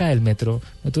una banca del metro,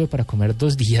 no tuve para comer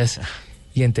 2 días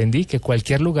y entendí que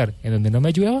cualquier lugar en donde no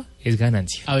me llueva es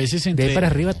ganancia. A veces de ahí para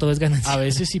arriba todo es ganancia. A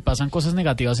veces si pasan cosas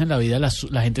negativas en la vida,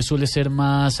 la gente suele ser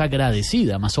más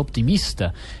agradecida, más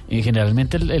optimista.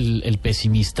 Generalmente el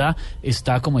pesimista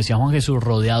está, como decía Juan Jesús,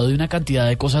 rodeado de una cantidad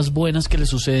de cosas buenas que le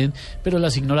suceden, pero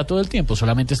las ignora todo el tiempo,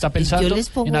 solamente está pensando yo les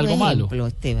pongo en algo un ejemplo, malo.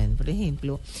 Esteban, por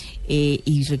ejemplo,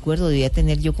 y recuerdo, debía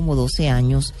tener yo como 12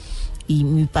 años, y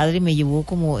mi padre me llevó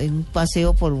como en un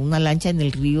paseo por una lancha en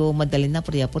el río Magdalena,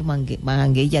 por allá por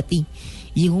Mangué y Yatí,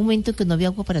 y en un momento en que no había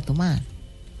agua para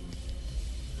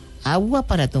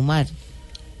tomar,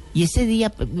 y ese día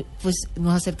pues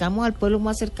nos acercamos al pueblo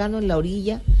más cercano en la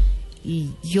orilla,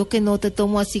 y yo que no te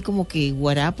tomo así como que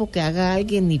guarapo que haga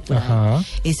alguien ni por ahí.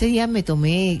 Ese día me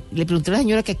tomé, le pregunté a la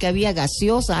señora que aquí había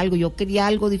gaseosa, algo, yo quería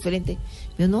algo diferente.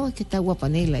 Yo, no, es que está agua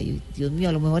panela. Yo, Dios mío,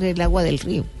 a lo mejor era el agua del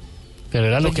río. Pero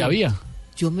era lo que había.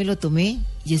 Yo me lo tomé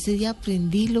y ese día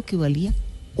aprendí lo que valía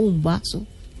un vaso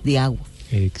de agua.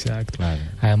 Exacto. Claro.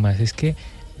 Además es que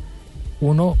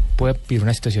uno puede vivir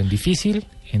una situación difícil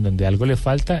en donde algo le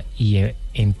falta y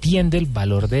entiende el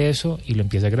valor de eso y lo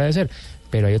empieza a agradecer.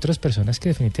 Pero hay otras personas que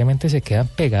definitivamente se quedan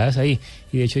pegadas ahí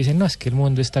y de hecho dicen, no, es que el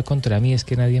mundo está contra mí, es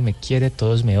que nadie me quiere,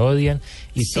 todos me odian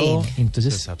y todo.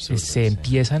 Entonces absurdo, se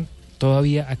empiezan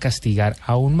todavía a castigar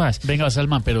aún más. Venga,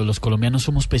 Salman, pero los colombianos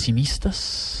somos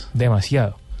pesimistas.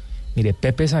 Demasiado. Mire,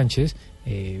 Pepe Sánchez,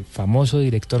 famoso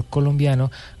director colombiano,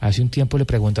 hace un tiempo le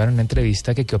preguntaron en una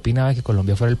entrevista que qué opinaba de que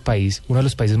Colombia fuera el país, uno de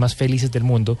los países más felices del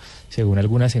mundo, según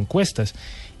algunas encuestas.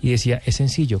 Y decía, es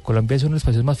sencillo, Colombia es uno de los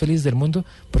países más felices del mundo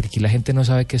porque aquí la gente no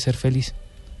sabe qué es ser feliz.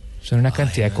 Son una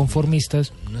cantidad de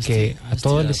conformistas que a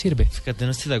todos les sirve. Fíjate,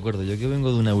 no estoy de acuerdo. Yo que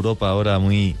vengo de una Europa ahora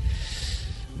muy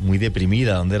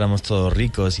deprimida, donde éramos todos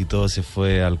ricos y todo se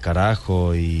fue al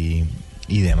carajo y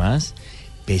demás.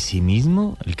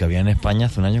 Pesimismo, el que había en España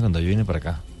hace un año cuando yo vine para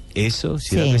acá. Eso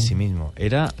sí era pesimismo.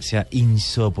 Era, o sea,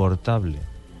 insoportable.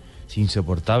 Si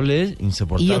insoportable es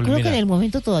insoportable. Y yo creo Mira, que en el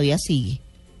momento todavía sigue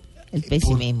el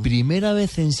pesimismo. Por primera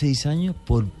vez en 6 años,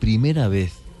 por primera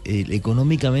vez,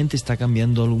 económicamente está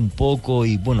cambiando un poco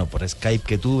y bueno, por Skype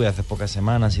que tuve hace pocas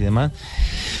semanas y demás.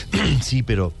 Sí,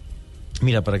 pero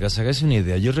mira, para que os hagáis una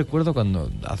idea, yo recuerdo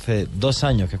cuando hace 2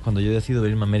 años, que es cuando yo decido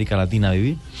venirme a América Latina a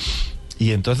vivir,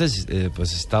 y entonces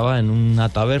pues estaba en una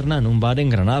taberna, en un bar en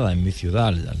Granada, en mi ciudad,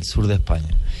 al sur de España,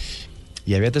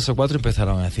 y había 3 o 4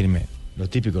 empezaron a decirme lo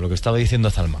típico, lo que estaba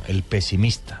diciendo Zalma, el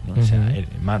pesimista, ¿no? O sea,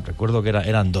 recuerdo que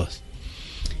eran 2.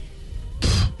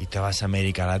 Y te vas a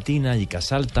América Latina y que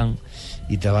asaltan,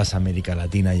 y te vas a América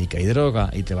Latina y que hay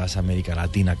droga, y te vas a América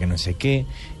Latina que no sé qué,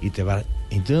 y te vas...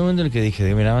 Y en todo el momento en el que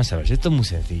dije, mira, vamos a ver, esto es muy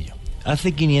sencillo.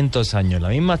 Hace 500 años, la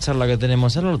misma charla que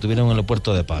tenemos ahora lo tuvieron en el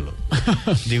puerto de Palos.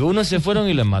 Digo, unos se fueron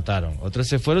y los mataron, otros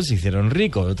se fueron, se hicieron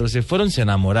ricos, otros se fueron, se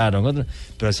enamoraron, otros...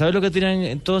 Pero ¿sabes lo que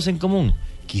tienen todos en común?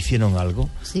 Que hicieron algo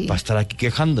para estar aquí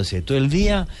quejándose todo el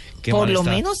día. Por lo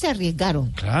menos se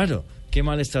arriesgaron. Claro, qué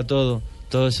mal está todo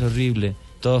es horrible,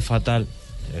 todo fatal.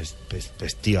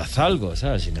 Pues tío, haz algo,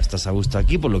 ¿sabes? Si no estás a gusto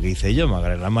aquí, por lo que hice yo, me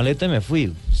agarré la maleta y me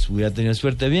fui. Si hubiera tenido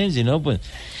suerte, bien, si no, pues...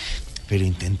 Pero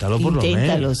inténtalo por lo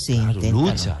menos. Sí, claro,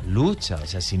 inténtalo. lucha. O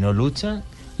sea, si no lucha...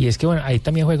 Y es que, bueno, ahí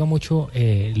también juega mucho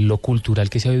lo cultural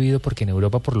que se ha vivido, porque en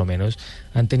Europa por lo menos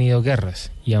han tenido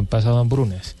guerras y han pasado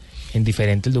hambrunas en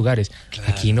diferentes lugares.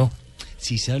 Claro. Aquí no.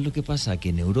 Sí, ¿sabes lo que pasa? Que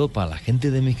en Europa la gente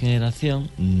de mi generación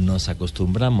nos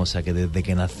acostumbramos a que desde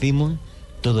que nacimos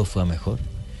todo fue a mejor.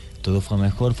 Todo fue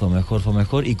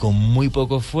mejor y con muy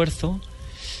poco esfuerzo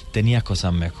tenías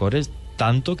cosas mejores,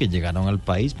 tanto que llegaron al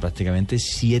país prácticamente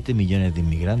 7 millones de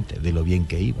inmigrantes, de lo bien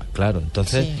que iba, claro.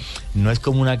 Entonces, no es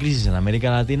como una crisis en América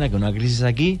Latina, que una crisis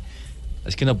aquí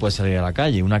es que no puedes salir a la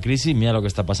calle. Una crisis, mira lo que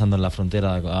está pasando en la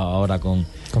frontera ahora con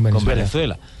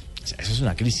Venezuela. O sea, eso es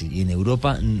una crisis. Y en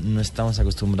Europa no estamos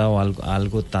acostumbrados a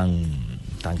algo tan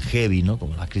heavy, ¿no?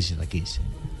 Como la crisis de aquí. Sí.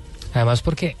 Además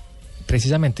porque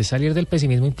precisamente salir del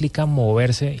pesimismo implica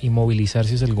moverse y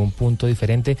movilizarse hacia algún punto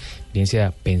diferente, bien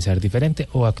sea pensar diferente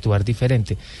o actuar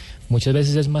diferente. Muchas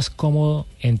veces es más cómodo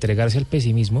entregarse al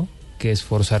pesimismo que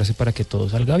esforzarse para que todo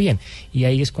salga bien. Y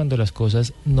ahí es cuando las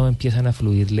cosas no empiezan a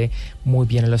fluirle muy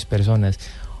bien a las personas.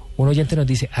 Un oyente nos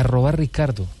dice,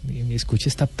 @Ricardo, escuche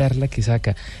esta perla que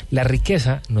saca, la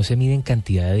riqueza no se mide en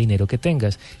cantidad de dinero que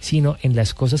tengas, sino en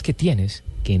las cosas que tienes,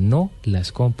 que no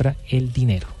las compra el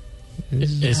dinero.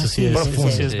 Eso sí es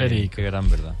profundo. Sí, es verídico. Qué gran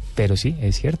verdad. Pero sí,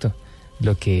 es cierto.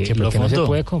 Lo que no se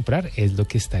puede comprar es lo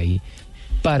que está ahí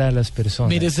para las personas.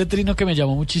 Mire ese trino que me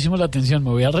llamó muchísimo la atención. Me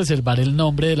voy a reservar el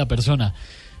nombre de la persona.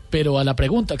 Pero a la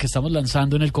pregunta que estamos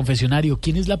lanzando en el confesionario,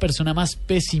 ¿quién es la persona más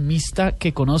pesimista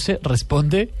que conoce?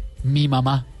 Responde, mi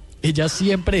mamá. Ella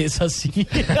siempre es así.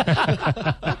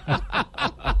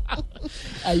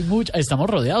 Estamos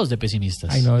rodeados de pesimistas.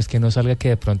 Ay, no, es que no salga que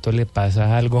de pronto le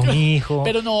pasa algo a mi hijo.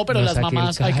 Pero las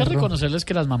mamás, hay que reconocerles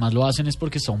que las mamás lo hacen es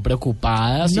porque son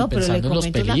preocupadas y pensando en los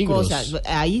peligros. Una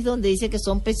cosa, ahí donde dice que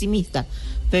son pesimistas,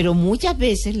 pero muchas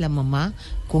veces la mamá,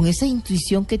 con esa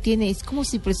intuición que tiene, es como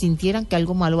si presintieran que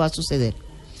algo malo va a suceder.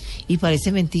 Y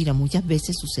parece mentira, muchas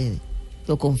veces sucede,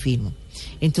 lo confirmo.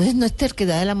 Entonces no es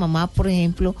terquedad de la mamá, por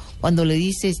ejemplo, cuando le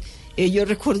dices, yo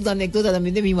recuerdo una anécdota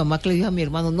también de mi mamá que le dijo a mi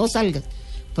hermano, no salgas,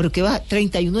 pero que vas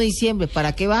 31 de diciembre,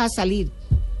 ¿para qué vas a salir?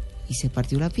 Y se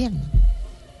partió la pierna.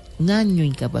 Un año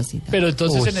incapacitado. Pero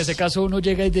entonces en ese caso uno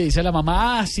llega y le dice a la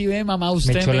mamá, sí ve mamá,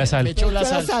 usted me echó la sal. Me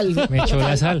echó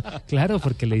la sal. Claro,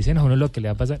 porque le dicen a uno lo que le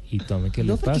va a pasar y tome que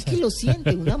le pasa. Es que lo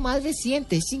siente, una madre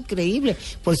siente, es increíble.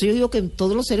 Por eso yo digo que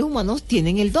todos los seres humanos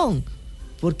tienen el don.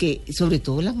 Porque sobre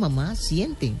todo las mamás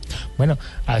sienten. Bueno,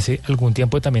 hace algún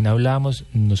tiempo también hablábamos,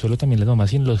 no solo también las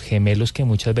mamás, sino los gemelos que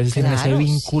muchas veces tienen ese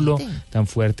vínculo tan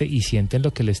fuerte y sienten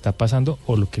lo que le está pasando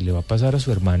o lo que le va a pasar a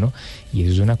su hermano, y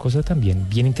eso es una cosa también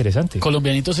bien interesante.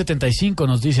 Colombianito75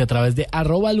 nos dice a través de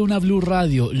 @Luna Blu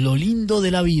Radio, lo lindo de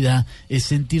la vida es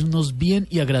sentirnos bien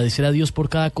y agradecer a Dios por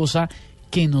cada cosa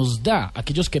que nos da.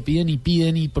 Aquellos que piden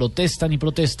y protestan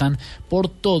por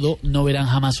todo, no verán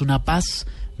jamás una paz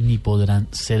ni podrán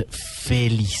ser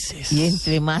felices. Y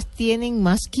entre más tienen,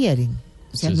 más quieren.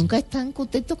 O sea, nunca están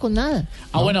contentos con nada.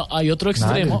 ¿No? Bueno, hay otro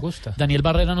extremo. Daniel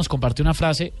Barrera nos comparte una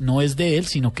frase, no es de él,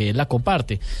 sino que él la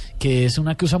comparte, que es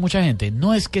una que usa mucha gente.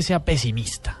 No es que sea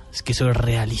pesimista, es que soy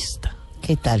realista.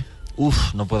 ¿Qué tal?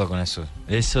 Uf, no puedo con eso.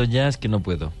 Eso ya es que no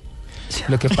puedo.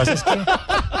 Lo que pasa es que...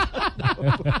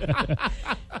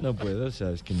 no puedo, o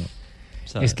sea, es que no.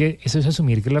 ¿Sabes? Es que eso es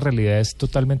asumir que la realidad es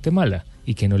totalmente mala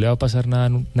y que no le va a pasar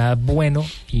nada bueno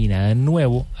y nada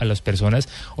nuevo a las personas,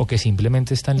 o que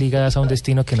simplemente están ligadas a un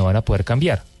destino que no van a poder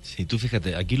cambiar. Sí, tú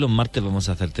fíjate, aquí los martes vamos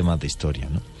a hacer temas de historia,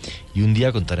 ¿no? Y un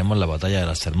día contaremos la batalla de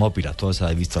las Termópilas. Todos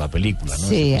habéis visto la película, ¿no?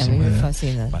 Sí, a mí me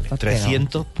fascina. Vale,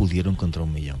 300 pudieron contra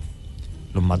 1.000.000.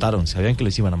 Los mataron, sabían que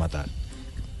los iban a matar,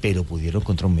 pero pudieron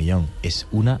contra 1.000.000. Es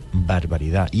una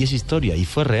barbaridad. Y es historia, y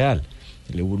fue real.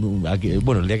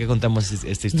 Bueno, el día que contamos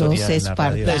esta historia en la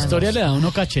radio, la historia le da a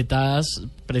uno cachetadas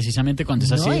precisamente cuando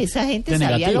es así. No, esa gente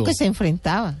sabía lo que se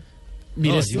enfrentaba.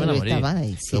 Mire, iban a morir.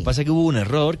 Ahí, sí. Lo que pasa es que hubo un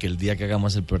error, que el día que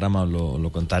hagamos el programa lo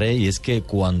contaré, y es que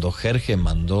cuando Jerjes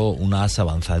mandó unas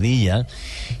avanzadillas,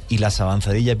 y las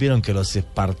avanzadillas vieron que los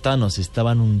espartanos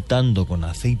estaban untando con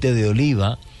aceite de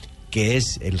oliva, que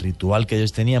es el ritual que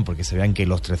ellos tenían, porque sabían que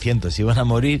los 300 iban a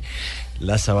morir,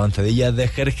 las avanzadillas de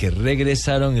Jerjes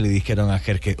regresaron y le dijeron a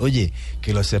Jerjes, oye,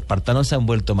 que los espartanos se han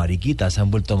vuelto mariquitas, se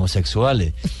han vuelto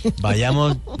homosexuales,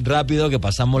 vayamos rápido que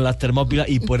pasamos las Termópilas,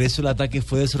 y por eso el ataque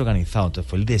fue desorganizado. Entonces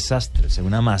fue el desastre, o sea,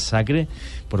 una masacre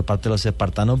por parte de los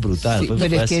espartanos brutal. Sí,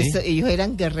 pero es que ellos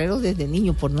eran guerreros desde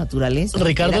niños por naturaleza.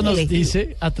 Ricardo nos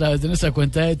dice a través de nuestra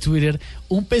cuenta de Twitter,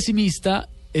 un pesimista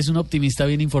es un optimista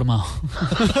bien informado.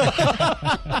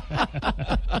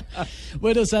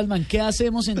 Bueno, Salman, ¿qué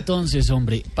hacemos entonces,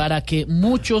 hombre? Para que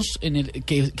muchos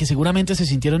que seguramente se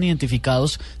sintieron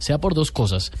identificados, sea por dos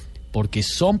cosas: porque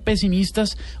son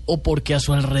pesimistas o porque a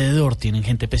su alrededor tienen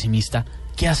gente pesimista.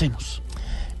 ¿Qué hacemos?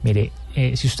 Mire,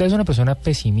 si usted es una persona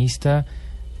pesimista,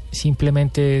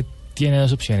 simplemente tiene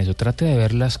dos opciones: o trate de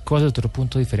ver las cosas de otro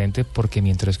punto diferente, porque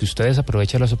mientras que usted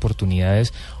desaprovecha las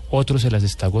oportunidades, otro se las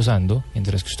está gozando.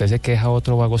 Mientras que usted se queja,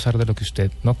 otro va a gozar de lo que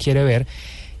usted no quiere ver.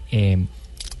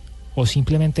 O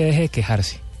simplemente deje de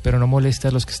quejarse, pero no moleste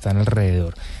a los que están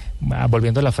alrededor.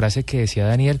 Volviendo a la frase que decía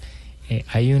Daniel,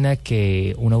 hay una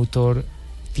que un autor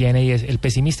tiene, y es: el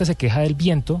pesimista se queja del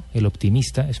viento, el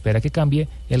optimista espera que cambie,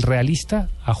 el realista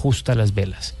ajusta las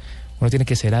velas. Uno tiene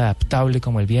que ser adaptable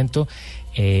como el viento,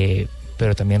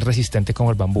 pero también resistente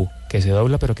como el bambú, que se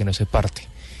dobla pero que no se parte.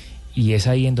 Y es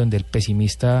ahí en donde el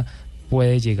pesimista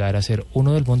puede llegar a ser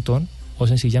uno del montón o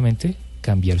sencillamente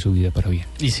cambiar su vida para bien.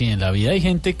 Y sí, en la vida hay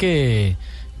gente que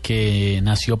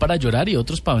nació para llorar y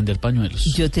otros para vender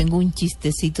pañuelos. Yo tengo un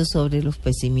chistecito sobre los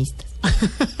pesimistas.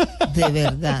 De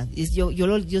verdad.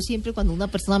 Yo siempre cuando una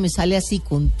persona me sale así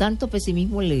con tanto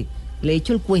pesimismo le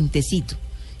echo el cuentecito.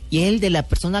 Y es el de la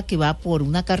persona que va por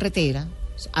una carretera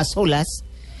a solas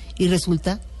y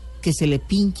resulta que se le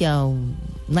pincha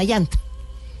una llanta.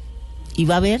 Y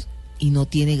va a ver y no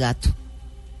tiene gato.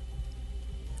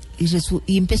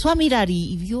 Y empezó a mirar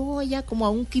y vio allá como a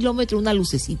 1 kilómetro una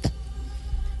lucecita.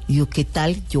 Y yo, ¿qué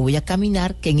tal? Yo voy a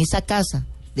caminar, que en esa casa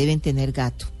deben tener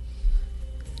gato.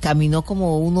 Caminó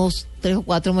como unos 3 o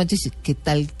 4 metros y dice, ¿qué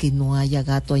tal que no haya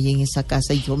gato ahí en esa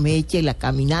casa? Y yo me eché la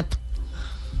caminata.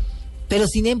 Pero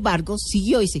sin embargo,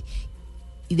 siguió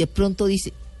y de pronto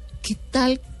dice, ¿qué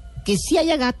tal que sí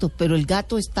haya gato, pero el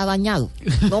gato está dañado?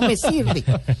 No me sirve.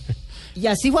 Y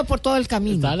así fue por todo el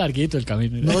camino. Estaba larguito el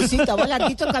camino. No, sí, estaba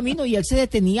larguito el camino y él se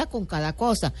detenía con cada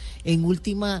cosa. En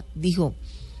última dijo,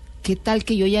 ¿qué tal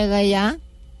que yo llegue allá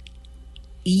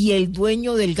y el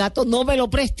dueño del gato no me lo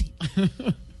preste?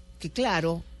 Que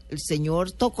claro, el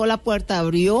señor tocó la puerta,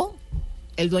 abrió,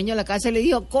 el dueño de la casa le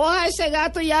dijo, coja ese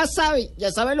gato, ya sabe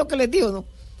lo que les dijo, ¿no?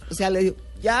 O sea, le dijo,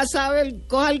 ya sabe,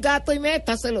 coja el gato y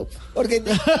métaselo, porque...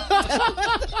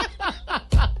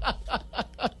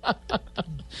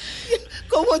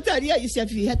 ¿Cómo estaría? Y decía,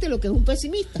 fíjate lo que es un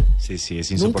pesimista. Sí,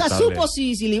 es insoportable. Nunca supo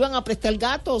si le iban a prestar el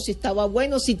gato, o si estaba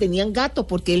bueno, si tenían gato,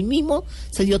 porque él mismo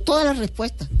se dio todas las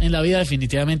respuestas. En la vida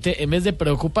definitivamente, en vez de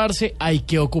preocuparse, hay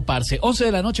que ocuparse. 11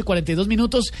 de la noche, 42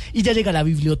 minutos, y ya llega la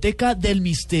Biblioteca del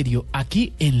Misterio,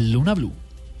 aquí en Luna Blu.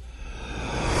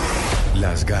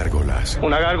 Las gárgolas.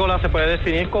 Una gárgola se puede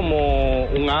definir como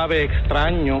un ave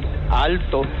extraño,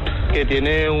 alto, que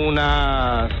tiene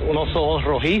unos ojos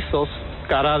rojizos,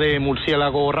 cara de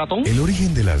murciélago o ratón. El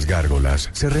origen de las gárgolas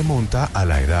se remonta a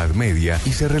la Edad Media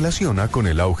y se relaciona con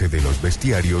el auge de los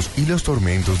bestiarios y los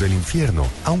tormentos del infierno,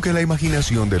 aunque la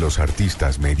imaginación de los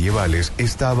artistas medievales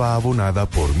estaba abonada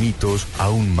por mitos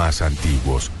aún más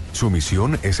antiguos. Su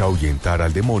misión es ahuyentar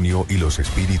al demonio y los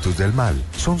espíritus del mal.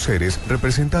 Son seres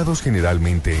representados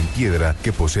generalmente en piedra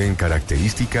que poseen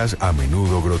características a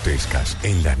menudo grotescas.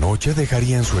 En la noche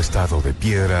dejarían su estado de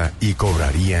piedra y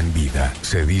cobrarían vida.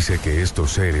 Se dice que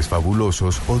estos seres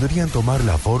fabulosos podrían tomar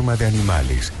la forma de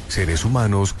animales, seres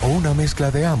humanos o una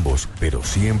mezcla de ambos, pero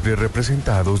siempre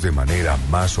representados de manera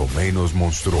más o menos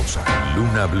monstruosa.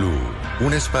 Luna Blu,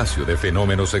 un espacio de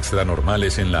fenómenos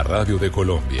extranormales en la radio de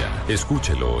Colombia.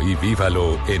 Escúchelo y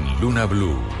vívalo en Luna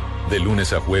Blu, de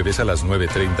lunes a jueves a las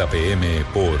 9:30 p.m.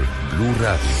 por Blu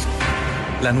Radio,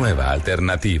 la nueva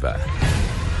alternativa.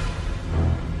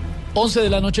 11 de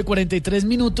la noche, 43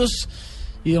 minutos,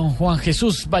 y don Juan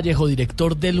Jesús Vallejo,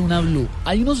 director de Luna Blu.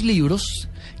 Hay unos libros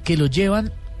que lo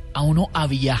llevan a uno a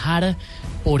viajar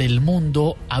por el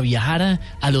mundo, a viajar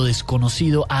a lo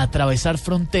desconocido, a atravesar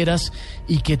fronteras,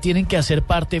 y que tienen que hacer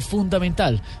parte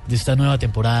fundamental de esta nueva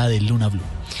temporada de Luna Blu.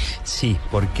 Sí,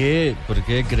 ¿por qué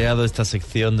he creado esta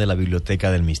sección de la Biblioteca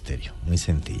del Misterio? Muy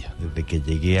sencillo. Desde que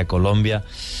llegué a Colombia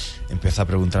empezó a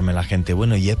preguntarme la gente,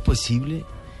 bueno, ¿y es posible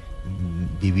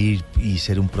vivir y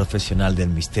ser un profesional del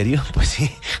misterio? Pues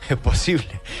sí, es posible.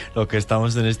 Los que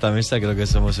estamos en esta mesa creo que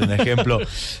somos un ejemplo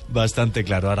bastante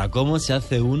claro. Ahora, ¿cómo se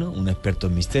hace uno un experto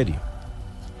en misterio?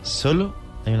 Solo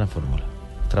hay una fórmula: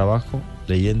 trabajo,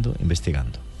 leyendo,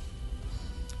 investigando.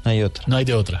 No hay otra. No hay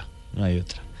de otra. No hay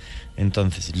otra.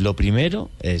 Entonces, lo primero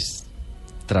es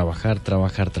trabajar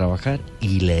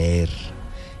y leer.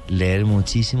 Leer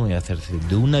muchísimo y hacerse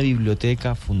de una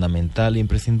biblioteca fundamental e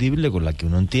imprescindible con la que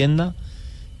uno entienda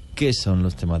qué son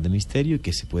los temas de misterio y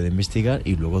qué se puede investigar,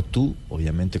 y luego tú,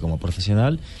 obviamente como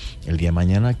profesional, el día de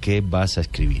mañana qué vas a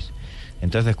escribir.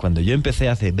 Entonces, cuando yo empecé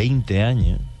hace 20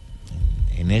 años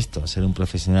en esto, a ser un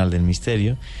profesional del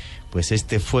misterio, pues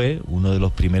este fue uno de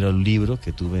los primeros libros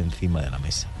que tuve encima de la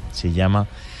mesa. Se llama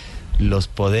Los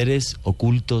poderes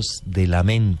ocultos de la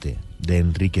mente, de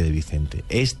Enrique de Vicente.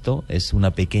 Esto es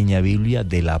una pequeña Biblia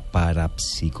de la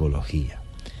parapsicología.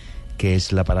 ¿Qué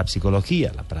es la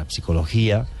parapsicología? La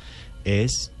parapsicología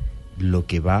es lo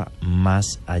que va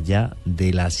más allá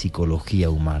de la psicología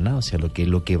humana, o sea, lo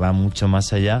que va mucho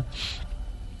más allá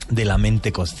de la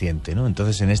mente consciente, ¿no?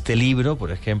 Entonces, en este libro,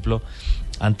 por ejemplo,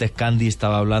 antes Candy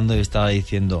estaba hablando y estaba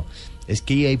diciendo, es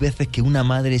que hay veces que una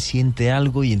madre siente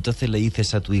algo y entonces le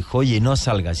dices a tu hijo, oye, no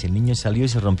salgas, y el niño salió y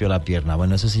se rompió la pierna.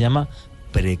 Bueno, eso se llama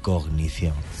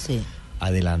precognición. Sí.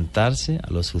 Adelantarse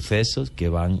a los sucesos que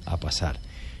van a pasar.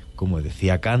 como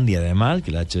decía Candy, además,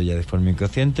 que lo ha hecho ella de forma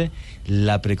inconsciente,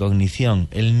 la precognición,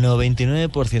 el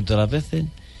 99% de las veces,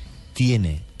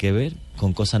 tiene que ver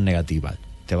con cosas negativas.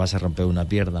 Te vas a romper una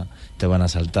pierna, te van a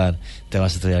asaltar, te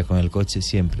vas a estrellar con el coche,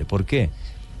 siempre. ¿Por qué?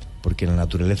 Porque la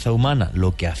naturaleza humana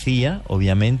lo que hacía,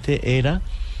 obviamente, era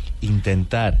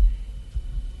intentar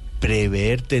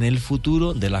preveerte en el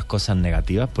futuro de las cosas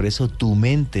negativas. Por eso tu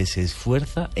mente se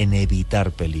esfuerza en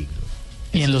evitar peligro.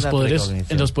 Y en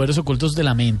los poderes ocultos de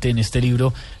la mente, en este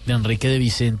libro de Enrique de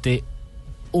Vicente,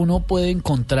 uno puede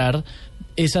encontrar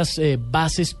esas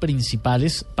bases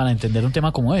principales para entender un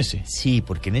tema como ese. Sí,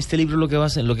 porque en este libro lo que va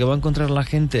a encontrar la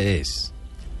gente es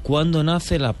 ¿cuándo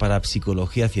nace la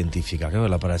parapsicología científica? Claro,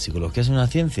 la parapsicología es una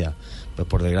ciencia. Pues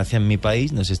por desgracia en mi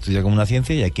país no se estudia como una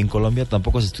ciencia, y aquí en Colombia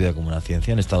tampoco se estudia como una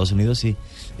ciencia. En Estados Unidos sí,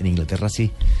 en Inglaterra sí,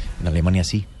 en Alemania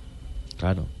sí.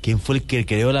 Claro. ¿Quién fue el que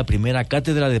creó la primera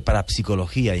cátedra de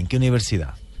parapsicología? ¿En qué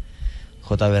universidad?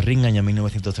 J.B. Ring, año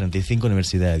 1935,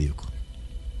 Universidad de Duke.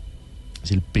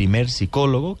 Es el primer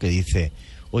psicólogo que dice,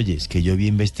 oye, es que yo voy a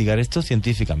investigar esto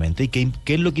científicamente. ¿Y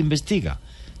qué es lo que investiga?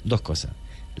 Dos cosas.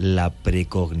 La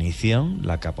precognición,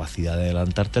 la capacidad de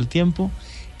adelantarte al tiempo,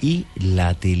 y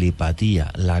la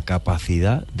telepatía, la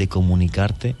capacidad de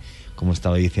comunicarte, como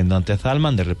estaba diciendo antes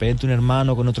Salman, de repente un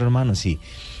hermano con otro hermano. Sí,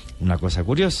 una cosa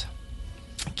curiosa.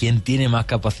 ¿Quién tiene más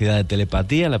capacidad de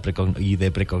telepatía y de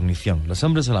precognición? ¿Los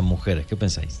hombres o las mujeres? ¿Qué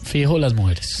pensáis? Fijo, las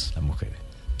mujeres. Las mujeres.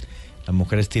 Las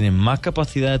mujeres tienen más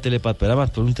capacidad de telepatía, pero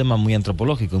además por un tema muy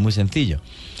antropológico y muy sencillo.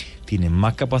 Tienen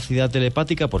más capacidad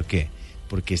telepática, ¿por qué?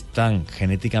 Porque están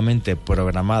genéticamente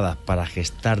programadas para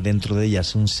gestar dentro de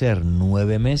ellas un ser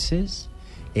 9 meses,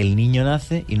 el niño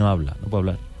nace y no habla, no puede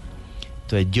hablar.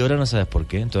 Entonces llora, no sabes por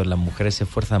qué. Entonces las mujeres se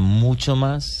esfuerzan mucho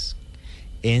más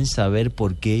en saber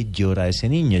por qué llora ese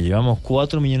niño. Llevamos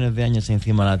 4 millones de años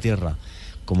encima de la Tierra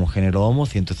como género Homo,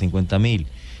 150.000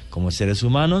 como seres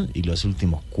humanos, y los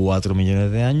últimos 4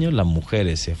 millones de años las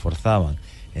mujeres se esforzaban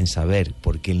en saber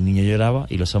por qué el niño lloraba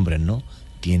y los hombres no.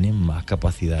 Tienen más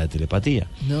capacidad de telepatía.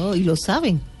 No, y lo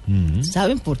saben.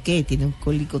 Saben por qué. Tiene un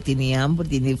cólico, tiene hambre,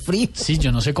 tiene frío. Sí,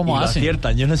 yo no sé cómo hacen.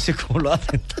 Aciertan, yo no sé cómo lo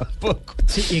hacen tampoco.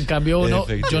 Sí, y en cambio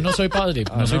yo no soy padre,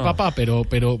 soy papá, pero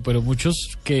muchos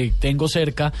que tengo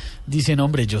cerca dicen,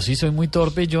 hombre, yo sí soy muy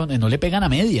torpe, no le pegan a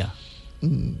media.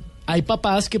 Hay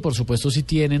papás que por supuesto sí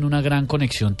tienen una gran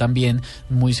conexión también,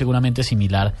 muy seguramente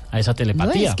similar a esa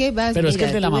telepatía. No, es que pero es que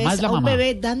el de la mamá es la mamá. Un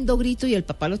bebé dando grito y el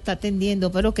papá lo está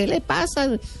atendiendo, pero ¿qué le pasa?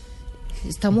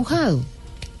 Está mojado.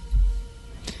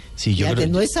 Sí,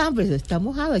 no es hambre, está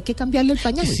mojado, hay que cambiarle el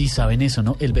pañal. Sí, saben eso,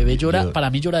 ¿no? El bebé llora, para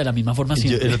mí llora de la misma forma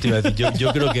siempre.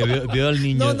 Yo creo que veo al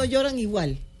niño... No lloran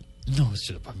igual. No,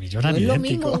 para mí lloran No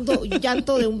idéntico. es lo mismo un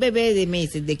llanto de un bebé de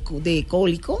meses de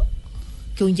cólico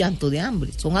que un llanto de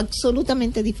hambre. Son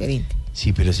absolutamente diferentes.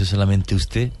 Sí, pero eso solamente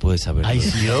usted puede saberlo. Ay,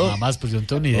 sí, mamás, pues yo no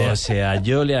tengo ni idea. O sea,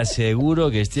 yo le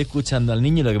aseguro que estoy escuchando al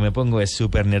niño y lo que me pongo es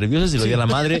súper nervioso. Se lo doy a la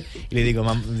madre y le digo,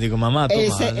 mamá, toma.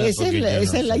 Esa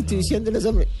es la intuición de los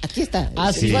hombres. Aquí está.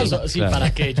 Sí, claro.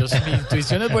 Para que ellos. Mi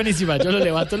intuición es buenísima. Yo lo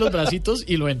levanto en los bracitos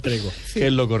y lo entrego. Que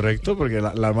es lo correcto, porque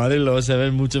la madre lo va a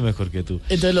saber mucho mejor que tú.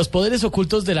 Entonces, Los poderes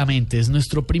ocultos de la mente es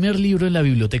nuestro primer libro en la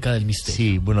Biblioteca del Misterio.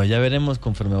 Sí, bueno, ya veremos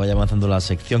conforme vaya avanzando la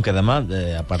sección, que además,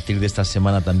 a partir de esta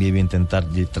semana también voy a intentar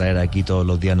traer aquí todos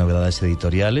los días novedades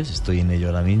editoriales. Estoy en ello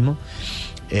ahora mismo,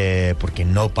 porque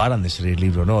no paran de salir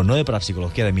libros, no de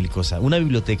parapsicología, de mil cosas. Una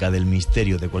biblioteca del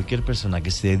misterio de cualquier persona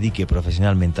que se dedique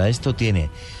profesionalmente a esto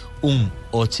tiene un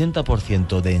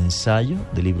 80% de ensayo,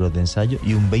 de libros de ensayo,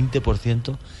 y un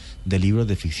 20% de libros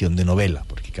de ficción, de novela,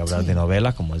 porque hay que hablar de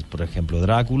novelas como es, por ejemplo,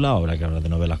 Drácula, o habrá que hablar de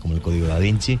novelas como El Código Da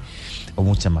Vinci o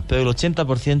muchas más, pero el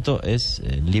 80% es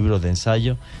libros de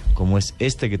ensayo, como es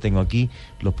este que tengo aquí,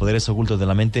 Los poderes ocultos de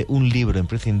la mente, un libro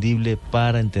imprescindible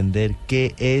para entender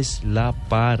qué es la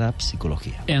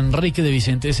parapsicología. Enrique de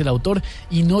Vicente es el autor,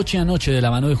 y Noche a Noche, de la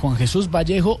mano de Juan Jesús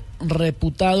Vallejo,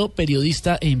 reputado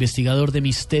periodista e investigador de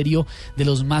misterio, de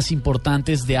los más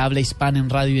importantes de habla hispana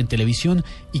en radio y en televisión,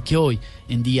 y que hoy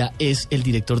en día es el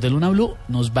director de Luna Blu.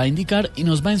 Nos va a indicar y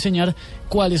nos va a enseñar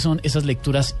cuáles son esas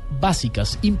lecturas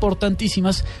básicas,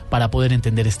 importantísimas, para poder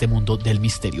entender este mundo del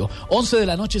misterio. 11 de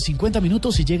la noche, 50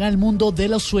 minutos, y llega el mundo de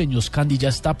los sueños. Candy ya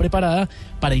está preparada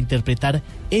para interpretar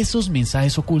esos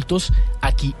mensajes ocultos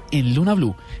aquí en Luna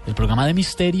Blu, el programa de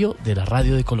misterio de la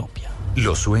radio de Colombia.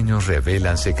 Los sueños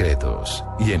revelan secretos,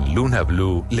 y en Luna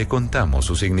Blu le contamos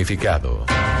su significado.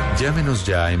 Llámenos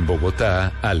ya en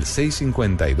Bogotá al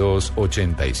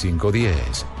 652-8510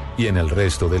 y en el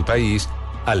resto del país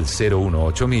al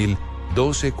 018-000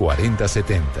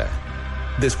 124070.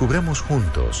 Descubramos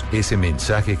juntos ese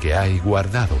mensaje que hay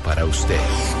guardado para usted.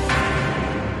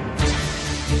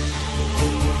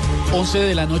 11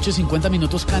 de la noche, 50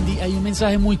 minutos, Candy. Hay un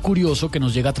mensaje muy curioso que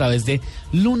nos llega a través de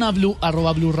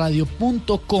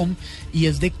lunablu@bluradio.com y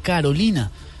es de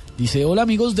Carolina. Dice: hola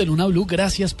amigos de Luna Blu,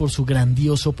 gracias por su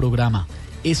grandioso programa.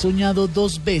 He soñado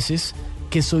 2 veces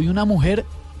que soy una mujer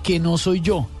que no soy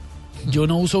yo. Yo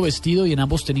no uso vestido y en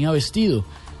ambos tenía vestido.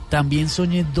 También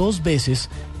soñé 2 veces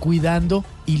cuidando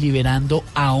y liberando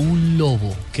a un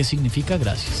lobo. ¿Qué significa?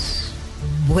 Gracias.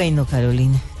 Bueno,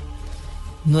 Carolina,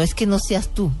 no es que no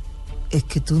seas tú. Es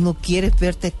que tú no quieres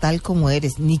verte tal como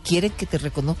eres, ni quieres que te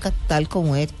reconozca tal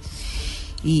como eres.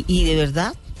 Y de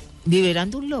verdad,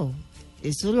 liberando un lobo,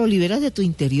 eso lo liberas de tu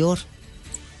interior,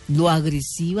 lo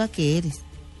agresiva que eres.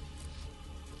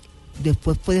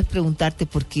 Después puedes preguntarte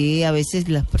por qué a veces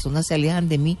las personas se alejan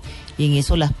de mí, y en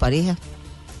eso las parejas,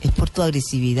 es por tu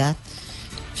agresividad.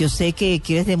 Yo sé que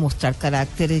quieres demostrar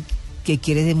carácter, que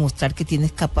quieres demostrar que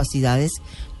tienes capacidades,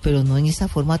 pero no en esa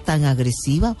forma tan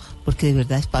agresiva, porque de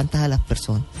verdad espantas a las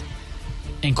personas.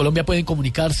 En Colombia pueden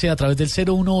comunicarse a través del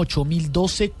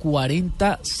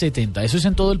 018-1012-4070. Eso es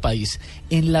en todo el país.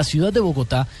 En la ciudad de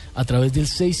Bogotá, a través del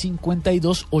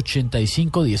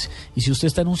 652-8510. Y si usted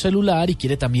está en un celular y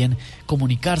quiere también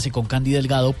comunicarse con Candy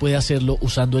Delgado, puede hacerlo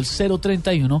usando el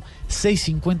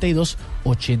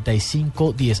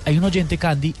 031-652-8510. Hay un oyente,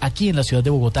 Candy, aquí en la ciudad de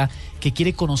Bogotá, que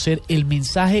quiere conocer el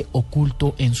mensaje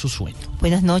oculto en su sueño.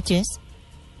 Buenas noches.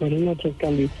 Buenas noches,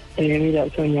 Candy. Mira,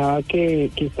 soñaba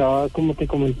que estaba, como te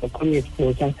comentó, con mi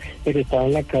esposa, pero estaba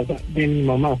en la casa de mi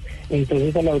mamá.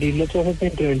 Entonces, al abrir los ojos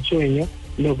dentro del sueño,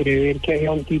 logré ver que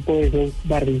había un tipo de esos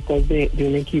barritas de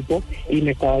un equipo y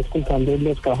me estaba escuchando en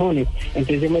los cajones.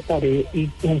 Entonces yo me paré y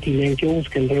en silencio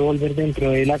busqué el revólver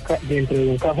dentro de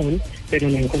un cajón, pero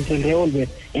no encontré el revólver.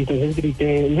 Entonces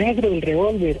grité: negro, el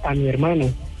revólver, a mi hermano.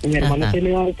 Mi hermano se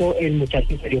levantó, el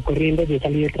muchacho salió corriendo, yo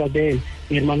salí detrás de él.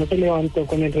 Mi hermano se levantó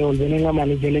con el revólver en la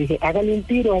mano y yo le dije: hágale un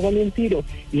tiro.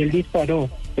 Y él disparó,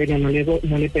 pero no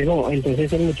le pegó.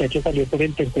 Entonces el muchacho salió por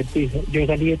el tercer piso. Yo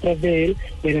salí detrás de él,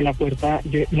 pero la puerta,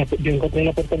 yo encontré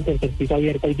la puerta del tercer piso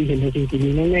abierta y dije: los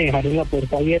inquilinos me dejaron la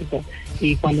puerta abierta.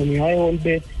 Y cuando me iba a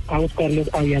devolver a buscarlos,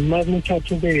 habían más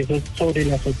muchachos de esos sobre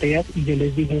las azoteas y yo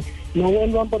les dije: no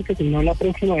vuelvan, porque si no la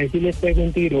próxima vez sí les pego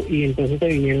un tiro. Y entonces se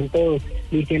vinieron todos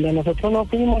diciendo: nosotros no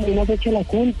fuimos, no nos echen la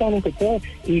culpa, no sé qué.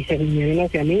 Y se vinieron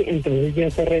hacia mí. Entonces yo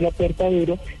cerré la puerta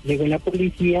duro, llegó la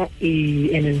policía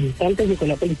y en el instante llegó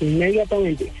la policía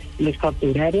inmediatamente. Los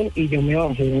capturaron y yo me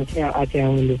bajé hacia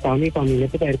donde estaba mi familia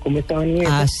para ver cómo estaban ellos.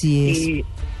 Así es. Y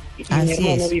mi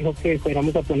hermano dijo que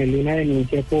fuéramos a ponerle una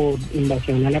denuncia por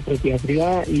invasión a la propiedad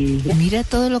privada. Y mira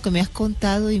todo lo que me has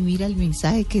contado y mira el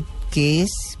mensaje que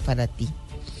es para ti.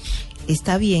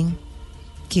 Está bien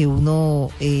que uno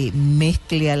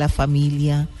mezcle a la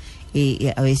familia,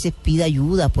 a veces pida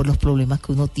ayuda por los problemas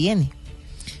que uno tiene,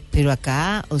 pero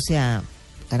acá, o sea,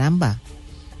 caramba,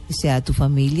 o sea, tu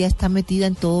familia está metida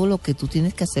en todo lo que tú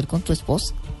tienes que hacer con tu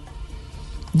esposa,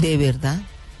 de verdad.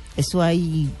 Eso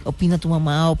hay, opina tu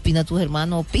mamá, opina tus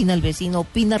hermanos, opina el vecino,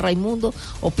 opina Raimundo,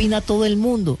 opina todo el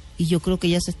mundo, y yo creo que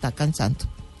ella se está cansando.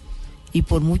 Y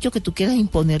por mucho que tú quieras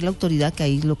imponer la autoridad, que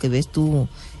ahí lo que ves tú,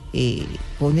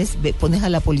 pones a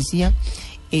la policía,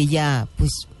 ella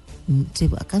pues se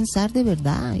va a cansar de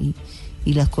verdad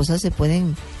y las cosas se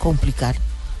pueden complicar.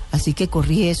 Así que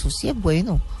corrige eso. Sí es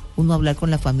bueno uno hablar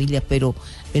con la familia, pero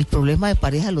el problema de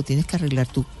pareja lo tienes que arreglar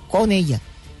tú con ella,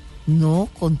 no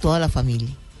con toda la familia.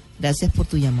 Gracias por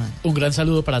tu llamada. Un gran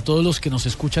saludo para todos los que nos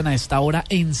escuchan a esta hora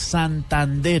en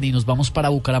Santander, y nos vamos para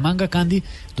Bucaramanga, Candy,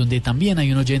 donde también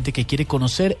hay un oyente que quiere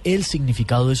conocer el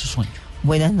significado de su sueño.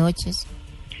 Buenas noches.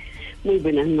 Muy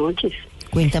buenas noches.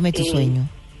 Cuéntame tu sueño.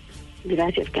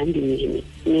 Gracias, Candy.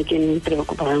 Me tiene muy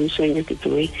preocupada un sueño que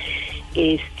tuve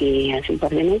hace un par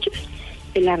de noches.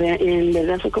 En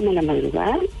verdad fue como la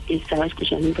madrugada, estaba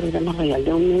escuchando un programa radial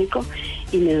de un médico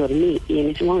y me dormí, y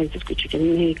en ese momento escuché que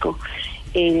el médico,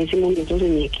 en ese momento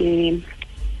soñé que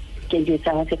yo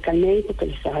estaba cerca del médico, que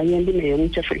lo estaba viendo, y me dio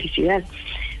mucha felicidad.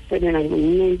 Pero en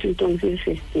algún momento entonces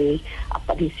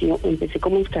apareció, empecé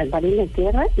como a escarbar en la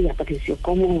tierra y apareció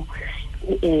como,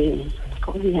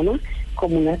 ¿cómo se llama?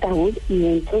 Como un ataúd, y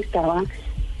dentro estaba,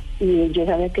 y yo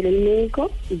sabía que era el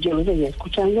médico, y yo lo seguía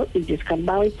escuchando, y yo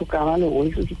escarbaba y tocaba los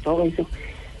huesos y todo eso.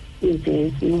 Y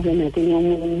entonces, no sé, me ha tenido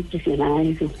muy impresionada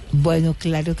eso. Bueno,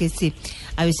 claro que sí.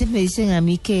 A veces me dicen a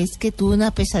mí que es que tuve una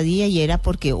pesadilla y era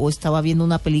porque o estaba viendo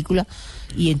una película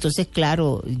y entonces,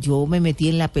 claro, yo me metí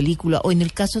en la película. O en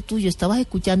el caso tuyo, estabas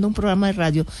escuchando un programa de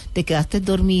radio, te quedaste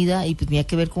dormida y tenía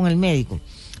que ver con el médico.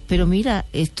 Pero mira,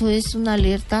 esto es una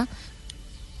alerta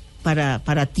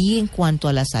para ti en cuanto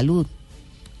a la salud.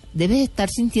 Debes estar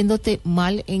sintiéndote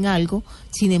mal en algo,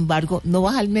 sin embargo, no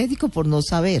vas al médico por no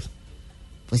saber.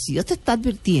 pues si Dios te está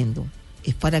advirtiendo,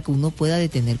 es para que uno pueda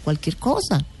detener cualquier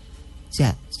cosa. O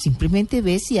sea, simplemente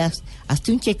ves y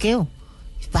hazte un chequeo.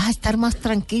 Vas a estar más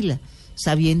tranquila,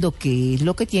 sabiendo qué es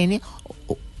lo que tiene,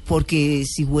 porque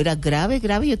si fuera grave,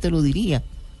 yo te lo diría,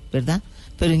 ¿verdad?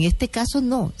 Pero en este caso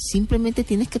no, simplemente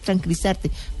tienes que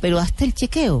tranquilizarte, pero hazte el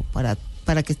chequeo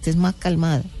para que estés más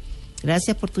calmada.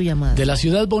 Gracias por tu llamada. De la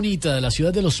ciudad bonita, de la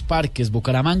ciudad de los parques,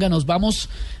 Bucaramanga, nos vamos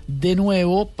de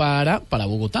nuevo para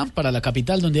Bogotá, para la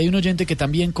capital, donde hay un oyente que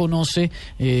también conoce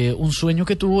un sueño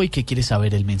que tuvo y que quiere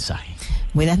saber el mensaje.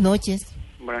 Buenas noches.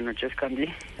 Buenas noches, Candy.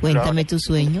 Cuéntame tu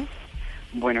sueño.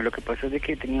 Bueno, lo que pasa es de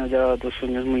que he tenido ya 2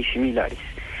 sueños muy similares.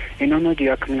 En uno yo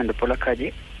iba caminando por la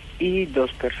calle y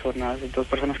dos personas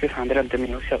que estaban delante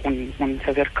mío se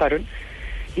acercaron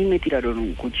y me tiraron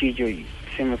un cuchillo y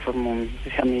se me formó, o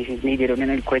sea, me hirieron en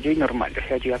el cuello y normal, o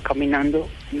sea, yo iba caminando,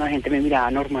 la gente me miraba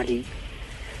normal y,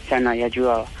 o sea, nadie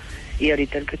ayudaba. Y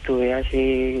ahorita el que tuve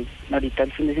ahorita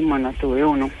el fin de semana tuve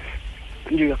uno,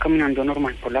 yo iba caminando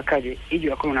normal por la calle y yo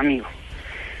iba con un amigo.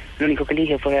 Lo único que le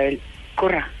dije fue a él,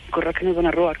 corra que nos van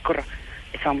a robar, corra.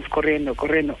 Estábamos corriendo,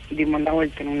 dimos la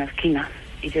vuelta en una esquina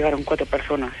y llegaron 4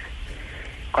 personas.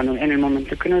 Cuando en el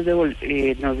momento que nos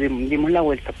dimos la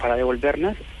vuelta para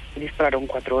devolvernos, dispararon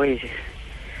 4 veces.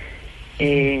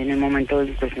 En el momento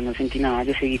pues no sentí nada,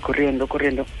 yo seguí corriendo.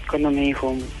 Cuando me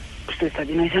dijo, usted está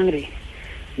lleno de sangre,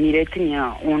 miré,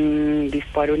 tenía un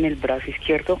disparo en el brazo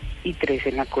izquierdo y 3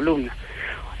 en la columna.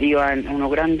 Iban uno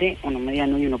grande, uno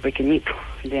mediano y uno pequeñito,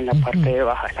 en la parte de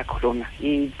baja de la columna.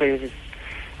 Y pues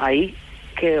ahí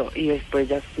quedó. Y después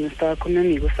ya no estaba con mi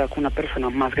amigo, estaba con una persona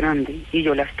más grande y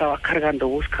yo la estaba cargando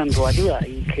buscando ayuda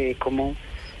y quedé como,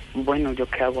 bueno, ¿yo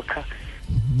qué hago acá?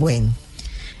 Bueno,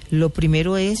 lo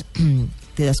primero es,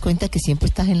 te das cuenta que siempre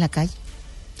estás en la calle,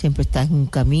 siempre estás en un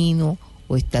camino,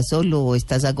 o estás solo, o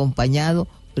estás acompañado,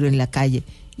 pero en la calle.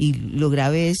 Y lo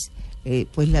grave es,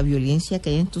 pues, la violencia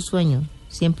que hay en tus sueños.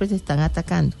 Siempre te están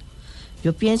atacando.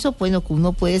 Yo pienso, bueno, que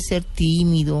uno puede ser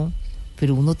tímido,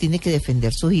 pero uno tiene que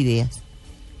defender sus ideas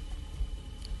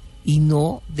y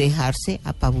no dejarse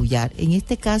apabullar. En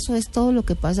este caso es todo lo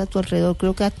que pasa a tu alrededor.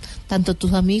 Creo que tanto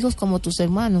tus amigos como tus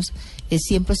hermanos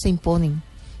siempre se imponen.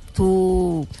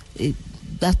 Tú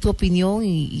das tu opinión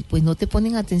y pues no te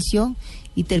ponen atención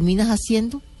y terminas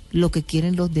haciendo lo que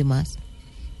quieren los demás.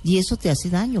 Y eso te hace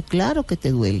daño, claro que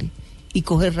te duele. Y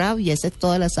coge rabia, esa es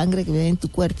toda la sangre que viene en tu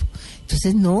cuerpo.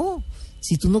 Entonces no,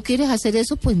 si tú no quieres hacer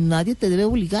eso, pues nadie te debe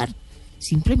obligar.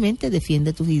 Simplemente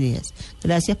defiende tus ideas.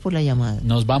 Gracias por la llamada.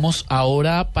 Nos vamos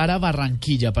ahora para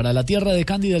Barranquilla, para la tierra de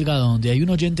Candy Delgado, donde hay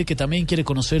un oyente que también quiere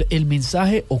conocer el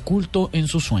mensaje oculto en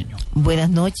su sueño.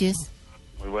 Buenas noches.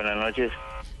 Muy buenas noches.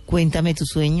 Cuéntame tu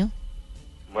sueño.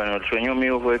 Bueno, el sueño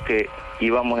mío fue que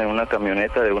íbamos en una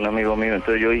camioneta de un amigo mío,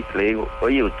 entonces yo le digo,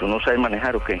 oye, ¿tú no sabes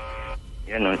manejar o qué?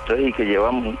 Bueno, entonces y que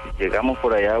llegamos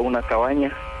por allá a una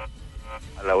cabaña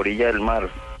a la orilla del mar.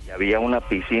 Había una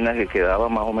piscina que quedaba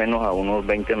más o menos a unos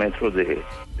 20 metros del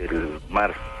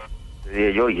mar. Le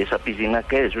dije yo, ¿y esa piscina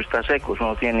qué? Eso está seco, eso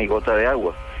no tiene ni gota de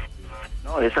agua.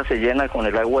 No, esa se llena con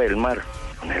el agua del mar.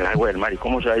 Con el agua del mar. ¿Y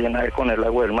cómo se va a llenar con el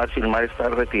agua del mar si el mar está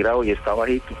retirado y está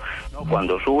bajito? No,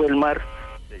 cuando sube el mar,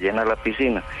 se llena la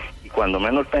piscina. Y cuando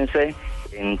menos pensé,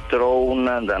 entró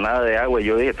una andanada de agua y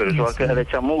yo dije, pero eso va a quedar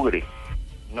hecha mugre.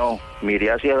 No,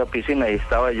 miré hacia la piscina y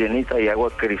estaba llenita de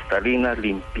agua cristalina,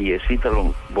 limpiecita,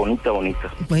 bonita.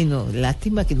 Bueno,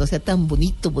 lástima que no sea tan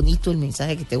bonito el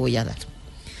mensaje que te voy a dar.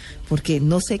 Porque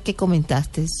no sé qué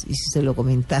comentaste, y si se lo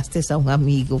comentaste a un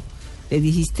amigo, le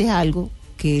dijiste algo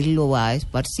que él lo va a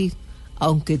esparcir.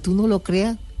 Aunque tú no lo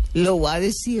creas, lo va a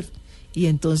decir. Y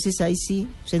entonces ahí sí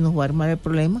se nos va a armar el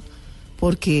problema.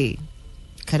 Porque,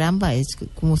 caramba, es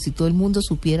como si todo el mundo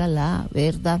supiera la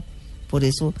verdad. Por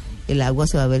eso el agua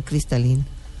se va a ver cristalina.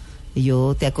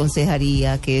 Yo te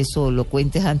aconsejaría que eso lo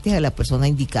cuentes antes a la persona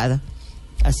indicada.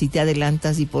 Así te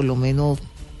adelantas y por lo menos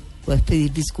puedes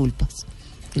pedir disculpas.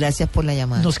 Gracias por la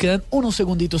llamada. Nos quedan unos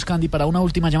segunditos, Candy, para una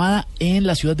última llamada en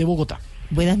la ciudad de Bogotá.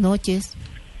 Buenas noches.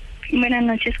 Buenas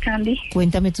noches, Candy.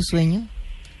 Cuéntame tu sueño.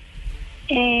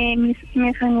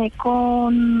 Me soñé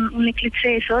con un eclipse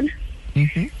de sol,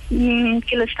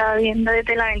 que lo estaba viendo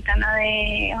desde la ventana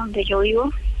de donde yo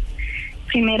vivo.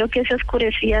 Primero que se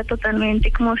oscurecía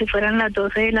totalmente como si fueran las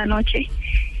 12 de la noche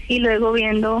y luego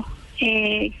viendo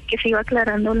que se iba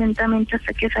aclarando lentamente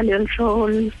hasta que salió el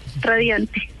sol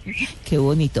radiante. Qué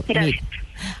bonito. Gracias.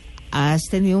 Mira, has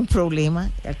tenido un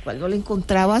problema al cual no le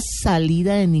encontrabas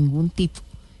salida de ningún tipo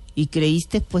y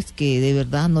creíste pues que de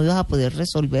verdad no ibas a poder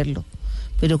resolverlo,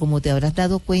 pero como te habrás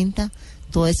dado cuenta,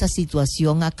 toda esa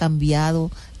situación ha cambiado,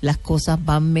 las cosas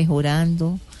van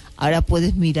mejorando. Ahora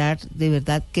puedes mirar de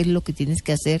verdad qué es lo que tienes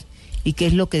que hacer y qué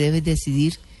es lo que debes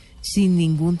decidir sin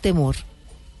ningún temor.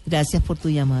 Gracias por tu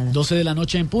llamada. 12 de la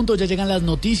noche en punto, ya llegan las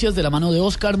noticias de la mano de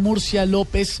Oscar Murcia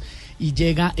López y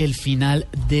llega el final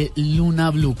de Luna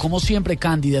Blu. Como siempre,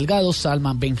 Candy Delgado,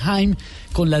 Salman Benhaim,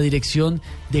 con la dirección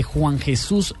de Juan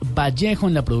Jesús Vallejo,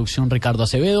 en la producción Ricardo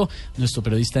Acevedo, nuestro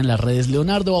periodista en las redes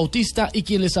Leonardo Bautista y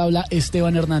quien les habla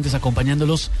Esteban Hernández,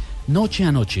 acompañándolos noche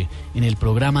a noche en el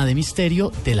programa de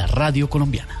misterio de la radio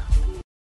colombiana.